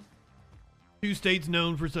 Two states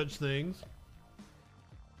known for such things.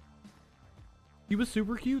 He was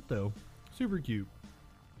super cute, though. Super cute.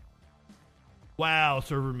 Wow,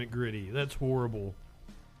 Server McGritty. That's horrible.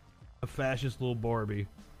 A fascist little Barbie.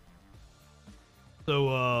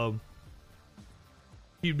 So,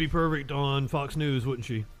 she'd be perfect on Fox News, wouldn't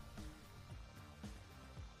she?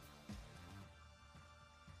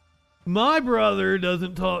 My brother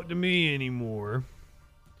doesn't talk to me anymore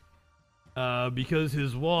because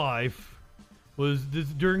his wife was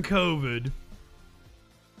during COVID.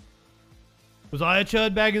 Was I a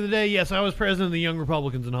chud back in the day? Yes, I was president of the Young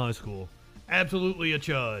Republicans in high school. Absolutely a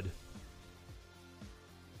chud.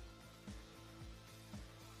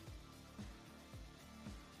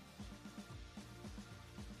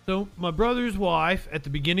 So my brother's wife at the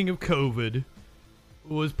beginning of COVID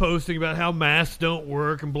was posting about how masks don't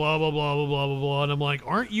work and blah, blah, blah, blah, blah, blah, blah. And I'm like,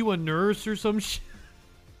 aren't you a nurse or some shit?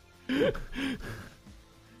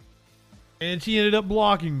 And she ended up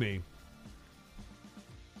blocking me.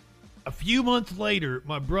 A few months later,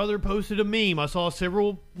 my brother posted a meme. I saw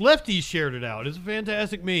several lefties shared it out. It's a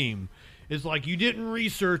fantastic meme. It's like, you didn't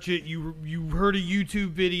research it. You heard a YouTube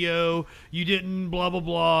video. You didn't blah, blah,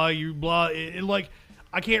 blah. You blah. Like,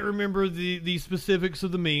 I can't remember the specifics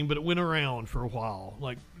of the meme, but it went around for a while.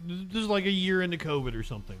 Like, this is like a year into COVID or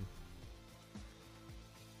something.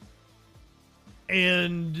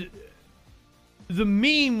 And the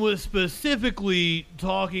meme was specifically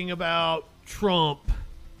talking about Trump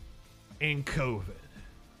and COVID.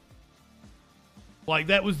 Like,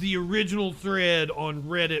 that was the original thread on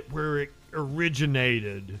Reddit where it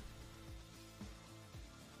originated.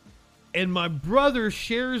 And my brother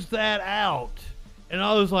shares that out. And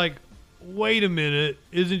I was like, wait a minute,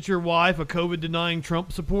 isn't your wife a COVID-denying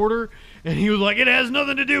Trump supporter? And he was like, it has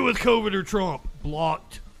nothing to do with COVID or Trump.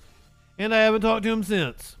 Blocked. And I haven't talked to him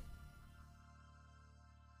since.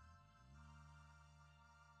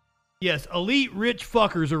 Yes, elite rich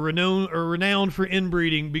fuckers are renowned for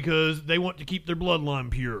inbreeding because they want to keep their bloodline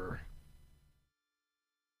pure.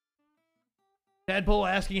 Tadpole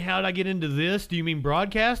asking, how did I get into this? Do you mean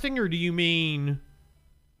broadcasting or do you mean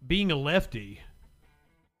being a lefty?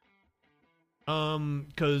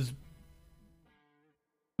 Because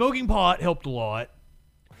smoking pot helped a lot,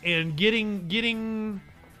 and getting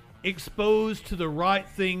exposed to the right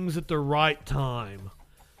things at the right time.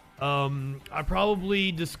 I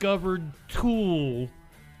probably discovered Tool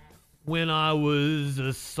when I was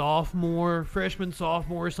a freshman,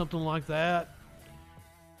 sophomore, or something like that.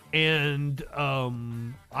 And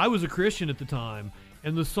I was a Christian at the time.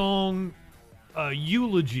 And the song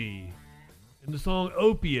Eulogy and the song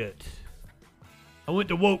Opiate. I went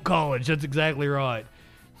to woke college, that's exactly right.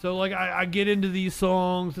 So, like, I get into these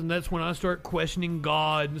songs, and that's when I start questioning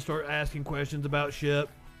God and start asking questions about shit.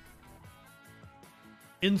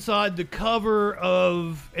 Inside the cover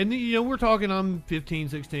of, and you know, we're talking, I'm 15,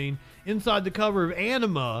 16. Inside the cover of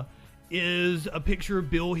Anima is a picture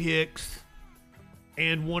of Bill Hicks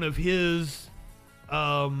and one of his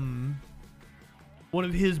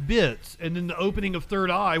bits. And then the opening of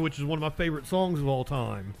Third Eye, which is one of my favorite songs of all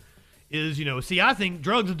time, is, you know, see, I think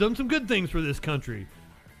drugs have done some good things for this country.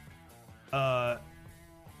 And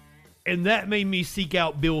that made me seek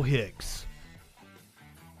out Bill Hicks.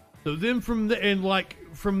 So then from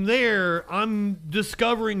there, I'm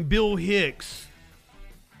discovering Bill Hicks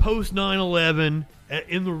post 9/11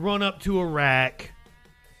 in the run-up to Iraq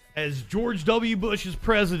as George W. Bush is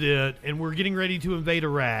president and we're getting ready to invade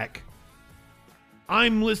Iraq.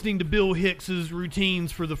 I'm listening to Bill Hicks's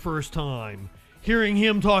routines for the first time, hearing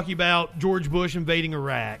him talking about George Bush invading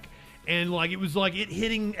Iraq. And like, it was like it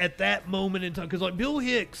hitting at that moment in time. Because like, Bill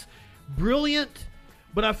Hicks, brilliant,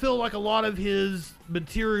 but I feel like a lot of his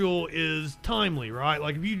material is timely, right?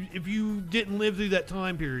 Like, if you didn't live through that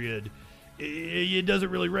time period, it doesn't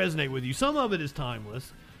really resonate with you. Some of it is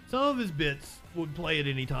timeless. Some of his bits would play at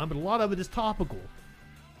any time, but a lot of it is topical.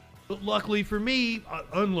 But luckily for me,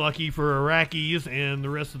 unlucky for Iraqis and the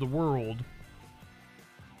rest of the world,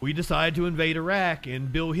 we decided to invade Iraq,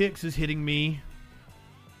 and Bill Hicks is hitting me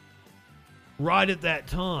right at that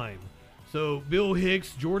time. So Bill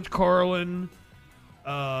Hicks, George Carlin,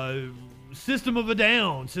 System of a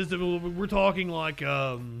Down. We're talking like,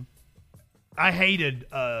 I hated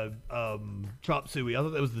Chop Suey. I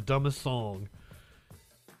thought that was the dumbest song.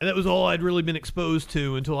 And that was all I'd really been exposed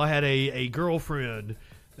to until I had a girlfriend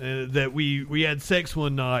that we had sex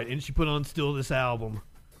one night, and she put on Still This Album.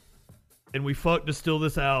 And we fucked to Still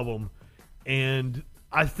This Album. And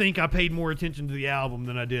I think I paid more attention to the album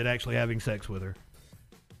than I did actually having sex with her.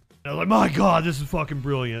 And I was like, my God, this is fucking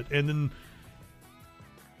brilliant. And then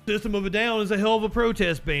System of a Down is a hell of a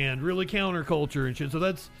protest band, really counterculture and shit. So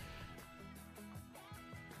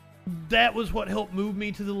that was what helped move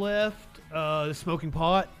me to the left. Smoking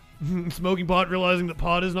pot. Smoking pot, realizing that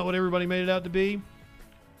pot is not what everybody made it out to be.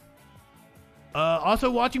 Also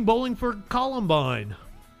watching Bowling for Columbine.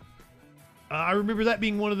 I remember that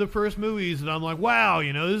being one of the first movies, and I'm like, wow,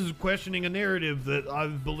 you know, this is questioning a narrative that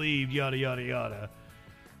I've believed, yada, yada, yada.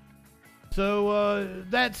 So,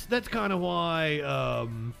 that's kind of why,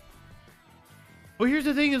 well, here's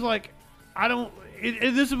the thing is, like,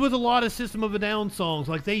 this is with a lot of System of a Down songs,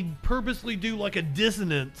 like, they purposely do, like, a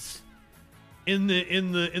dissonance in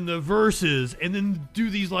the verses, and then do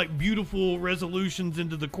these, like, beautiful resolutions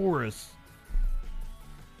into the chorus.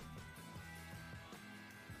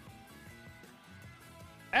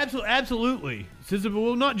 Absolutely.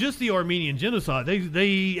 Well, not just the Armenian genocide.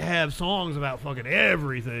 They have songs about fucking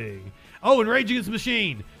everything. Oh, and Rage Against the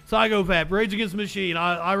Machine. Psychopath, Rage Against the Machine.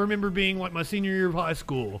 I remember being like my senior year of high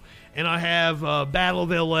school, and I have Battle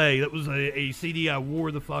of L.A. That was a CD I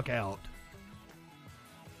wore the fuck out.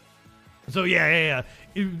 So yeah.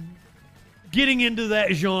 Getting into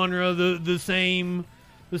that genre, the same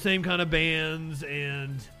kind of bands,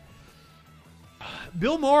 and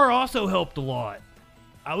Bill Maher also helped a lot.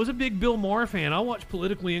 I was a big Bill Maher fan. I watched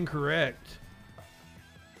Politically Incorrect.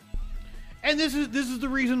 And this is the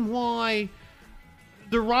reason why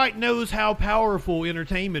the right knows how powerful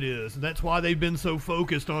entertainment is. And that's why they've been so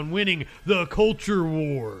focused on winning the culture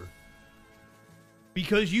war.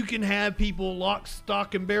 Because you can have people lock,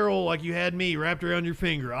 stock, and barrel like you had me wrapped around your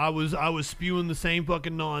finger. I was spewing the same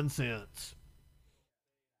fucking nonsense.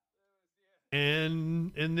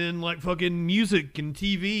 And then like fucking music and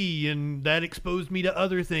TV, and that exposed me to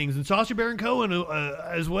other things. And Sacha Baron Cohen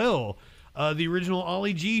as well. The original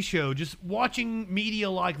Ollie G show. Just watching media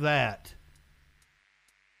like that.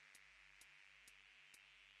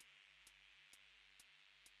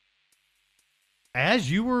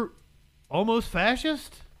 As you were almost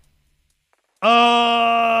fascist?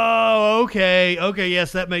 Oh, okay. Okay,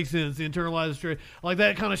 yes, that makes sense. The internalized... like,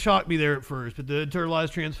 that kind of shocked me there at first, but the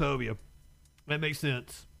internalized transphobia. That makes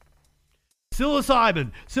sense.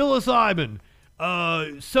 Psilocybin.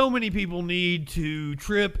 So many people need to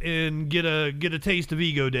trip and get a taste of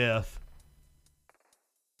ego death.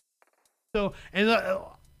 So, and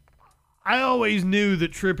I always knew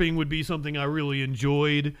that tripping would be something I really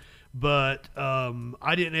enjoyed, but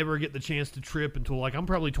I didn't ever get the chance to trip until like I'm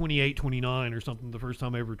probably 28, 29 or something the first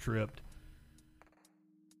time I ever tripped.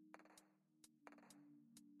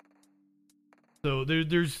 So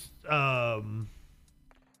there's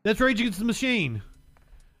that's Rage Against the Machine.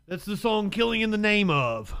 That's the song Killing in the Name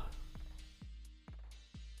of.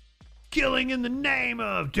 Killing in the Name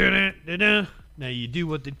of. Now you do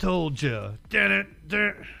what they told you.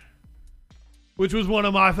 Which was one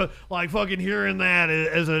of my, like, fucking hearing that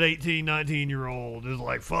as an 18, 19-year-old is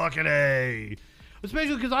like, fucking A.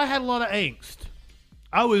 Especially because I had a lot of angst.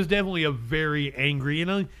 I was definitely a very angry,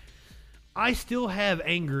 and I still have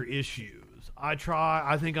anger issues.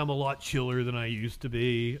 I think I'm a lot chiller than I used to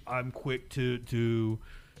be. I'm quick to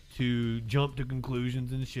jump to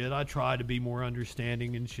conclusions and shit. I try to be more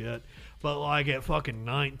understanding and shit. But like at fucking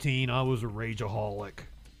 19, I was a rageaholic.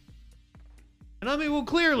 And I mean, well,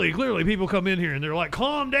 clearly people come in here and they're like,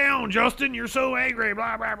 calm down, Justin, you're so angry,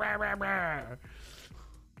 blah, blah, blah, blah, blah.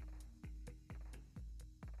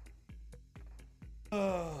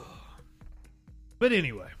 But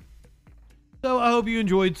anyway. So I hope you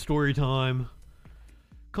enjoyed story time.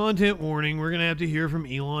 Content warning, we're going to have to hear from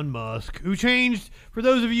Elon Musk, who changed, for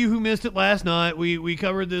those of you who missed it last night, we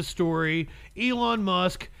covered this story. Elon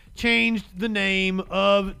Musk changed the name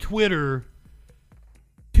of Twitter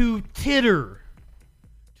to Titter.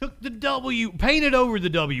 Took the W, painted over the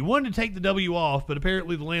W, wanted to take the W off, but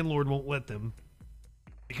apparently the landlord won't let them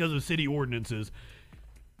because of city ordinances.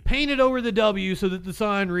 Painted over the W so that the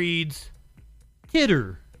sign reads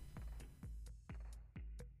Titter.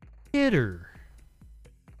 Titter.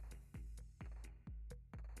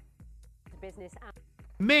 Business.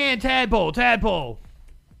 Man, Tadpole.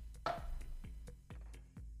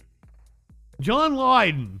 John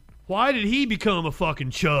Lydon. Why did he become a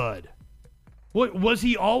fucking chud? What, was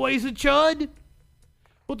he always a chud?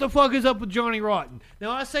 What the fuck is up with Johnny Rotten?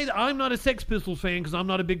 Now, I say that I'm not a Sex Pistols fan because I'm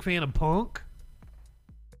not a big fan of punk.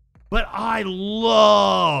 But I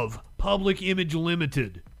love Public Image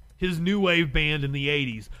Limited. His new wave band in the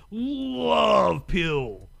 80s. Love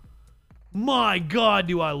Pill. My God,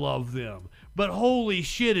 do I love them. But holy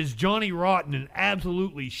shit, is Johnny Rotten an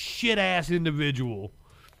absolutely shit-ass individual.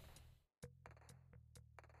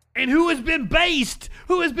 And who has been based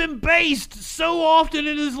so often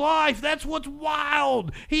in his life. That's what's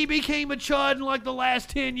wild. He became a chud in like the last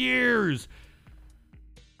 10 years.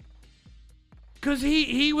 Because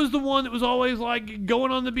he was the one that was always like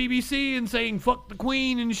going on the BBC and saying fuck the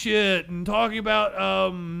Queen and shit. And talking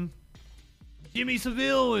about Jimmy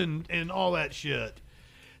Savile and all that shit.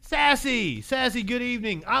 Sassy, good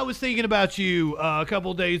evening. I was thinking about you a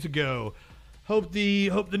couple days ago. Hope the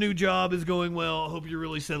new job is going well. Hope you're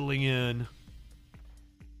really settling in.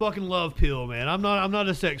 Fucking love Pill, man. I'm not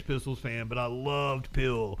a Sex Pistols fan, but I loved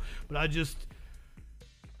Pill. But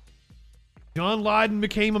John Lydon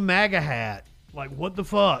became a MAGA hat. Like, what the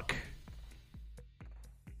fuck?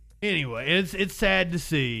 Anyway, it's sad to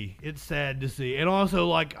see. It's sad to see. And also,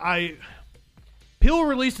 like, Pill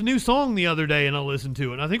released a new song the other day, and I listened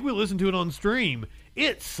to it. And I think we listened to it on stream.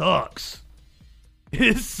 It sucks.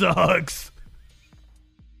 It sucks.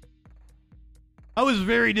 I was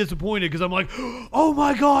very disappointed because I'm like, oh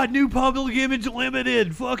my God, new Public Image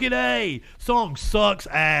Limited. Fucking A. Song sucks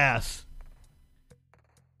ass.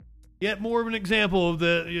 Yet more of an example of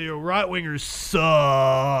the right-wingers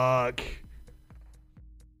suck.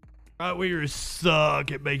 Right-wingers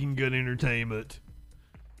suck at making good entertainment.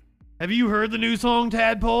 Have you heard the new song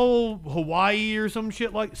Tadpole? Hawaii or some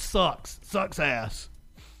shit like? Sucks. Sucks ass.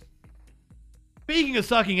 Speaking of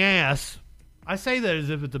sucking ass, I say that as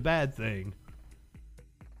if it's a bad thing.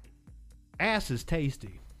 Ass is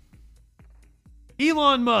tasty.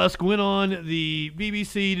 Elon Musk went on the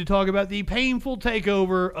BBC to talk about the painful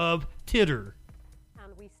takeover of Twitter.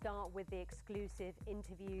 And we start with the exclusive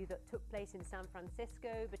interview that took place in San Francisco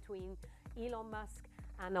between Elon Musk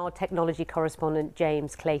and our technology correspondent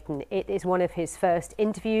James Clayton. It is one of his first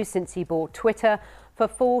interviews since he bought Twitter for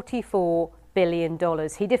 $44 billion.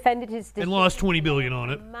 He defended his decision and lost $20 billion on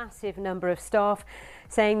it. A massive number of staff,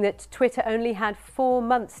 saying that Twitter only had 4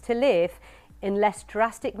 months to live unless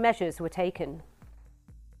drastic measures were taken.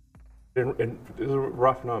 In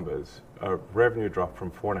rough numbers, revenue dropped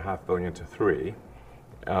from $4.5 billion to $3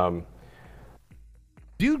 billion.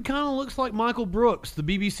 Dude kind of looks like Michael Brooks, the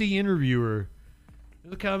BBC interviewer.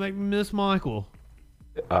 It kind of make me miss Michael.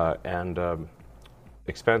 And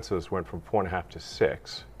expenses went from 4.5 to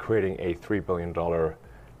 6, creating a $3 billion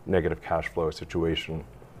negative cash flow situation,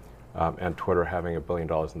 and Twitter having $1 billion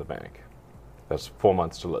in the bank. That's 4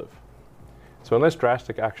 months to live. So unless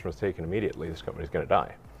drastic action was taken immediately, this company is going to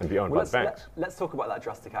die and be owned by the banks. Let's talk about that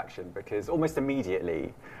drastic action, because almost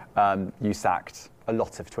immediately you sacked a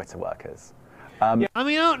lot of Twitter workers. Yeah, I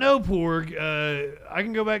mean, I don't know, Porg. I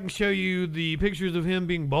can go back and show you the pictures of him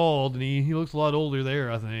being bald, and he looks a lot older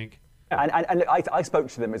there, I think. And I spoke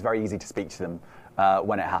to them. It was very easy to speak to them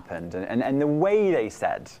when it happened. And the way they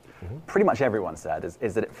said, pretty much everyone said,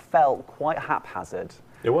 is that it felt quite haphazard.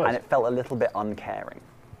 It was. And it felt a little bit uncaring.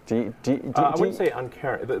 I wouldn't say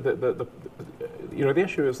uncaring. The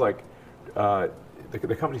issue is like the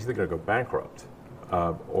company's either going to go bankrupt,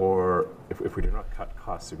 or if we do not cut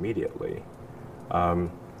costs immediately.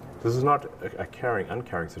 This is not a caring,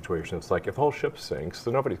 uncaring situation. It's like if the whole ship sinks,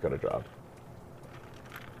 then nobody's got a job.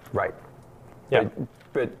 Right. Yeah.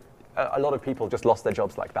 But a lot of people just lost their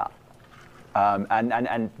jobs like that.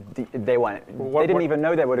 They weren't. They didn't even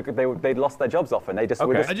know they'd lost their jobs often. They just.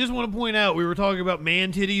 Okay. I just want to point out, we were talking about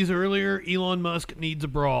man titties earlier. Elon Musk needs a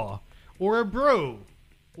bra, or a bro,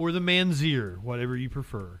 or the manzier, whatever you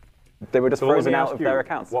prefer. They were just frozen out of their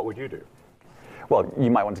accounts. What would you do? Well,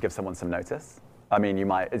 you might want to give someone some notice. I mean, you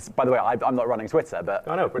might. By the way, I'm not running Twitter, but,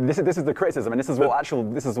 I know, but this is the criticism, and this is what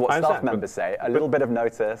staff members say. A little bit of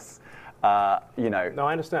notice, No,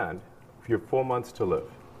 I understand. If you have 4 months to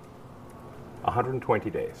live, 120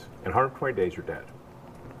 days. In 120 days, you're dead.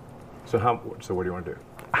 So what do you want to do?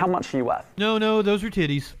 How much are you worth? No, those are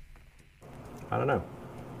titties. I don't know.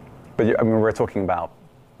 But we're talking about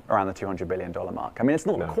around the $200 billion mark. I mean, it's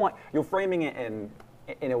not quite. You're framing it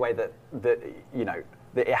in a way that that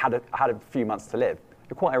it had a few months to live.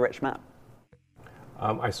 You're quite a rich man.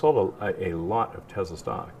 I sold a lot of Tesla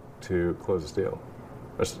stock to close this deal.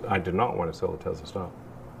 I did not want to sell the Tesla stock.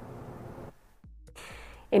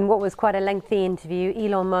 In what was quite a lengthy interview,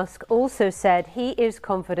 Elon Musk also said he is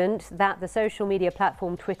confident that the social media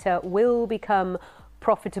platform Twitter will become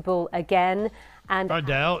profitable again and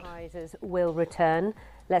advertisers will return.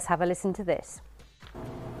 Let's have a listen to this.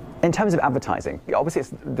 In terms of advertising,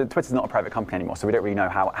 obviously Twitter's not a private company anymore, so we don't really know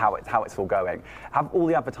how it's all going. Have all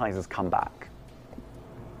the advertisers come back?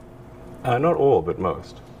 Not all, but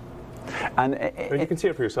most. And you can see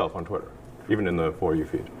it for yourself on Twitter, even in the For You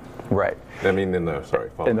feed. Right. I mean, in the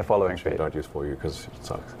following feed. Don't use For You because it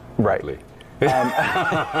sucks. Right.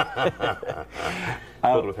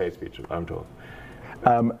 Filled with hate speech, I'm told.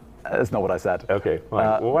 That's not what I said. Okay,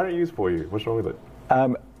 fine. Well, why don't you use For You? What's wrong with it?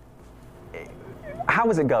 How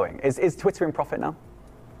is it going? Is Twitter in profit now?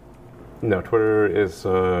 No, Twitter is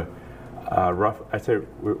rough. I'd say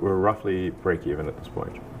we're roughly break even at this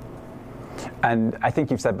point. And I think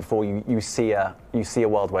you've said before you see a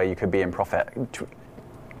world where you could be in profit.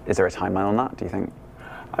 Is there a timeline on that, do you think?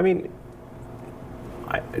 I mean,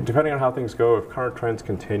 depending on how things go, if current trends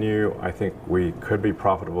continue, I think we could be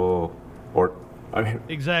profitable.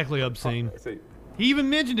 Exactly obscene. He even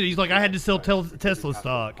mentioned it. He's like, I had to sell Tesla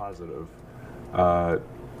stock. Positive.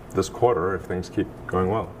 This quarter, if things keep going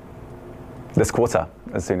well. This quarter,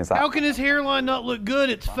 as soon as that. How can his hairline not look good?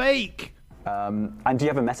 It's fake. And do you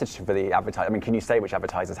have a message for the advertisers? I mean, can you say which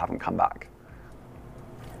advertisers haven't come back?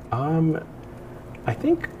 I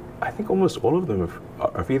think I think almost all of them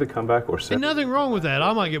have either come back or said. And nothing wrong with that.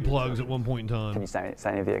 I might get plugs at one point in time. Can you say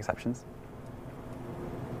any of the exceptions?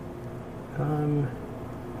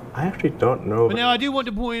 I actually don't know. But now I do want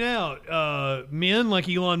to point out, men like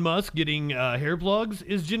Elon Musk getting hair plugs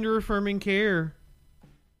is gender-affirming care.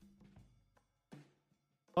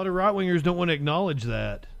 A lot of right-wingers don't want to acknowledge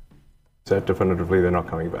that. Said definitively they're not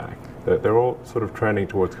coming back. They're all sort of trending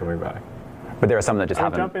towards coming back. But there are some that just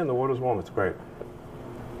haven't. Jump in, the water's warm, it's great.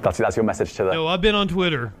 That's your message to the... No, I've been on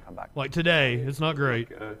Twitter. Like today. It's not great.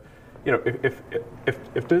 You know,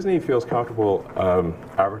 if Disney feels comfortable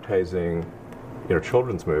advertising, you know,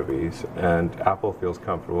 children's movies, and Apple feels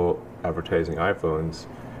comfortable advertising iPhones,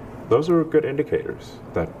 those are good indicators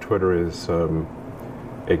that Twitter is a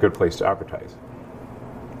good place to advertise.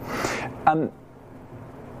 I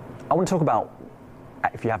want to talk about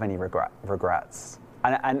if you have any regrets.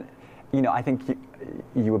 And you know, I think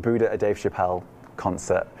you were booed at a Dave Chappelle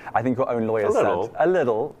concert. I think your own lawyer said a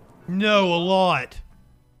little. No, a lot.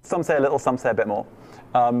 Some say a little, some say a bit more.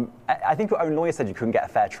 I think your own lawyer said you couldn't get a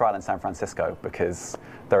fair trial in San Francisco because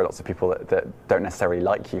there are lots of people that don't necessarily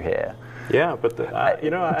like you here. Yeah, but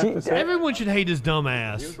you know, I have to say, everyone should hate his dumb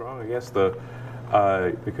ass. He was wrong, I guess.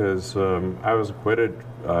 Because I was acquitted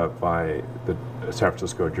by the San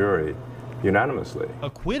Francisco jury unanimously.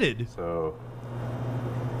 Acquitted? So,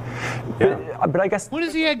 yeah. But I guess... When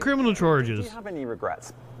has he had criminal charges? Do you have any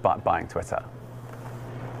regrets buying Twitter?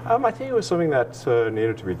 I think it was something that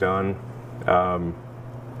needed to be done. I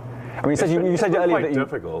mean, you said earlier quite that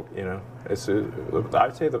difficult, you know.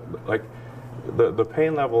 I'd say that, like, the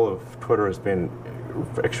pain level of Twitter has been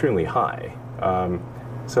extremely high.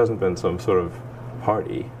 This hasn't been some sort of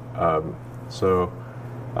party.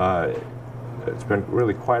 It's been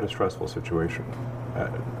really quite a stressful situation,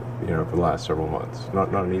 you know, for the last several months. Not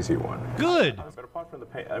an easy one. Good. But apart from the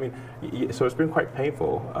pain, I mean, so it's been quite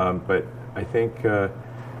painful. But I think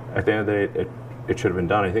at the end of the day, it should have been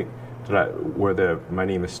done. I think were there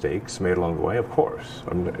many mistakes made along the way? Of course,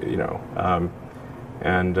 you know,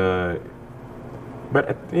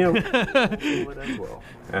 but you know, it ends well.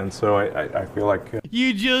 And so I feel like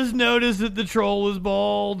you just noticed that the troll was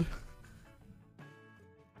bald.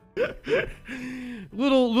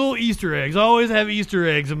 little Easter eggs. I always have Easter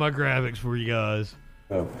eggs in my graphics for you guys.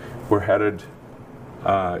 We're headed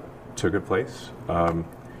to a good place.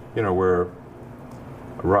 You know, we're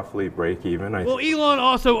roughly break even. Well, Elon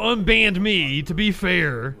also unbanned me, to be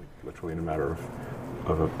fair. Literally in a matter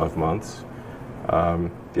of months.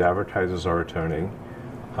 The advertisers are returning.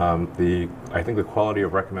 I think the quality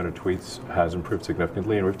of recommended tweets has improved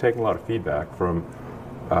significantly, and we've taken a lot of feedback from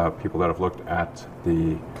people that have looked at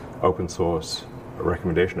the open source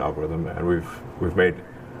recommendation algorithm, and we've made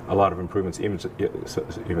a lot of improvements even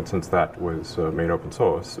since that was made open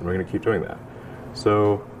source, and we're going to keep doing that.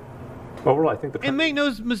 So overall, I think and make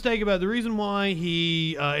no mistake about it, the reason why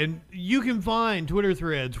he and you can find Twitter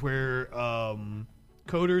threads where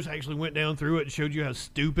coders actually went down through it and showed you how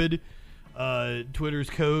stupid Twitter's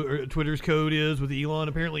code is with Elon.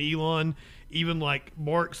 Apparently Elon even like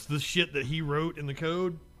marks the shit that he wrote in the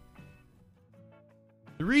code.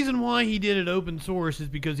 The reason why he did it open source is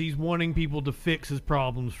because he's wanting people to fix his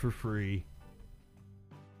problems for free.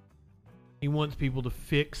 He wants people to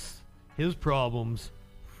fix his problems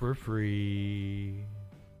for free.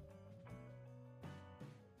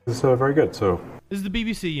 So very good. So this is the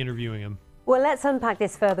BBC interviewing him. Well, let's unpack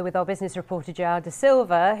this further with our business reporter, Joao Da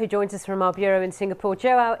Silva, who joins us from our bureau in Singapore.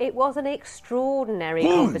 Joao, it was an extraordinary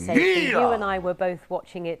conversation. Yeah. You and I were both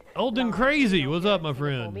watching it. Old and crazy. What's up, my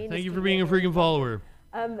friend? Thank you for being a freaking follower.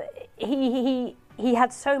 He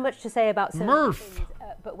had so much to say about certain Murph. things,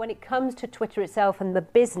 but when it comes to Twitter itself and the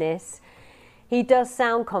business, he does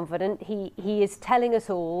sound confident. He is telling us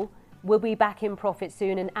all we'll be back in profit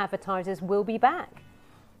soon and advertisers will be back.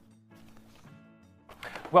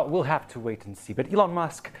 Well, we'll have to wait and see. But Elon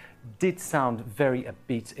Musk did sound very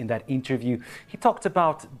upbeat in that interview. He talked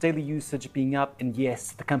about daily usage being up, and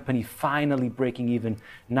yes, the company finally breaking even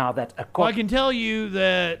now that Well, I can tell you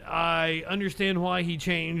that I understand why he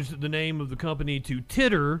changed the name of the company to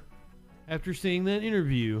Titter after seeing that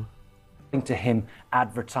interview. to him,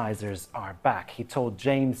 advertisers are back. He told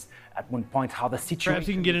James at one point how the situation... Perhaps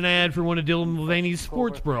he can get an ad for one of Dylan Mulvaney's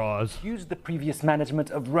sports bras. ...used the previous management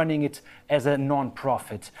of running it as a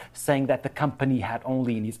non-profit, saying that the company had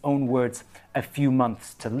only, in his own words, a few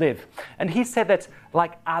months to live. And he said that,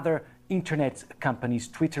 like other internet companies,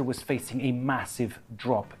 Twitter was facing a massive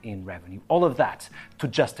drop in revenue. All of that to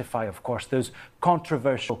justify, of course, those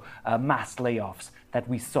controversial mass layoffs that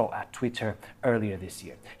we saw at Twitter earlier this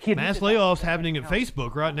year. Mass layoffs happening at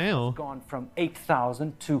Facebook right now. Gone from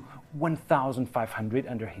 8,000 to 1,500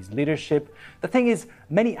 under his leadership. The thing is,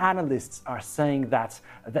 many analysts are saying that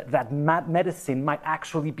medicine might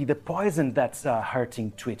actually be the poison that's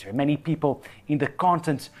hurting Twitter. Many people in the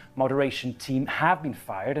content moderation team have been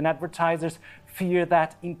fired, and advertisers fear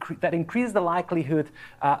that increase the likelihood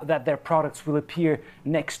that their products will appear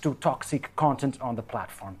next to toxic content on the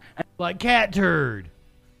platform. Like cat turd.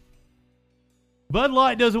 Bud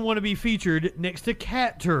Light doesn't want to be featured next to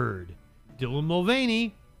cat turd. Dylan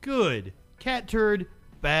Mulvaney, good. Cat turd,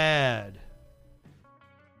 bad.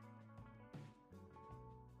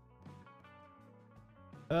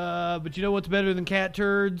 But you know what's better than cat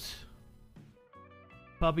turds?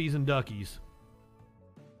 Puppies and duckies.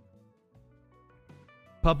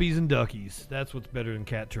 Puppies and duckies. That's what's better than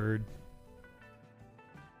cat turd.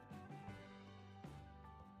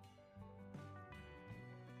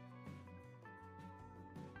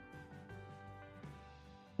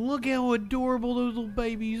 Look how adorable those little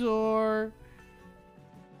babies are.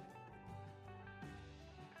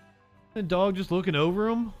 The dog just looking over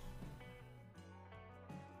them.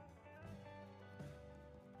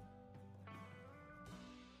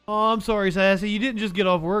 Oh, I'm sorry, Sassy. You didn't just get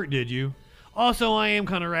off work, did you? Also, I am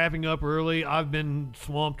kind of wrapping up early. I've been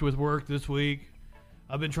swamped with work this week.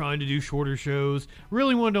 I've been trying to do shorter shows.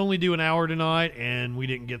 Really wanted to only do an hour tonight, and we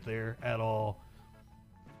didn't get there at all.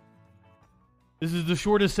 This is the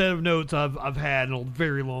shortest set of notes I've had in a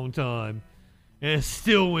very long time. And it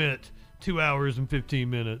still went 2 hours and 15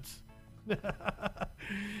 minutes.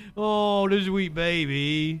 Oh, the sweet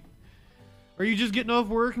baby. Are you just getting off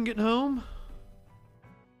work and getting home?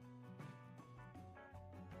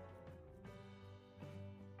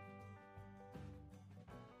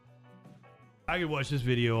 I could watch this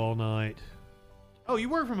video all night. Oh, you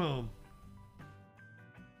work from home.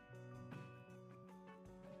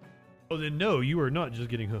 Oh, then no, you are not just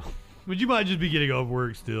getting home. But you might just be getting off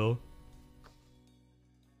work still.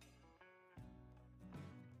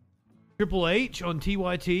 Triple H on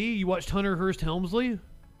TYT. You watched Hunter Hearst Helmsley?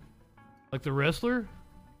 Like the wrestler?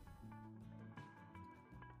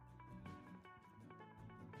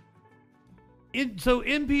 So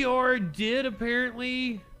NPR did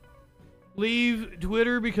apparently leave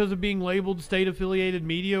Twitter because of being labeled state-affiliated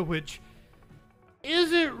media, which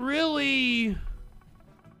isn't really...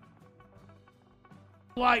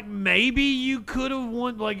 Like, maybe you could have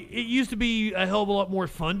won... Like, it used to be a hell of a lot more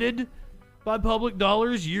funded by public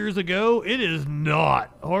dollars years ago. It is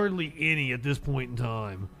not. Hardly any at this point in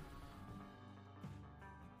time.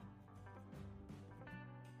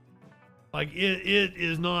 Like, it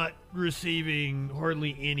is not receiving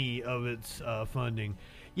hardly any of its funding.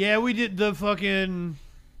 Yeah, we did the fucking...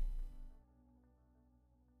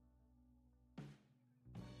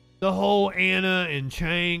 The whole Anna and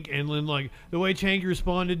Chank, and then like the way Chank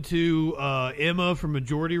responded to Emma from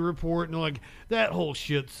Majority Report, and like that whole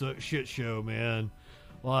shit show, man.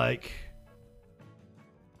 Like,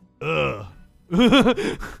 Anna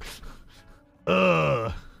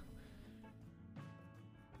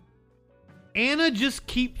just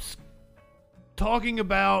keeps talking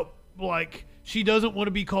about like she doesn't want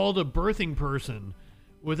to be called a birthing person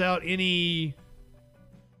without any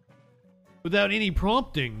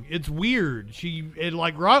prompting. It's weird. And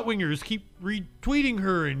like right wingers keep retweeting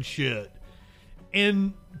her and shit.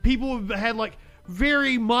 And people have had like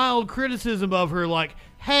very mild criticism of her, like,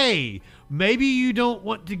 hey, maybe you don't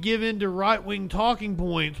want to give in to right wing talking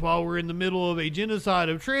points while we're in the middle of a genocide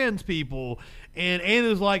of trans people. And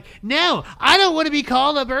Anna's like, no, I don't want to be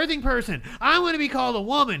called a birthing person. I want to be called a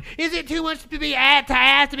woman. Is it too much to be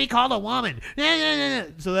asked to be called a woman?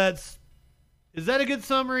 So that's... Is that a good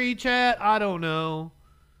summary, chat? I don't know.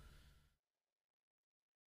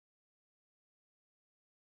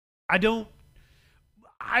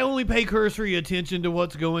 I only pay cursory attention to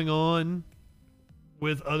what's going on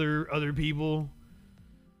with other people.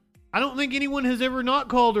 I don't think anyone has ever not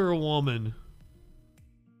called her a woman.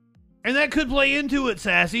 And that could play into it,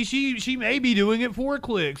 Sassy. She may be doing it for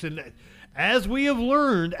clicks. And as we have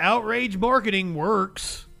learned, outrage marketing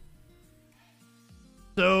works.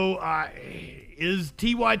 So, is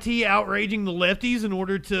TYT outraging the lefties in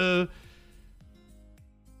order to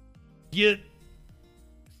get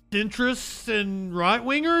centrists and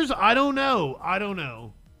right-wingers? I don't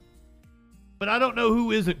know. But I don't know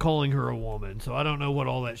who isn't calling her a woman, so I don't know what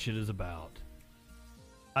all that shit is about.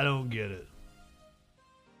 I don't get it.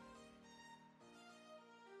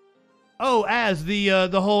 Oh, as the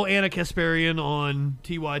whole Anna Kasparian on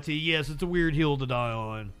TYT. Yes, it's a weird hill to die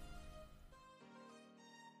on.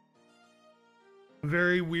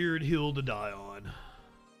 Very weird hill to die on.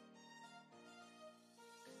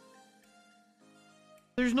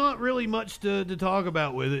 there's not really much to talk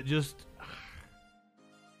about with it. Just,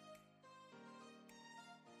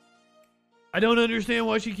 I don't understand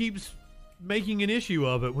why she keeps making an issue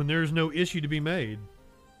of it when there's no issue to be made.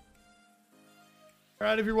 All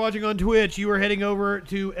right, if you're watching on Twitch, you are heading over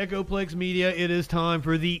to Echoplex Media. It is time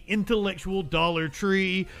for the Intellectual Dollar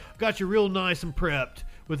Tree. Got you real nice and prepped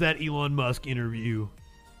with that Elon Musk interview.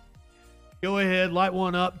 Go ahead, light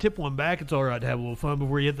one up, tip one back. It's all right to have a little fun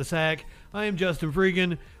before you hit the sack. I am Justin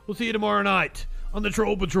Freakin. We'll see you tomorrow night on the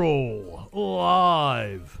Troll Patrol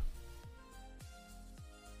Live.